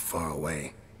far, far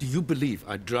away. Do you believe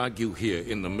I'd drag you here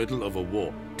in the middle of a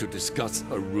war to discuss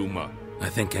a rumor? I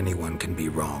think anyone can be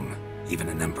wrong, even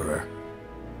an emperor.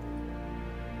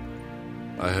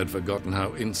 I had forgotten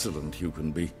how insolent you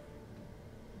can be.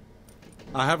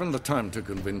 I haven't the time to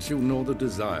convince you, nor the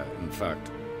desire, in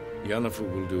fact.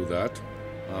 Yennefer will do that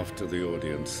after the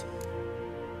audience.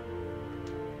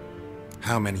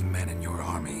 How many men in your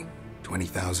army?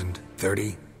 20,000?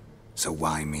 30? So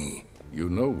why me? You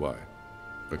know why.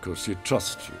 Because she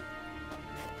trusts you.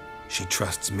 She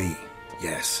trusts me,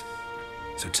 yes.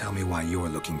 So tell me why you're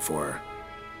looking for her.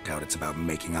 Doubt it's about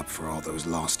making up for all those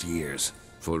lost years.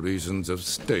 For reasons of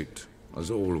state, as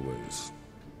always.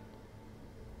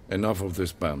 Enough of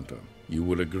this banter. You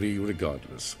will agree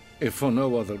regardless. If for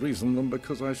no other reason than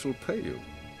because I shall pay you.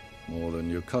 More than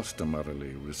you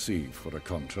customarily receive for a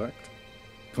contract.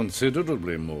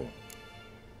 Considerably more.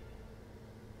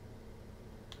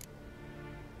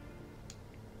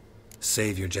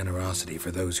 Save your generosity for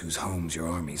those whose homes your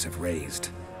armies have razed.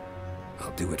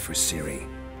 I'll do it for Ciri,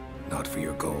 not for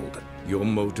your gold. Your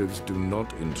motives do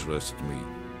not interest me.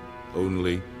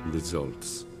 Only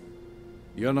results.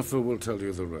 Yennefer will tell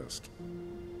you the rest.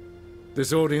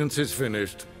 This audience is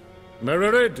finished.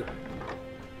 Mererid!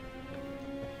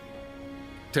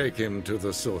 Take him to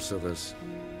the sorceress.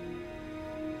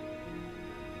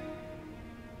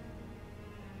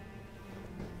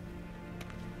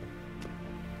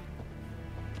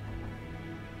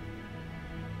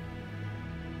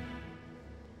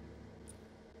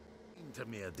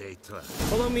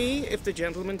 Follow me, if the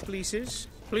gentleman pleases.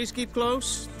 Please keep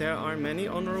close. There are many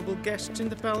honorable guests in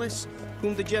the palace,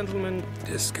 whom the gentleman...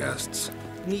 disgusts.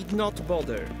 ...need not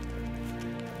bother.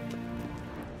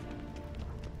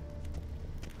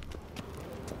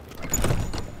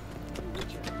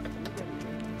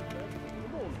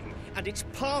 And it's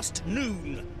past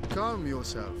noon. Calm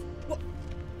yourself.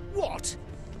 What?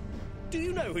 Do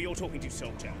you know who you're talking to,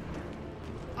 soldier?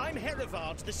 I'm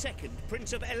Herivard II,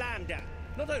 Prince of Elander.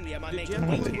 Not only am I making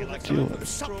way here like a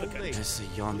supplicant, please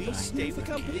stay with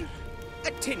company.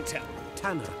 A tinter.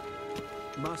 Tanner.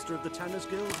 Master of the Tanners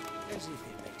Guild? As if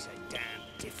it makes a damn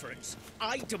difference.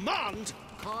 I demand...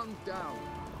 Calm down.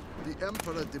 The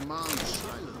Emperor demands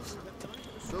silence.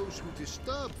 Those who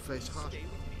disturb face harsh.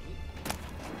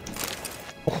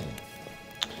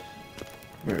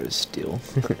 Where is steel?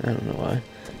 I don't know why. You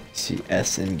see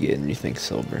S and G and you think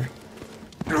silver.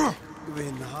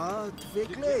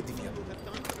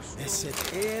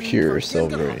 Pure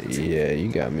silver. Yeah,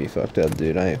 you got me fucked up,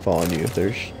 dude. I ain't following you if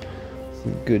there's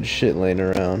some good shit laying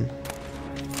around.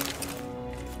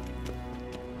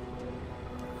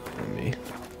 Let me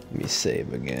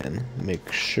save again.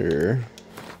 Make sure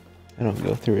I don't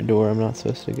go through a door I'm not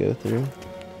supposed to go through.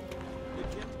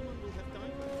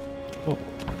 Oh.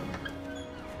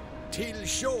 Till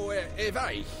sjå är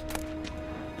väg.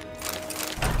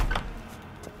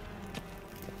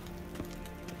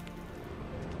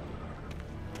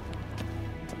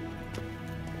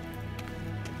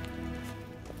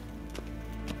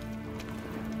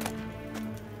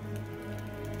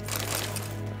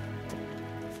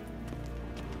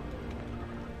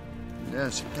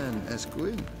 Yes, hen es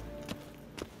gwyn.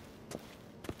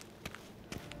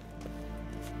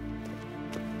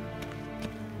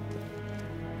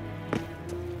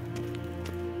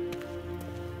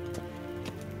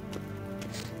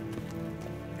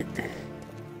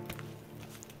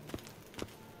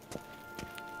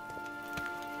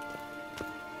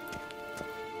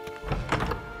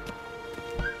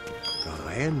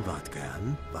 Garen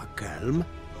vatkan, vakalm.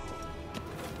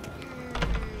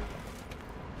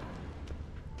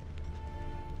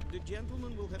 The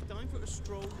gentleman will have time for a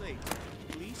stroll later.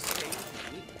 Please stay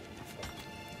with me.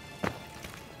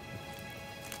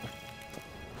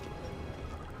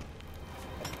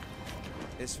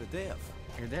 Es fördärv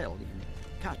är väljen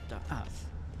katta ath.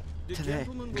 The Tre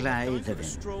gentleman will have time for a glädjen.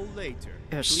 stroll later.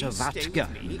 Össa Please stay with vatkan.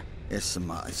 me.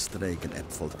 Esma streken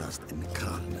äppeltast in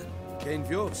karnen. Kein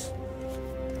vjors.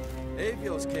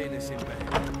 Evjors kenes in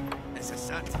bed. Es är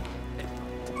satt.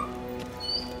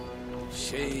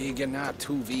 Tjegna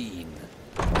tuvin.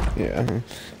 Yeah,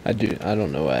 I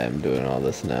don't know why I'm doing all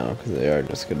this now, because they are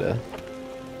just gonna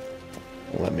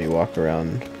let me walk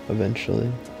around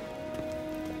eventually.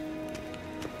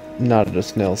 Not at a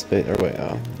snail's pace. Or wait,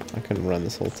 oh, I couldn't run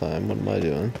this whole time. What am I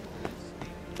doing?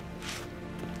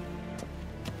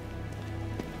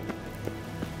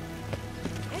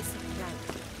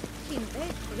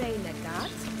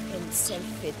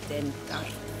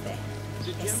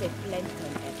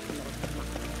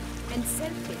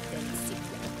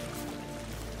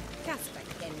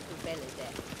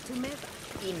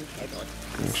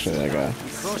 Actually, I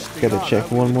gotta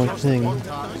check one more thing. I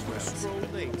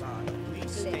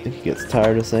think he gets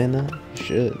tired of saying that. He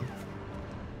should.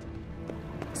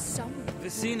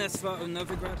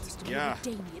 Ja,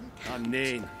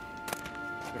 nee.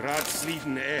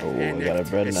 Raadsliden Oh, I got a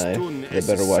bread knife. They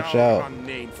better watch out.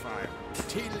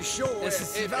 Till sjå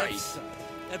är väg.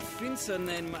 Ett finns en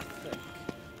mathek.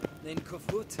 En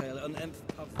kofurtel en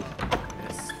pava.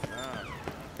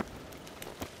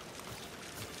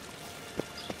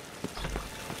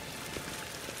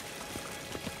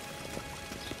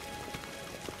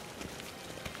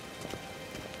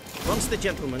 Once the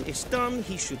gentleman is done,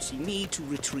 he should see me to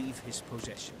retrieve his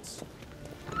possessions.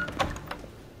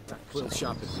 That quill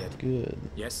sharpened yet? Good.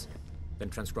 Yes? Then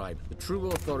transcribe. The true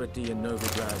authority in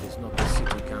Novigrad is not the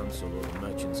city council or the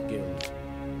merchants' guild,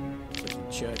 but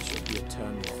the church of the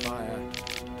eternal fire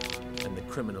and the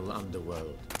criminal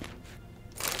underworld.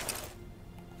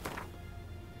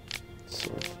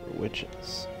 Sword for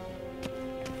witches.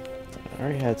 I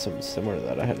already had something similar to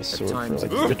that. I had a sword for times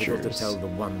like it's difficult to witchers. tell the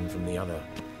one from the other.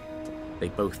 They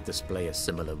both display a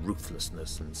similar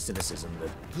ruthlessness and cynicism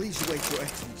that... Please wait, Your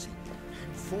Excellency.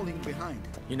 I'm falling behind.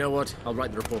 You know what? I'll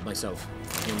write the report myself.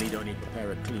 You'll need only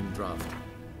prepare a clean draft.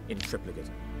 In triplicate.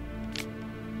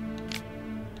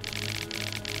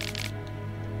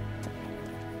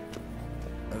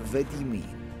 What do you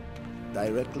mean?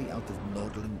 Directly out of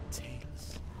Nordland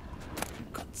tales.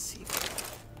 Inconceivable.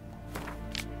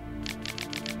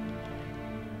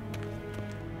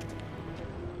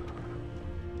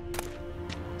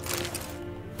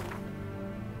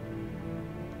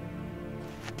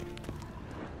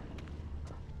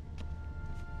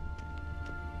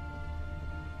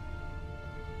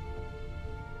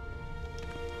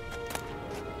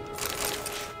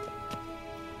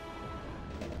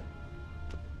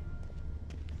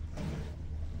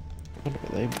 What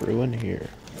are they brewing here?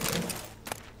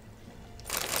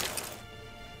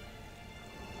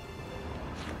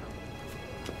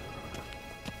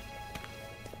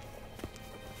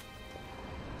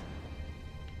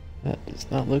 That does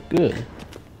not look good.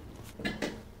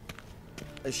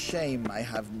 A shame I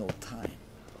have no time.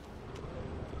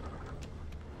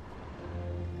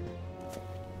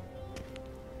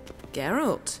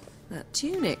 Geralt, that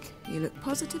tunic. You look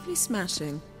positively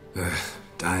smashing. Ugh,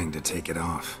 dying to take it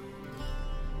off.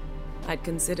 I'd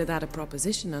consider that a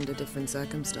proposition under different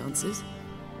circumstances.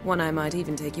 One I might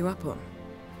even take you up on.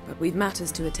 But we've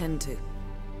matters to attend to.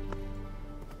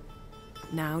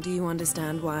 Now do you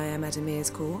understand why I'm at Emir's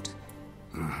court?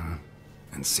 Mm-hmm.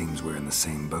 And seems we're in the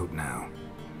same boat now.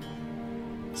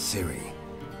 Ciri,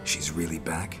 she's really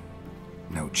back?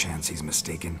 No chance he's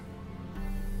mistaken?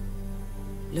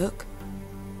 Look,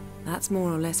 That's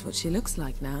more or less what she looks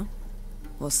like now.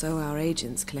 Or so our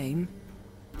agents claim.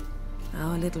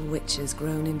 Our little witch has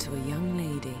grown into a young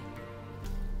lady.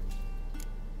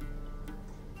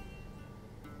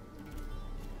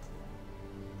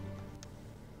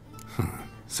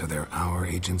 So they're our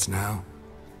agents now?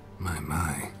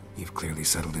 My, you've clearly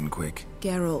settled in quick.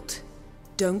 Geralt,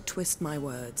 don't twist my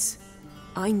words.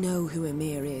 I know who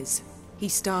Emir is. He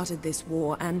started this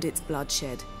war and its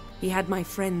bloodshed. He had my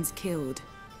friends killed.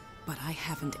 But I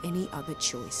haven't any other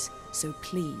choice. So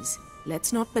please,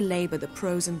 let's not belabor the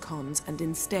pros and cons and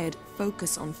instead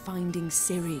focus on finding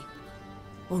Ciri.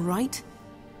 All right?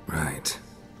 Right.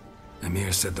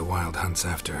 Emir said the Wild Hunt's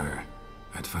after her.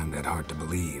 I'd find that hard to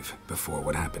believe before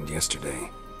what happened yesterday.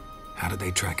 How did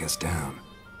they track us down?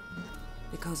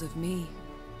 Because of me.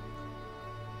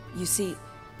 You see,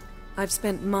 I've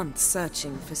spent months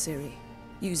searching for Ciri.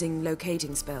 Using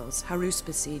locating spells,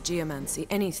 haruspicy, geomancy,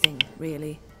 anything,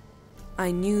 really. I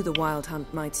knew the Wild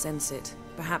Hunt might sense it,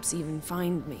 perhaps even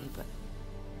find me, but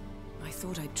I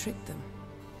thought I'd tricked them.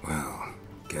 Well,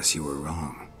 guess you were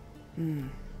wrong.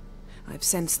 I've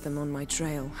sensed them on my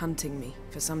trail, hunting me,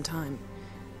 for some time.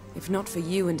 If not for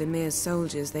you and Emir's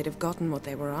soldiers, they'd have gotten what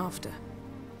they were after.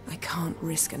 I can't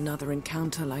risk another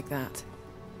encounter like that.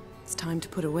 It's time to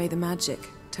put away the magic,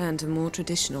 turn to more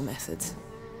traditional methods.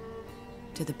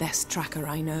 To the best tracker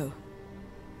I know.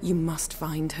 You must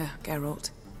find her, Geralt.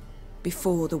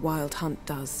 Before the Wild Hunt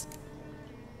does.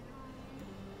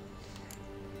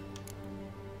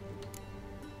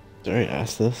 Did I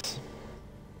ask this?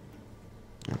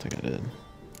 I don't think I did.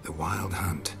 The Wild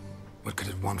Hunt. What could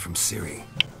it want from Ciri?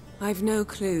 I've no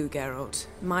clue, Geralt.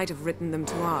 Might have written them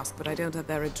to ask, but I don't have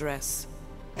their address.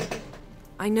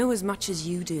 I know as much as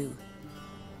you do.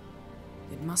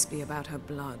 It must be about her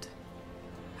blood.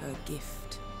 Her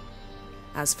gift.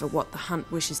 As for what the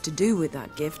Hunt wishes to do with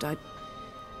that gift, I'd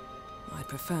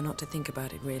prefer not to think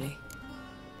about it, really.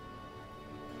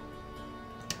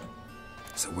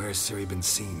 So where's Ciri been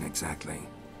seen, exactly?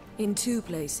 In two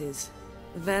places.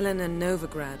 Velen and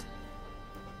Novigrad.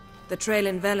 The trail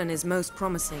in Velen is most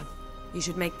promising. You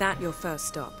should make that your first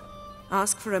stop.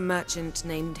 Ask for a merchant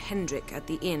named Hendrik at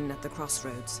the inn at the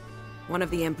crossroads. One of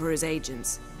the Emperor's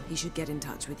agents. He should get in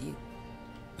touch with you.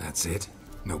 That's it?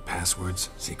 No passwords?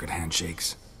 Secret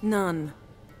handshakes? None.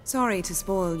 Sorry to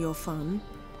spoil your fun.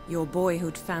 Your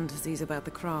boyhood fantasies about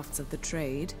the crafts of the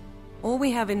trade. All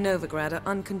we have in Novigrad are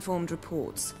unconfirmed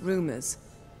reports, rumors.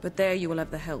 But there you will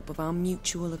have the help of our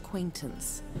mutual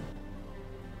acquaintance.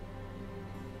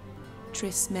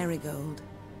 Triss Merigold.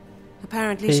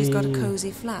 Apparently she's got a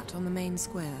cozy flat on the main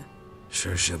square.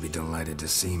 Sure she'll be delighted to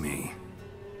see me.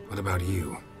 What about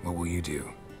you? What will you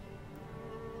do?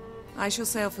 I shall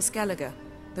sail for Skellige.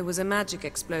 There was a magic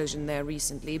explosion there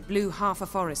recently, blew half a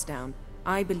forest down.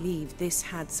 I believe this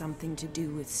had something to do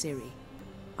with Ciri.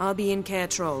 I'll be in Caer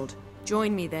Trolde.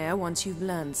 Join me there once you've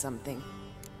learned something.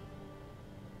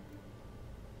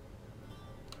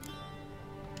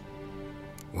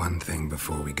 One thing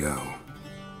before we go.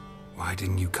 Why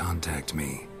didn't you contact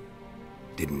me?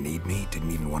 Didn't need me?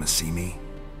 Didn't even want to see me?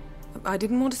 I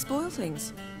didn't want to spoil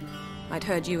things. I'd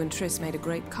heard you and Triss made a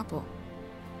great couple.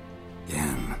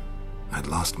 Yen, I'd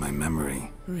lost my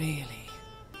memory. Really?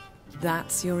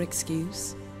 That's your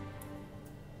excuse?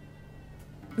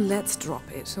 Let's drop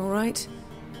it, all right?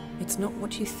 It's not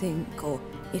what you think, or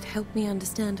it helped me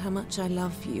understand how much I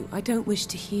love you. I don't wish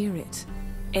to hear it.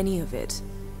 Any of it.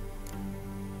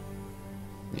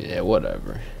 Yeah,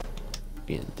 whatever.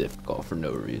 Being difficult for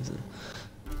no reason.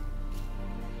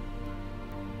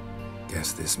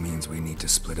 Guess this means we need to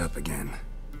split up again.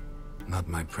 Not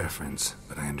my preference,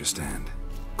 but I understand.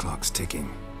 Clock's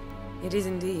ticking. It is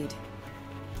indeed.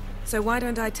 So why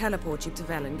don't I teleport you to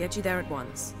Velen, get you there at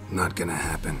once? Not gonna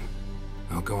happen.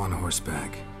 I'll go on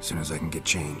horseback, as soon as I can get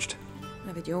changed.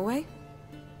 Have it your way?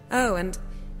 Oh, and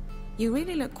you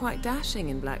really look quite dashing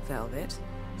in black velvet.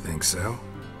 Think so?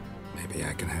 Maybe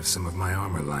I can have some of my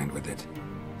armor lined with it.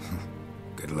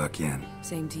 Good luck, Yen.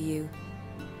 Same to you.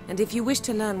 And if you wish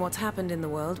to learn what's happened in the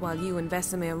world while you and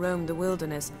Vesemir roamed the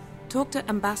wilderness, talk to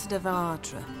Ambassador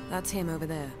Varatra. That's him over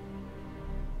there.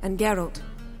 And Geralt,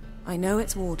 I know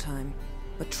it's wartime,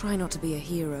 but try not to be a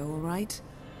hero, all right?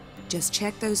 Just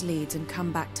check those leads and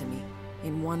come back to me,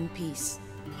 in one piece.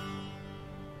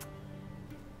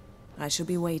 I shall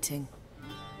be waiting.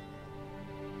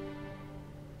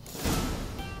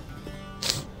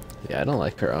 Yeah, I don't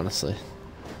like her, honestly.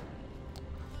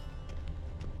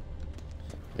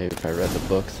 Maybe if I read the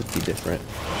books, it'd be different.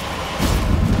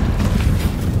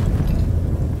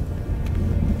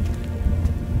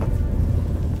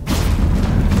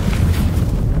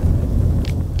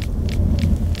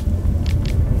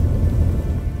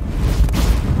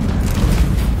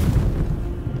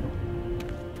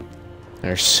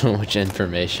 There's so much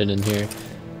information in here.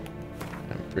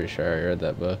 I'm pretty sure I read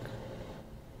that book.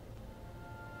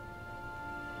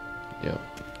 Yep.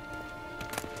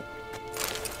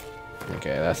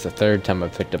 Okay, that's the third time I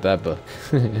picked up that book.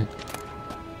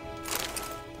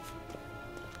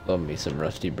 Love me some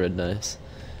rusty bread knives.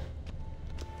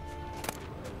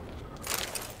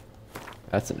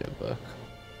 That's a new book.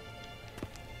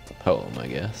 It's a poem, I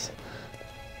guess.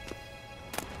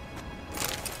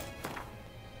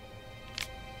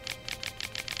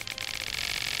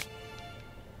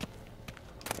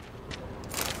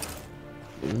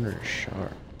 Lunar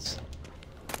shards.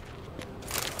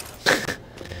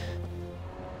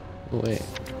 Wait.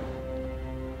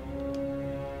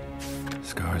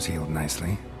 Scars healed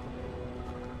nicely.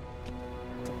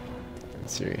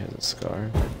 Ciri has a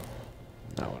scar.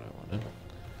 Not what I wanted.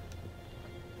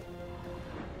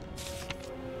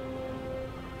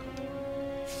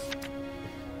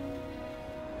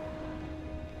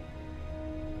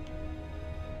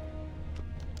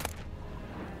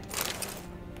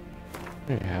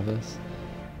 There you have this.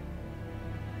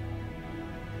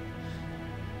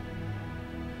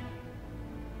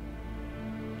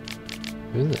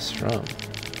 Who's this from?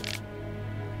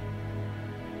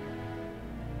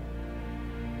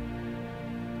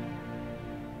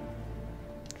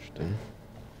 Interesting.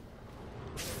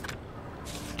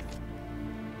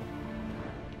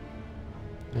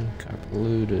 I think I've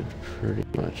looted pretty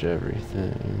much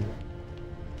everything.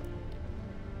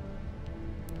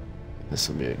 This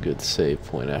will be a good save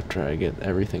point after I get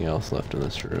everything else left in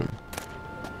this room.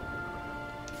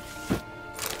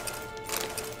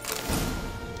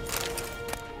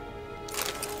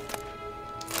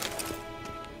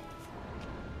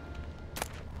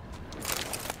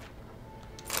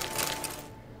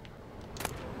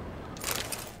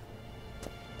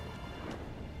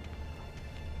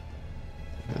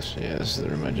 Yeah, this is the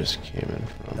room I just came in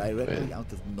from. Directly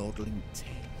out of Nordling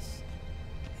tales.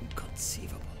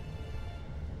 Inconceivable.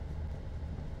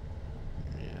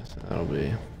 Yeah, so that'll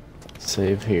be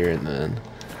save here, and then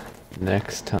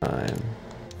next time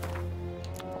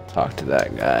I'll talk to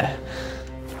that guy.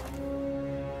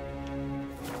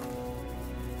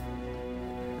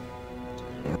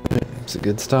 Alright, it's a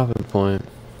good stopping point.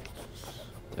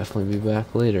 Definitely be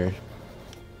back later.